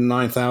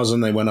 109,000.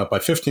 They went up by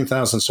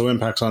 15,000. So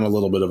Impact's on a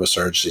little bit of a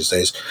surge these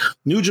days.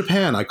 New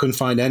Japan, I couldn't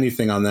find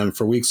anything on them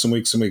for weeks and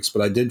weeks and weeks,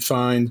 but I did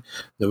find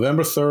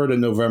November 3rd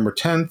and November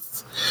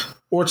 10th.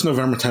 Or it's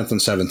November 10th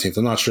and 17th.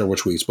 I'm not sure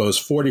which weeks, but it was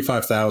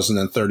 45,000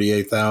 and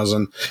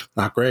 38,000.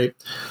 Not great.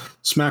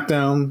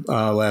 SmackDown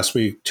last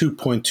week,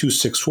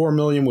 2.264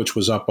 million, which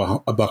was up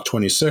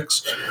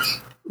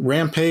 $1.26.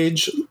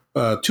 Rampage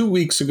 2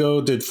 weeks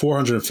ago did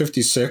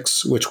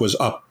 456, which was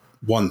up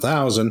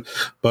 1,000.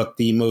 But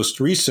the most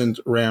recent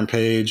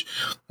Rampage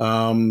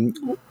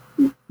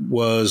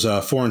was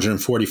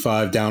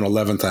 445, down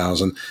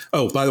 11,000.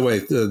 Oh, by the way,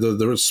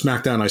 the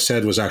SmackDown I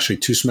said was actually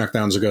 2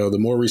 SmackDowns ago. The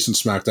more recent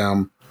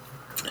SmackDown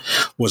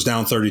was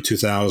down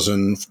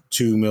 32,000,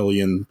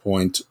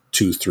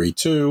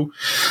 2,232.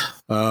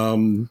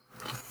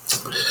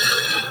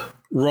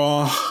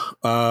 Raw,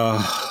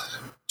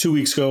 2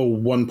 weeks ago,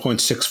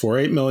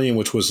 1.648 million,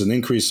 which was an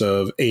increase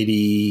of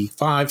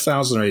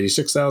 85,000 or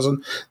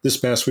 86,000. This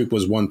past week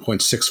was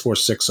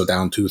 1.646, so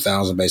down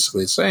 2,000,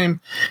 basically the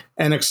same.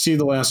 NXT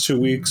the last 2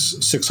 weeks,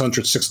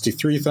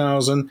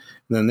 663,000. And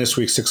then this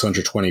week,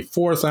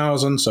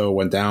 624,000. So it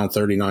went down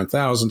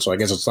 39,000. So I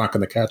guess it's not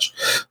going to catch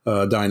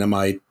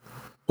Dynamite.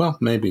 Well,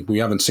 maybe. We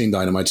haven't seen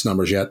Dynamite's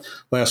numbers yet.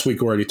 Last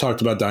week, we already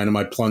talked about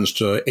Dynamite plunged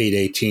to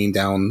 818,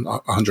 down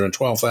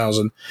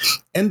 112,000.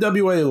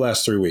 NWA the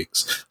last 3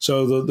 weeks.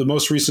 So the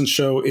most recent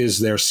show is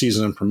their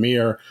season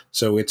premiere.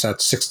 So it's at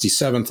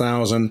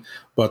 67,000.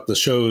 But the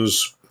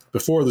shows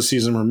before the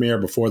season premiere,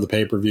 before the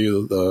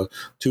pay-per-view,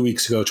 2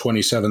 weeks ago,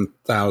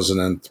 27,000,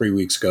 and 3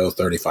 weeks ago,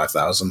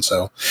 35,000.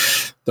 So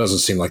it doesn't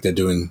seem like they're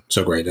doing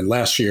so great. And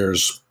last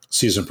year's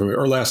season premiere,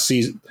 or last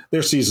season,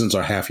 their seasons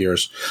are half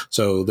years.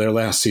 So their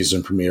last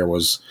season premiere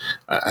was,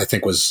 I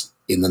think, was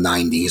in the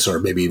 90s,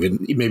 or maybe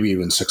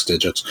even 6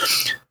 digits.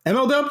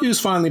 MLW is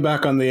finally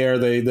back on the air.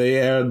 They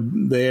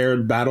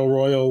aired Battle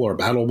Royal or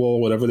Battle Bowl,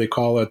 whatever they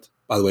call it.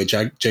 By the way,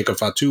 Jacob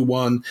Fatu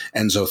won.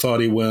 Enzo thought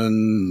he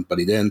won, but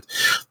he didn't.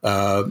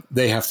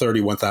 They have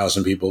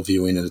 31,000 people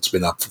viewing, and it's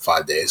been up for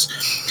 5 days.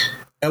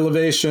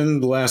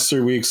 Elevation, the last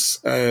 3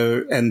 weeks,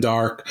 and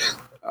Dark.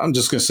 I'm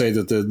just going to say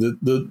that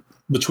the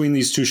between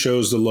these two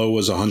shows, the low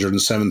was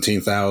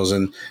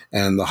 117,000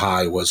 and the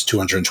high was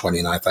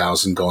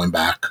 229,000 going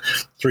back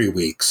 3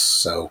 weeks.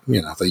 So,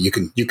 you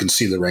can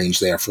see the range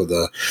there for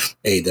the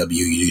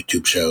AEW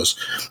YouTube shows.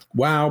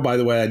 Wow, by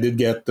the way, I did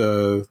get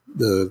the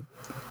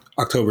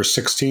October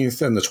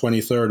 16th and the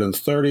 23rd and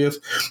 30th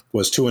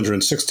was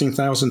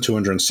 216,000,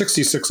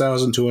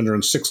 266,000,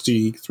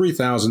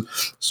 263,000.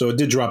 So it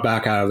did drop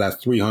back out of that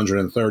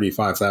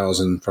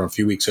 335,000 from a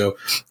few weeks ago.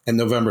 And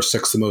November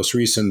 6th, the most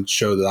recent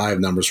show that I have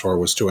numbers for,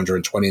 was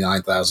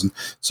 229,000.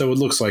 So it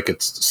looks like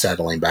it's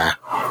settling back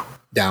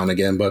down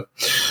again, but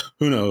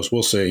who knows?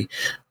 We'll see.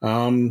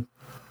 The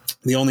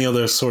only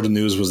other sort of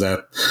news was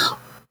that,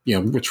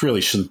 which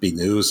really shouldn't be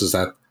news, is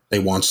that they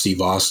want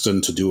Steve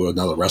Austin to do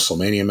another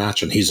WrestleMania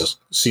match, and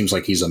seems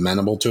like he's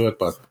amenable to it.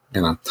 But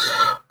a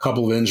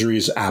couple of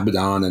injuries.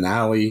 Abaddon and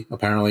Ali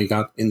apparently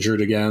got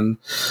injured again.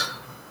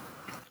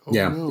 Oh.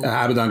 Yeah,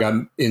 Abaddon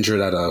got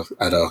injured at a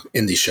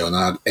indie show,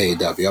 not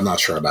AEW. I'm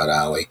not sure about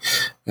Ali.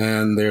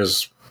 And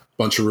there's a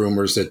bunch of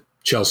rumors that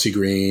Chelsea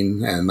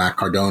Green and Matt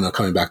Cardona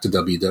coming back to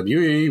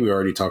WWE. We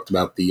already talked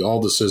about the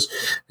Aldises,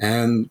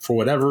 and for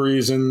whatever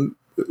reason,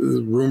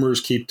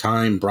 rumors keep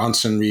tying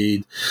Bronson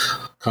Reed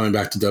coming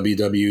back to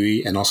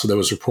WWE, and also there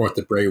was a report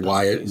that Bray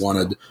Wyatt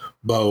wanted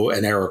Bo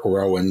and Eric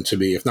Rowan to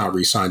be, if not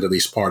re-signed, at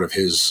least part of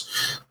his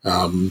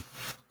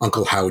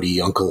Uncle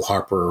Howdy, Uncle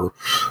Harper,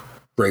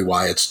 Bray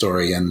Wyatt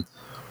story. And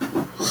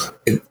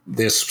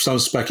there's some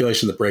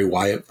speculation that Bray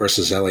Wyatt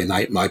versus LA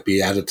Knight might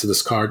be added to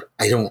this card.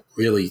 I don't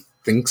really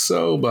think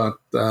so, but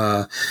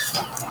I'm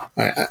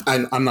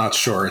not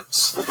sure.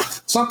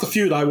 It's not the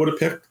feud I would have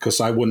picked, because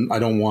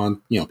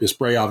because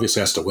Bray obviously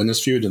has to win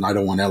this feud, and I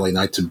don't want LA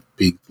Knight to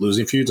be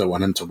losing feuds. I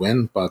want him to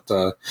win, but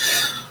I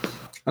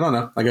don't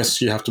know. I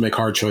guess you have to make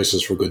hard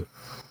choices for good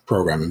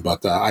programming,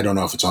 but I don't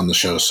know if it's on the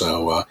show.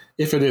 So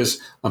if it is,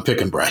 I'm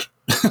picking Bray.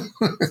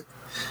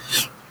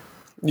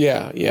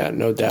 Yeah,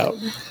 no doubt.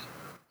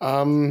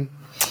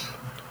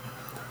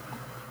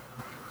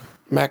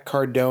 Matt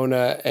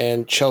Cardona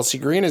and Chelsea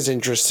Green is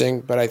interesting,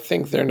 but I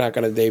think they're not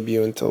going to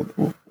debut until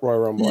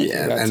Royal Rumble.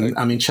 Yeah,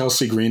 and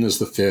Chelsea Green is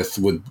the 5th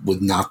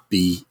would not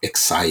be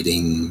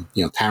exciting.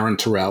 Taryn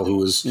Terrell, who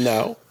was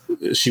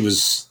she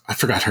was, I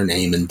forgot her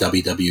name in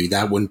WWE.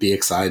 That wouldn't be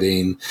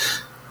exciting.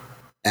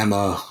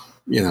 Emma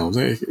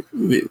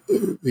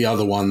the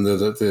other one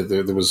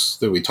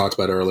that we talked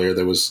about earlier,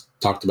 that was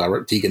talked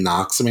about Tegan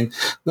Knox. I mean,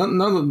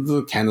 none of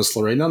the Candice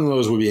LeRae, none of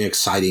those would be an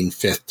exciting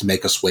fifth to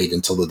make us wait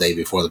until the day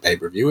before the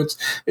pay-per-view.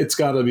 It's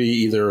got to be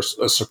either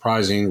a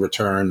surprising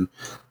return.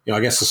 I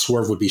guess the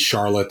swerve would be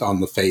Charlotte on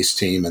the face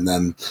team, and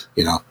then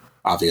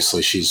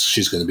obviously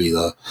she's going to be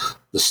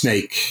the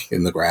snake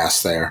in the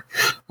grass there.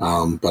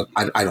 But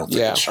I don't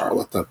think it's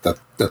Charlotte.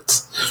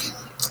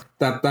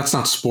 That's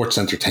not sports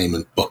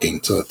entertainment booking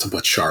to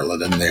put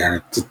Charlotte in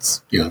there.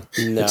 It's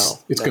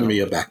it's going to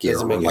be a back year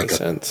or like a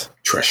sense.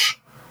 Trish.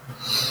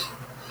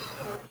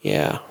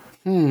 Yeah.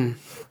 All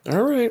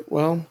right.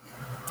 Well,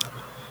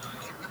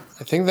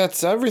 I think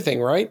that's everything,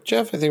 right,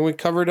 Jeff? I think we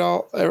covered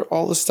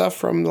all the stuff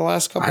from the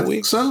last couple of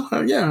weeks. So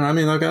yeah, I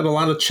mean, I got a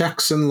lot of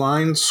checks and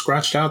lines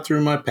scratched out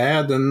through my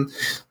pad, and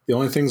the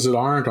only things that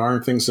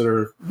aren't things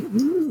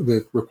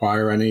that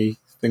require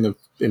anything of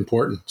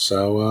importance.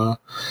 So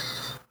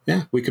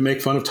yeah, we can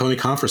make fun of Tony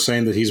Khan for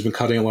saying that he's been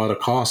cutting a lot of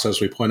costs.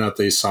 As we point out,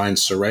 they signed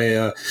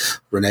Saraya,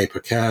 Renee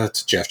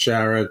Paquette, Jeff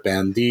Jarrett,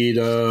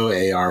 Bandito,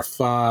 A.R.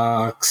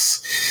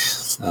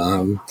 Fox,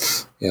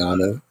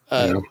 Takeshita.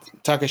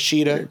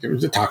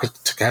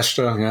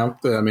 Takeshita, yeah.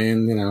 I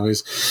mean,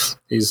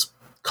 he's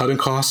cutting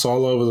costs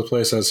all over the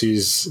place as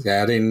he's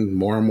adding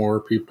more and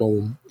more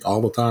people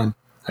all the time.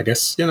 I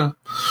guess,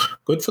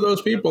 good for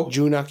those people.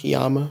 Jun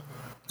Akiyama.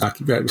 I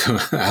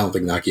don't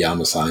think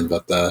Nakayama signed,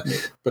 but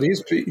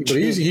he's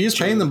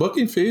paying the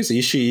booking fees.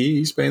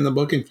 He's paying the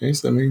booking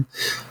fees. I mean,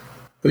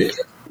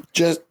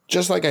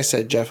 just like I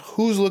said, Jeff,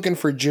 who's looking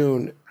for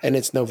June and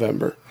it's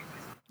November?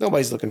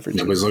 Nobody's looking for June.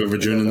 Nobody's looking for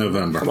June and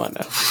November. Come on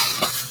now.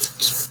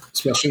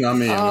 Especially not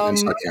me.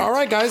 All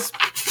right, guys.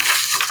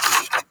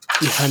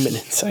 Yeah, I'm an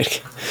inside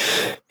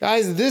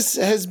guys. This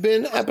has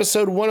been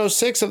episode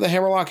 106 of the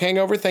Hammerlock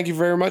Hangover. Thank you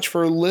very much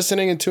for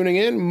listening and tuning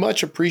in.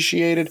 Much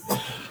appreciated.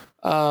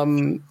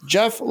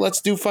 Jeff,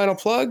 let's do final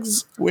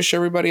plugs. Wish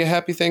everybody a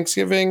happy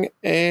Thanksgiving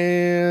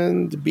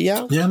and be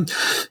out. Yeah,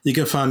 you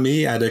can find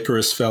me at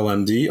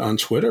IcarusFellMD on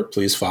Twitter.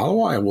 Please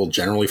follow. I will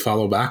generally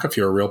follow back if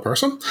you're a real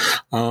person.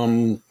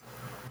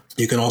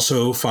 You can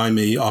also find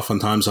me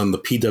oftentimes on the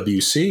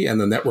PWC and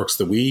the networks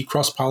that we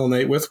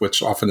cross-pollinate with,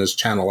 which often is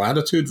Channel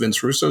Attitude,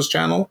 Vince Russo's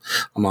channel.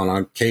 I'm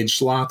on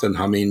Cage Lot and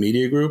Hameen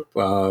Media Group.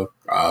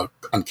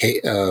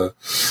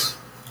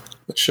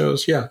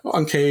 Shows, yeah,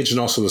 Uncaged, and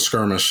also the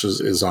Skirmish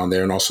is on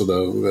there, and also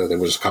there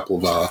was a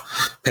couple of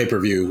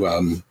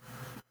pay-per-view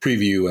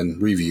preview and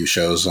review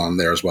shows on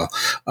there as well.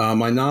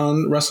 My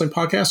non-wrestling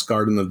podcast,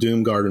 Garden of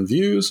Doom, Garden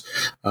Views.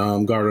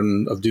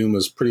 Garden of Doom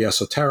is pretty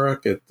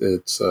esoteric.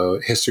 It's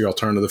history,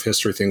 alternative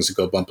history, things that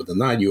go bump in the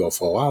night,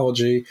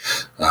 UFOlogy.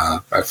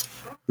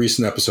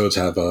 Recent episodes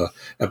have a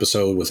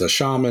episode with a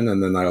shaman,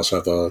 and then I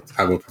also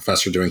have a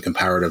professor doing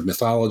comparative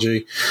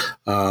mythology.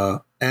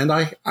 And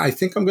I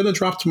think I'm going to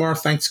drop tomorrow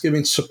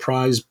Thanksgiving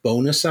surprise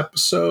bonus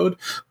episode,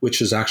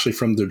 which is actually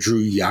from the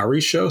Drew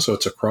Yari show. So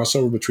it's a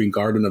crossover between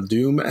Garden of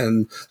Doom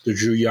and the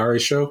Drew Yari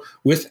show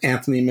with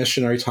Anthony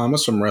Missionary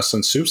Thomas from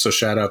Wrestling Soup. So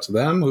shout out to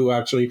them, who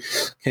actually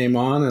came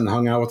on and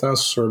hung out with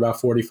us for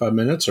about 45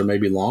 minutes or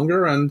maybe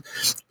longer. And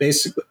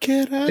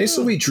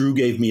basically Drew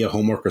gave me a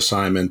homework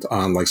assignment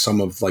on like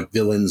some of like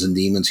villains and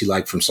demons he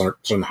liked from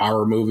some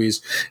horror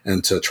movies,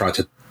 and to try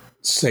to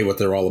say what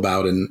they're all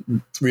about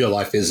in real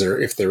life,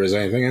 if there is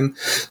anything.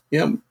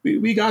 And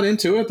we got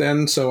into it,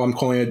 and so I'm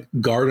calling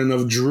it Garden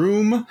of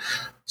Droom,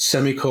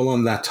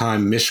 that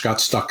time Mish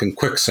got stuck in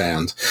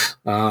quicksand.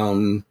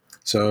 So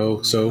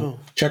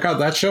check out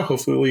that show.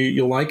 Hopefully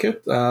you'll like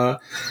it.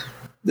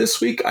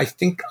 This week, I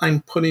think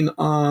I'm putting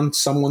on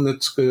someone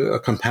that's a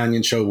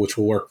companion show, which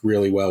will work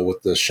really well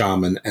with the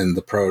shaman and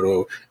the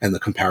proto and the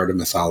comparative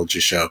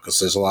mythology show, because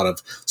there's a lot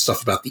of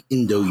stuff about the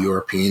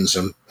Indo-Europeans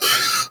and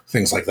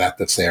things like that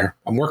that's there.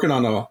 I'm working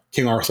on a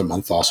King Arthur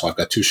month also. I've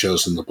got 2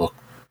 shows in the book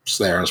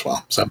there as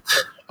well. So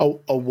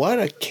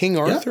a King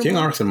Arthur? Yeah, King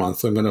Arthur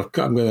month.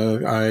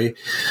 I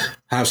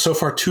have so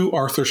far 2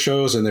 Arthur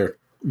shows, and they're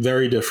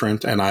very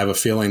different, and I have a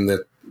feeling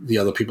that the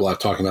other people I've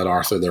talking about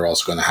Arthur, they're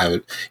also going to have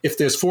it. If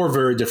there's 4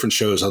 very different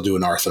shows, I'll do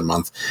an Arthur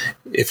month.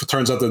 If it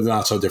turns out that they're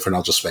not so different,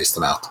 I'll just space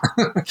them out.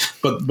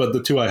 but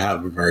the 2 I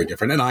have are very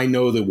different. And I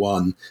know the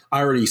one,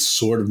 I already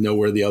sort of know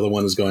where the other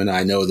one is going.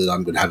 I know that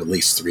I'm going to have at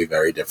least 3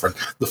 very different.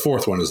 The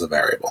 4th one is a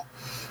variable.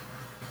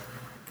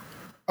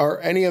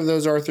 Are any of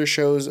those Arthur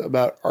shows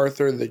about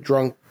Arthur the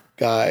drunk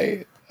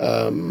guy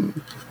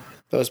that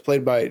was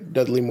played by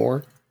Dudley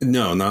Moore?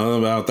 No, none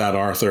about that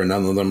Arthur.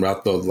 None of them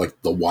about the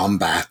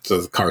wombat,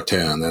 the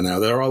cartoon. And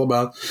they're all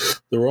about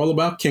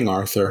King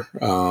Arthur.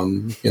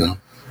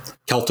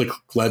 Celtic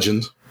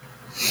legend.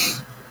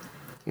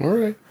 All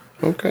right.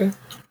 Okay.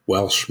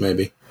 Welsh,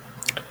 maybe.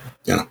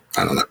 I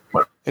don't know.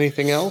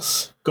 Anything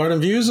else?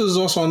 Garden Views is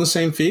also on the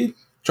same feed.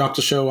 Dropped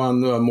a show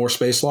on more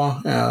space law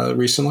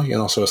recently,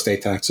 and also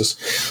estate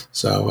taxes.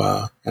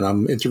 So, and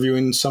I'm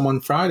interviewing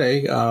someone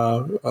Friday,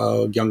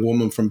 a young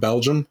woman from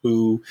Belgium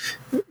who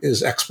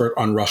is expert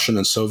on Russian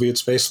and Soviet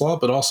space law,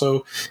 but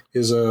also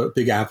is a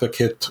big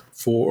advocate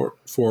for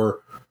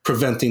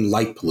preventing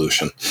light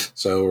pollution.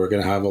 So we're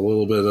going to have a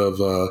little bit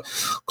of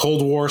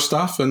Cold War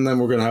stuff, and then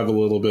we're going to have a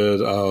little bit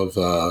of,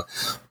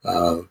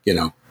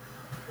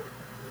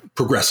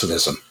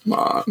 progressivism,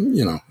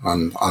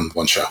 on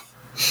one show.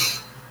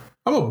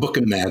 I'm a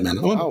booking madman.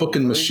 I'm a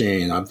booking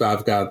machine.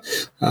 I've got.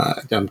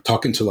 I'm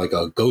talking to like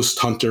a ghost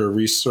hunter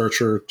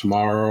researcher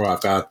tomorrow.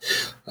 I've got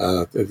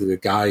the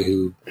guy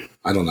who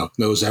I don't know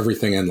knows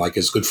everything and like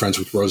is good friends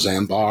with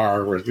Roseanne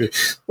Barr. We're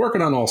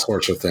working on all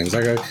sorts of things.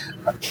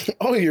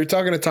 Oh, you're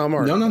talking to Tom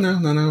Hart?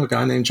 No. A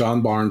guy named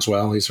John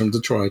Barneswell. He's from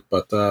Detroit,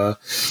 but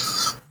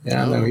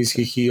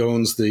he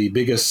owns the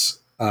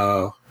biggest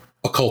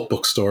occult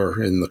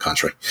bookstore in the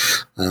country.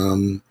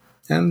 And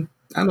I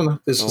don't know.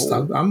 This is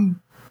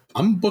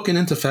I'm booking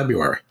into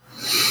February.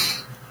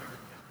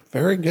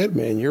 Very good,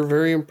 man. You're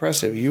very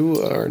impressive. You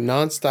are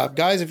nonstop.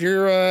 Guys, if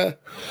you're at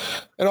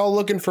all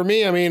looking for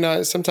me, I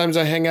mean, sometimes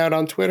I hang out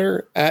on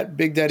Twitter at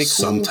Big Daddy Cool.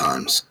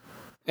 Sometimes.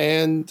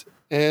 And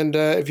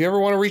if you ever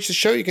want to reach the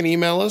show, you can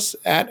email us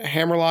at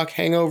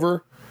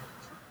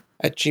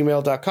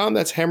hammerlockhangover@gmail.com.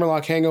 That's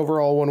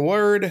hammerlockhangover, all one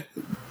word,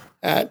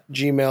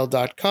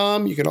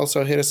 @gmail.com. You can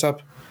also hit us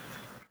up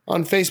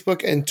on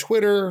Facebook and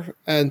Twitter.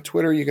 And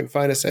Twitter, you can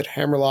find us at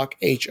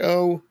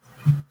HammerlockHO.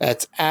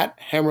 That's at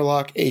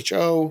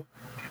HammerlockHO.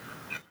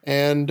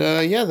 And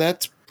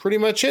that's pretty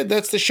much it.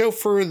 That's the show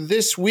for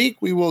this week.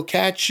 We will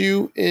catch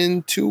you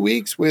in 2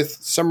 weeks with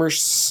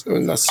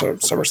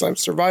SummerSlam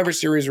Survivor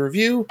Series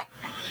review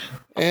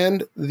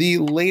and the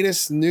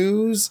latest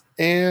news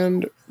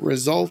and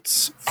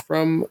results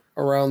from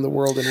around the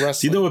world in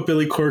wrestling. Do you know what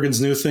Billy Corgan's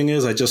new thing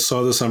is? I just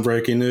saw this on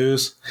Breaking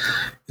News.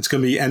 It's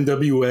going to be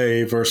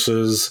NWA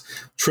versus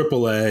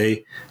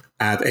AAA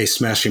at a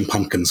Smashing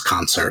Pumpkins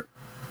concert.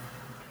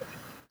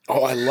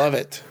 Oh, I love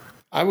it.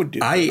 I would do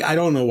that. I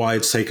don't know why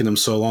it's taken him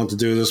so long to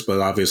do this, but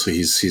obviously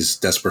he's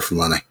desperate for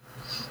money.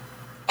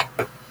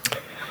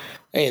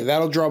 Hey,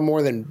 that'll draw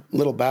more than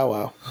Little Bow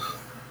Wow.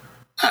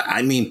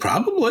 I mean,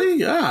 probably.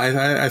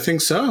 Yeah, I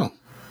think so.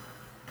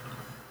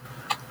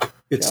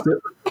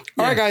 All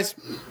right, guys.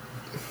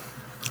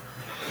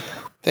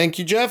 Thank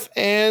you, Jeff,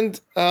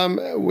 and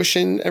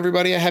wishing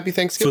everybody a happy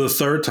Thanksgiving. For the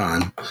third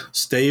time.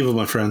 Stay evil,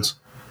 my friends.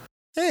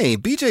 Hey,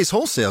 BJ's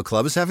Wholesale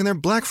Club is having their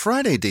Black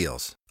Friday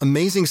deals.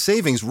 Amazing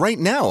savings right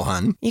now,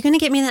 hun. You gonna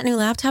get me that new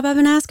laptop I've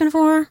been asking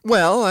for?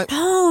 Well,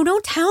 No,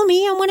 don't tell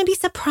me. I want to be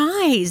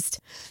surprised.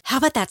 How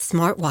about that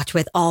smartwatch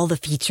with all the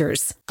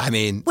features?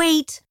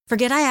 Wait,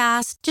 forget I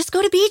asked. Just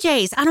go to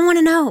BJ's. I don't want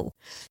to know.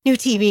 New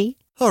TV.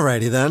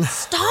 Alrighty then.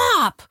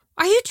 Stop!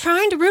 Are you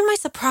trying to ruin my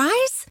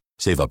surprise?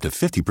 Save up to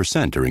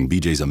 50% during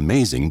BJ's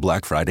amazing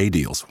Black Friday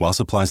deals while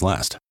supplies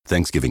last.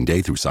 Thanksgiving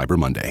Day through Cyber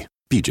Monday.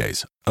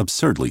 BJ's.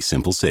 Absurdly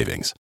simple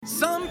savings.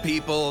 Some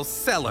people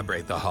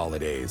celebrate the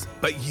holidays,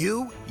 but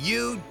you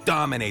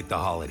dominate the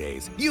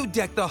holidays. You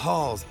deck the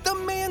halls, the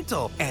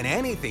mantle, and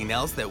anything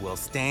else that will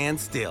stand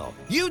still.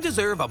 You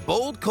deserve a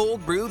bold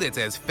cold brew that's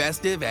as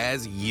festive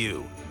as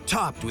you.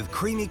 Topped with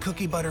creamy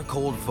cookie butter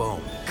cold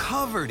foam,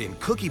 covered in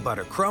cookie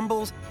butter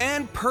crumbles,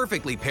 and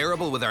perfectly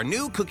pairable with our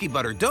new cookie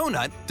butter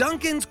donut,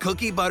 Dunkin's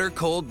Cookie Butter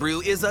Cold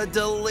Brew is a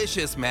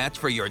delicious match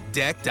for your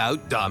decked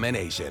out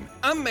domination.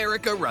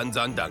 America runs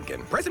on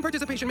Dunkin'. Price and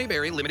participation may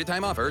vary. Limited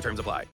time offer. Terms apply.